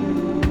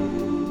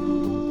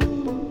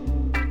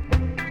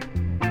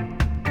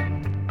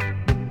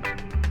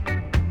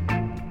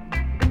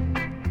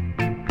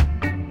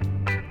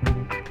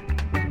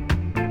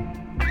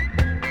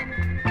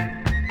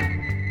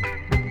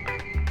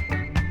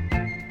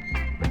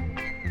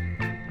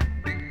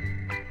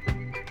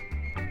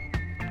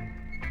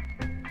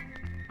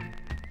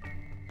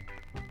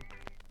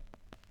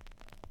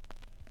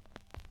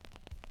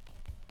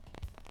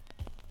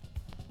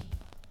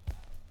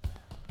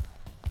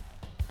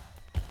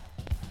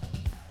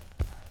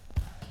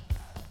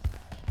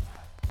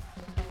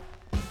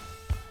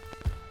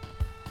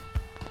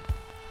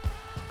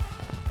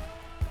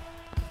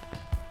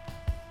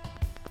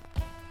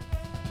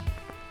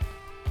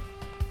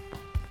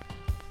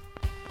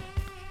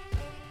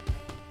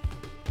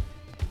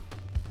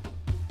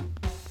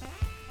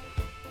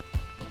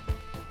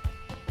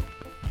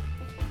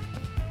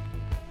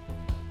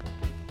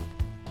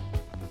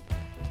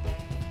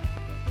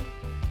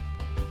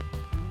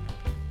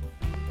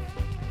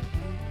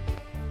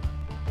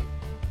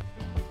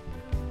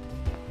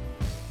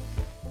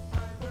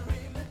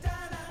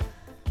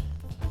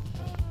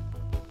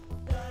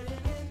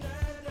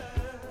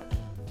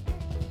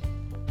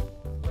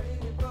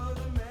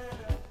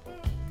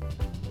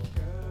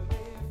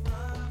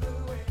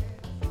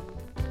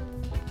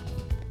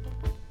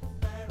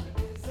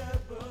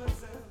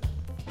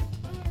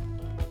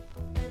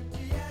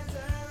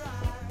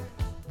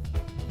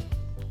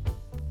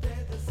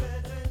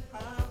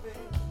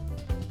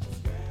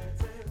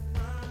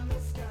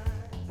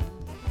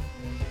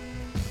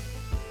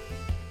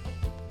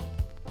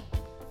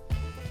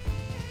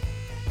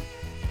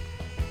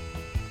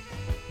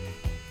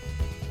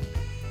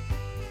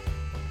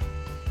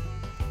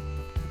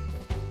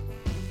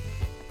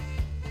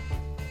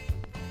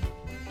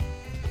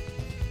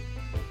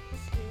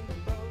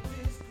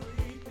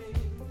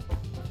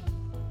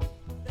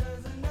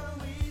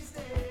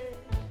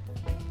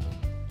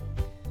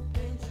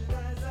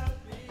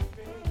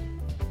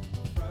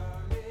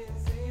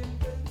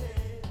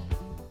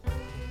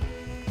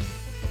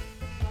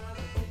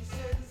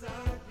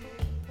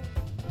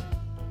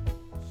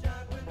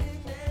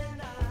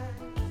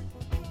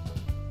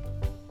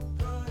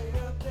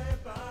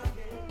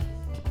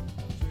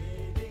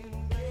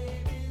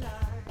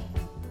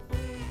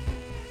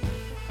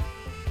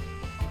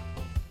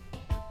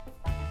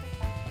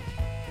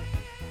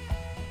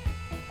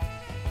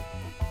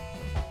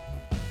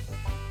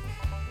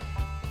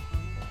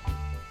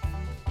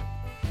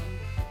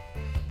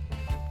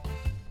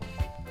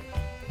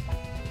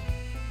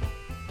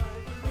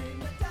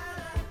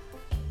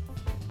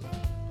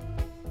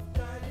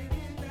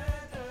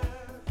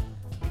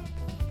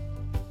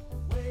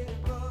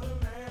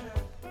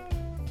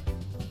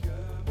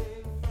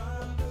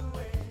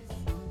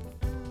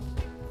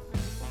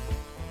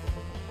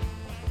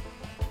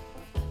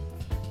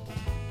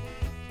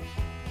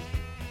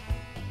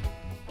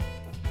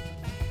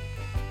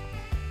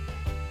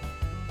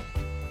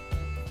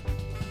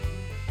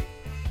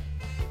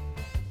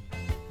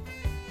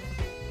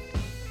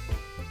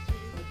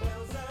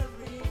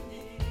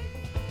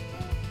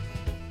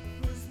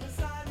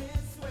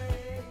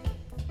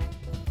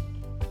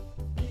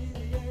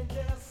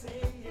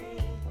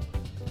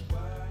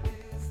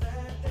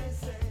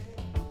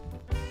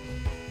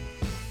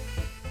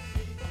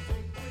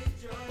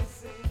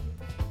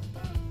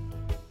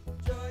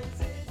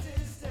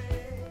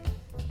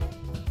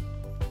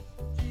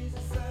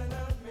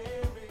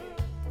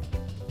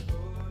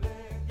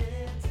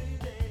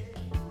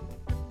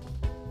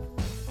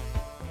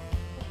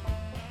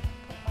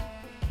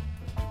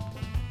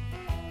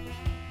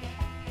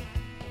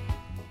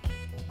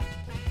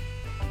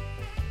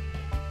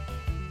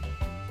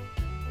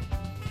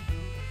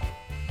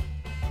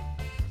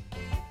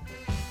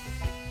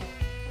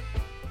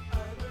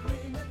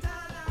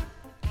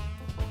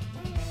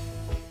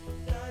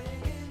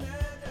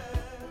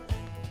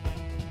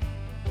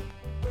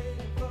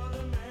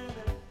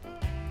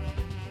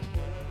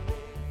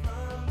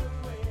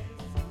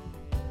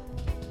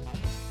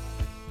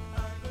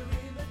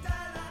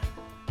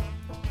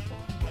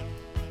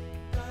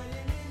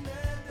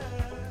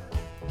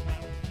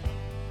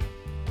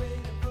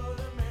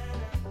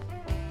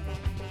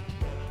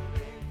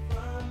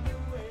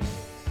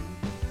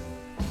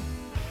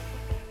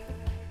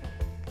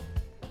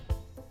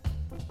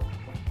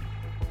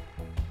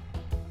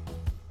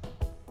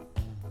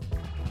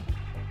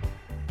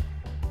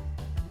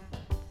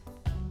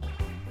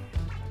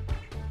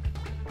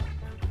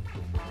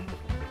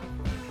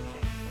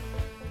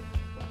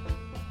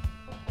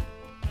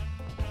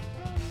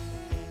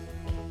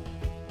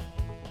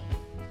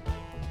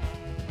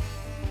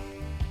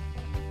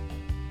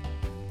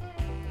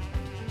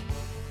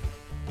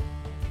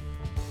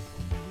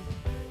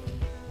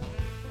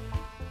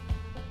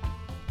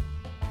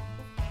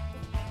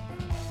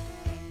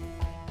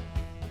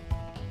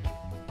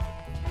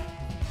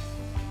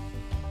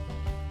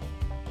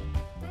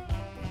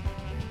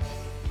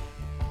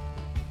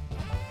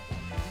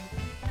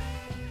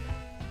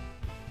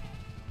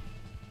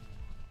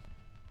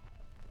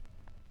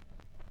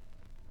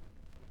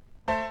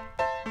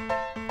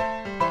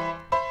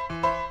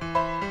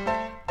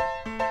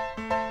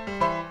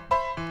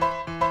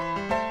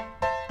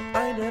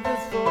 never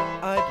thought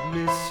I'd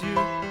miss you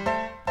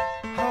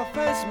half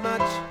as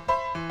much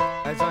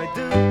as I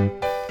do.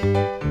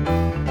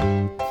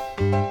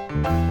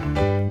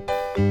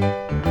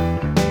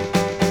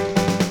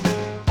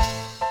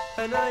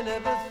 And I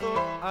never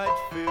thought I'd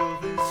feel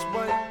this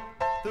way,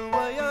 the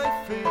way I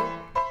feel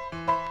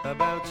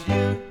about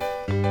you.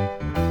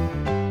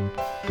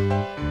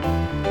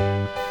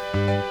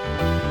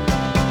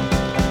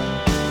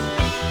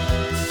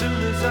 As soon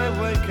as I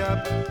wake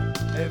up,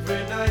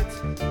 every night,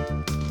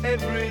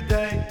 every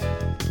day,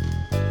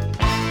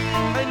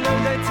 I know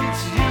that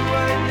it's you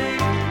I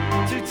need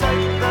to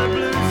take the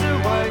blues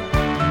away.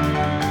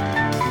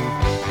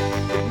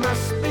 It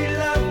must be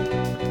love,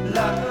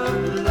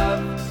 love,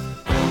 love.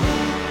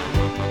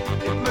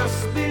 It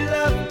must be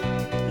love,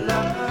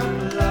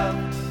 love, love.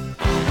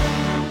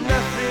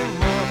 Nothing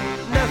more,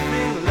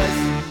 nothing less.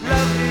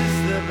 Love is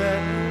the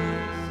best.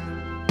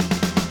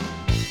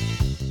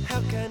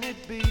 How can it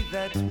be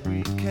that we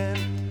can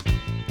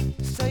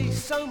say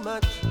so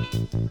much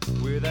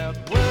without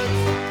words?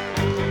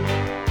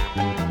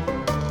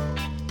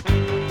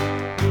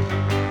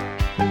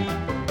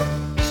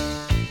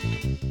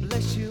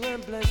 Bless you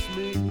and bless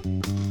me.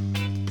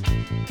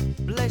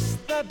 Bless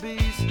the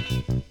bees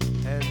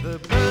and the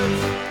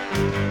birds.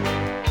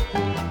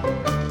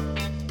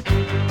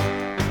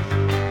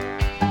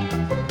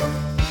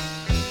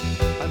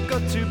 I've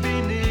got to be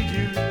near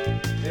you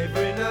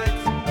every night,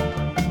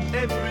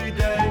 every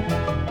day.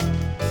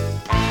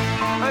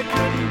 I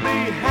couldn't be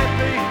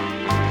happy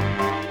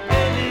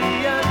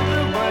any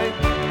other way.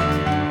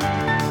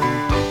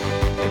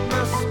 It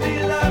must be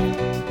love,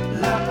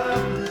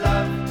 love,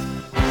 love.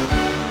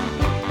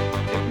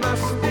 It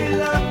must be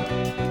love,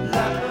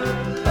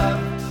 love,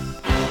 love.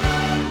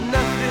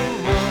 Nothing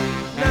more,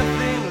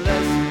 nothing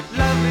less.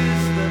 Love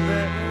is the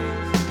best.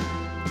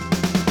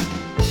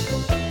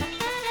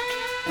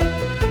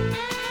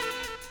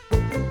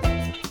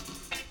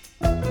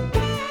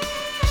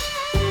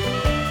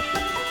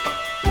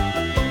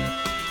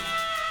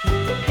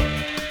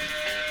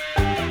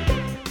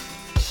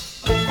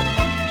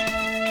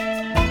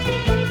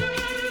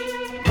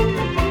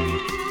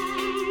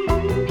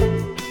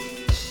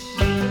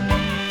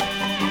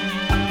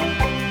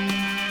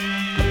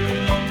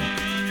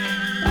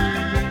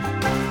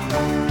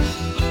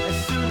 As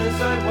soon as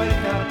I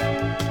wake up,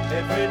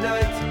 every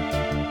night,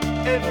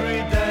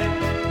 every day,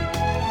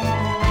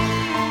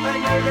 I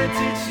know that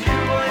it's you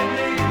I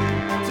need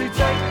to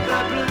take the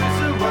blues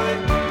away.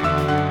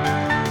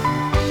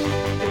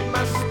 It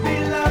must be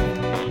love,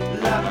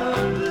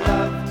 love,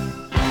 love.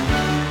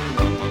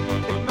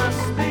 It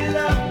must be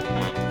love,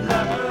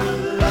 love,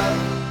 love.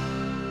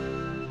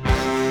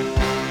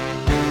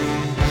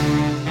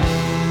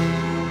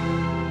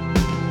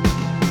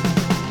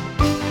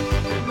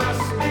 It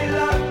must be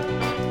love,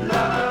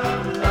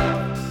 love, love.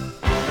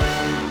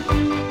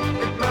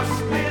 It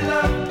must be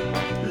love,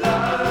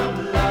 love,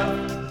 love.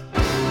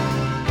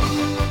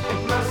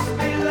 It must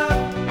be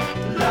love,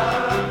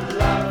 love,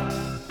 love.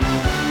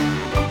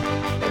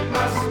 It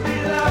must be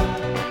love,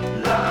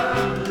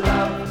 love,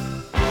 love.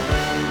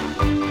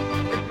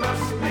 It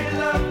must be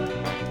love,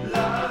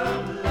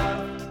 love,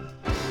 love.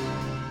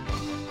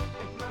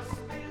 It must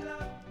be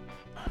love.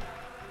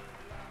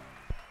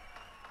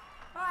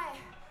 Right,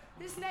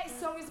 this next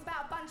song is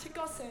about a bunch of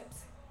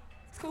gossips.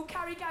 It's called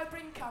Carry Go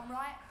Bring Come,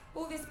 right?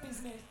 All this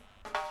business.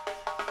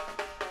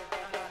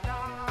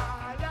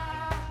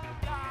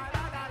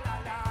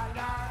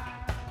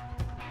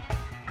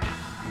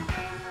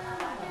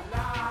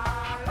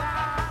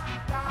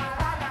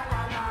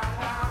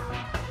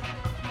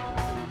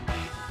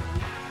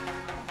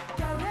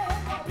 Carry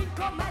go bring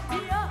come, my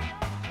dear.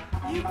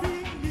 You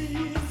bring me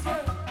easy.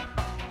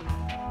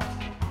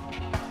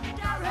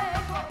 Carry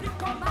go bring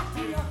come, my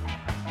dear.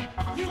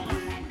 You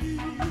bring me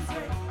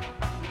easy.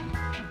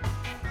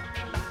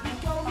 You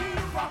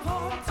going from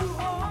home to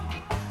home,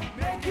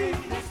 making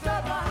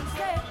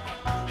disturbances.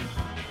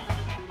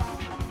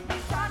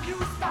 It's time you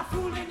start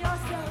fooling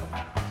yourself.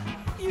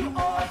 You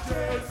are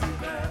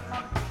Jezebel.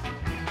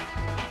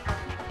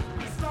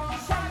 Sun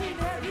shining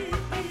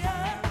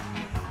everywhere.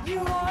 You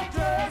are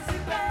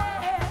Jezebel.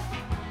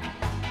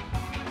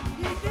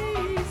 It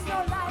needs no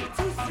light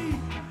to see.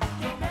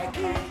 You're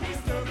making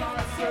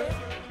disturbances.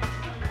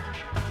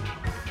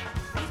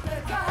 It's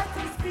better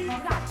to speak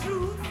the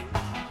truth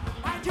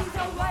and use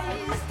the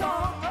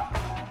wisdom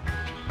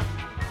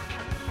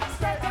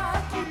instead of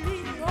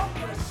keeping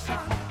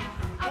oppression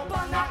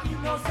upon an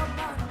innocent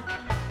man.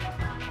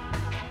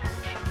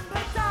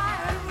 But I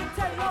will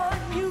tell on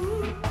you,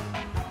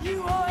 you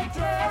are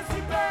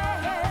Jezebel.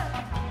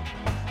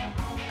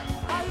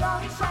 A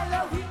long shall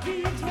a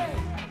wicked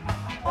reign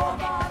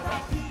over the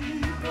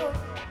people.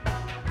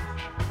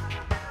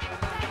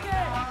 Take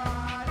it.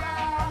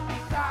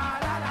 La,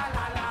 la, la, la,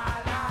 la, la,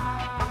 la.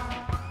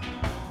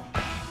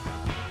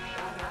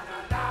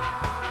 La, la,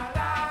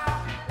 la,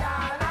 la,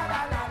 la,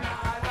 la,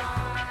 la, la.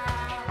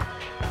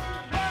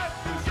 Let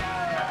me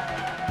share.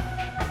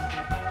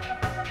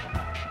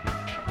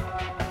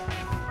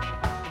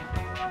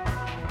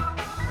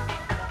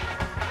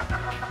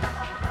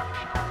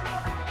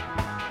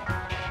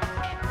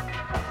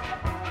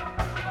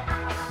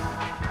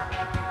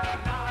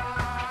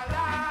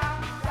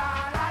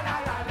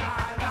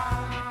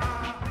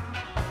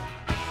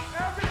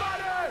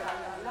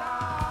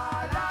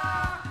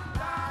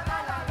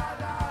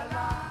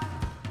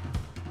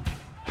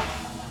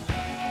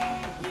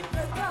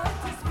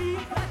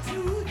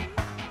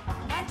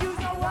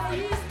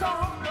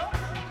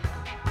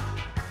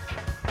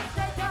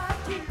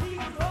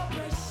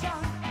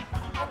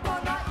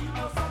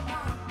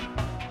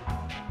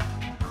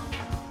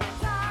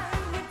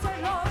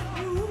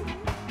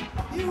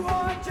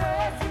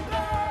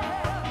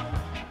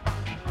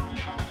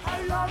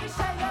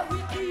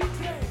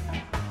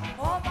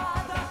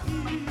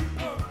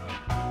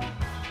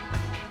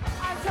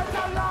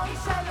 how long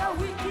shall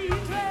we keep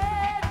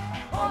tread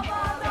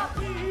over the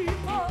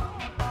people?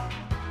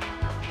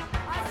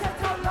 I said,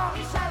 how long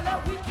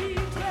shall we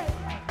keep tread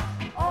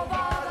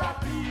over the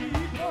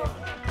people?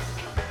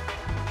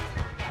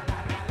 La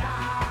la la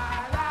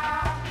la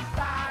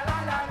la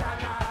la la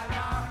la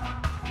la.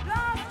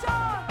 Last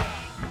John.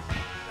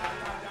 La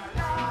la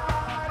la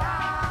la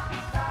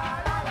la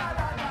la la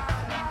la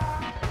la.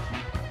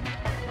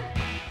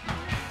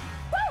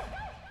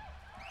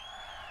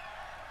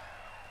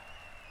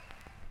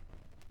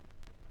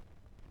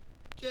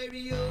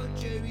 Cheerio,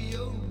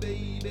 cheerio,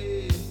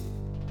 baby.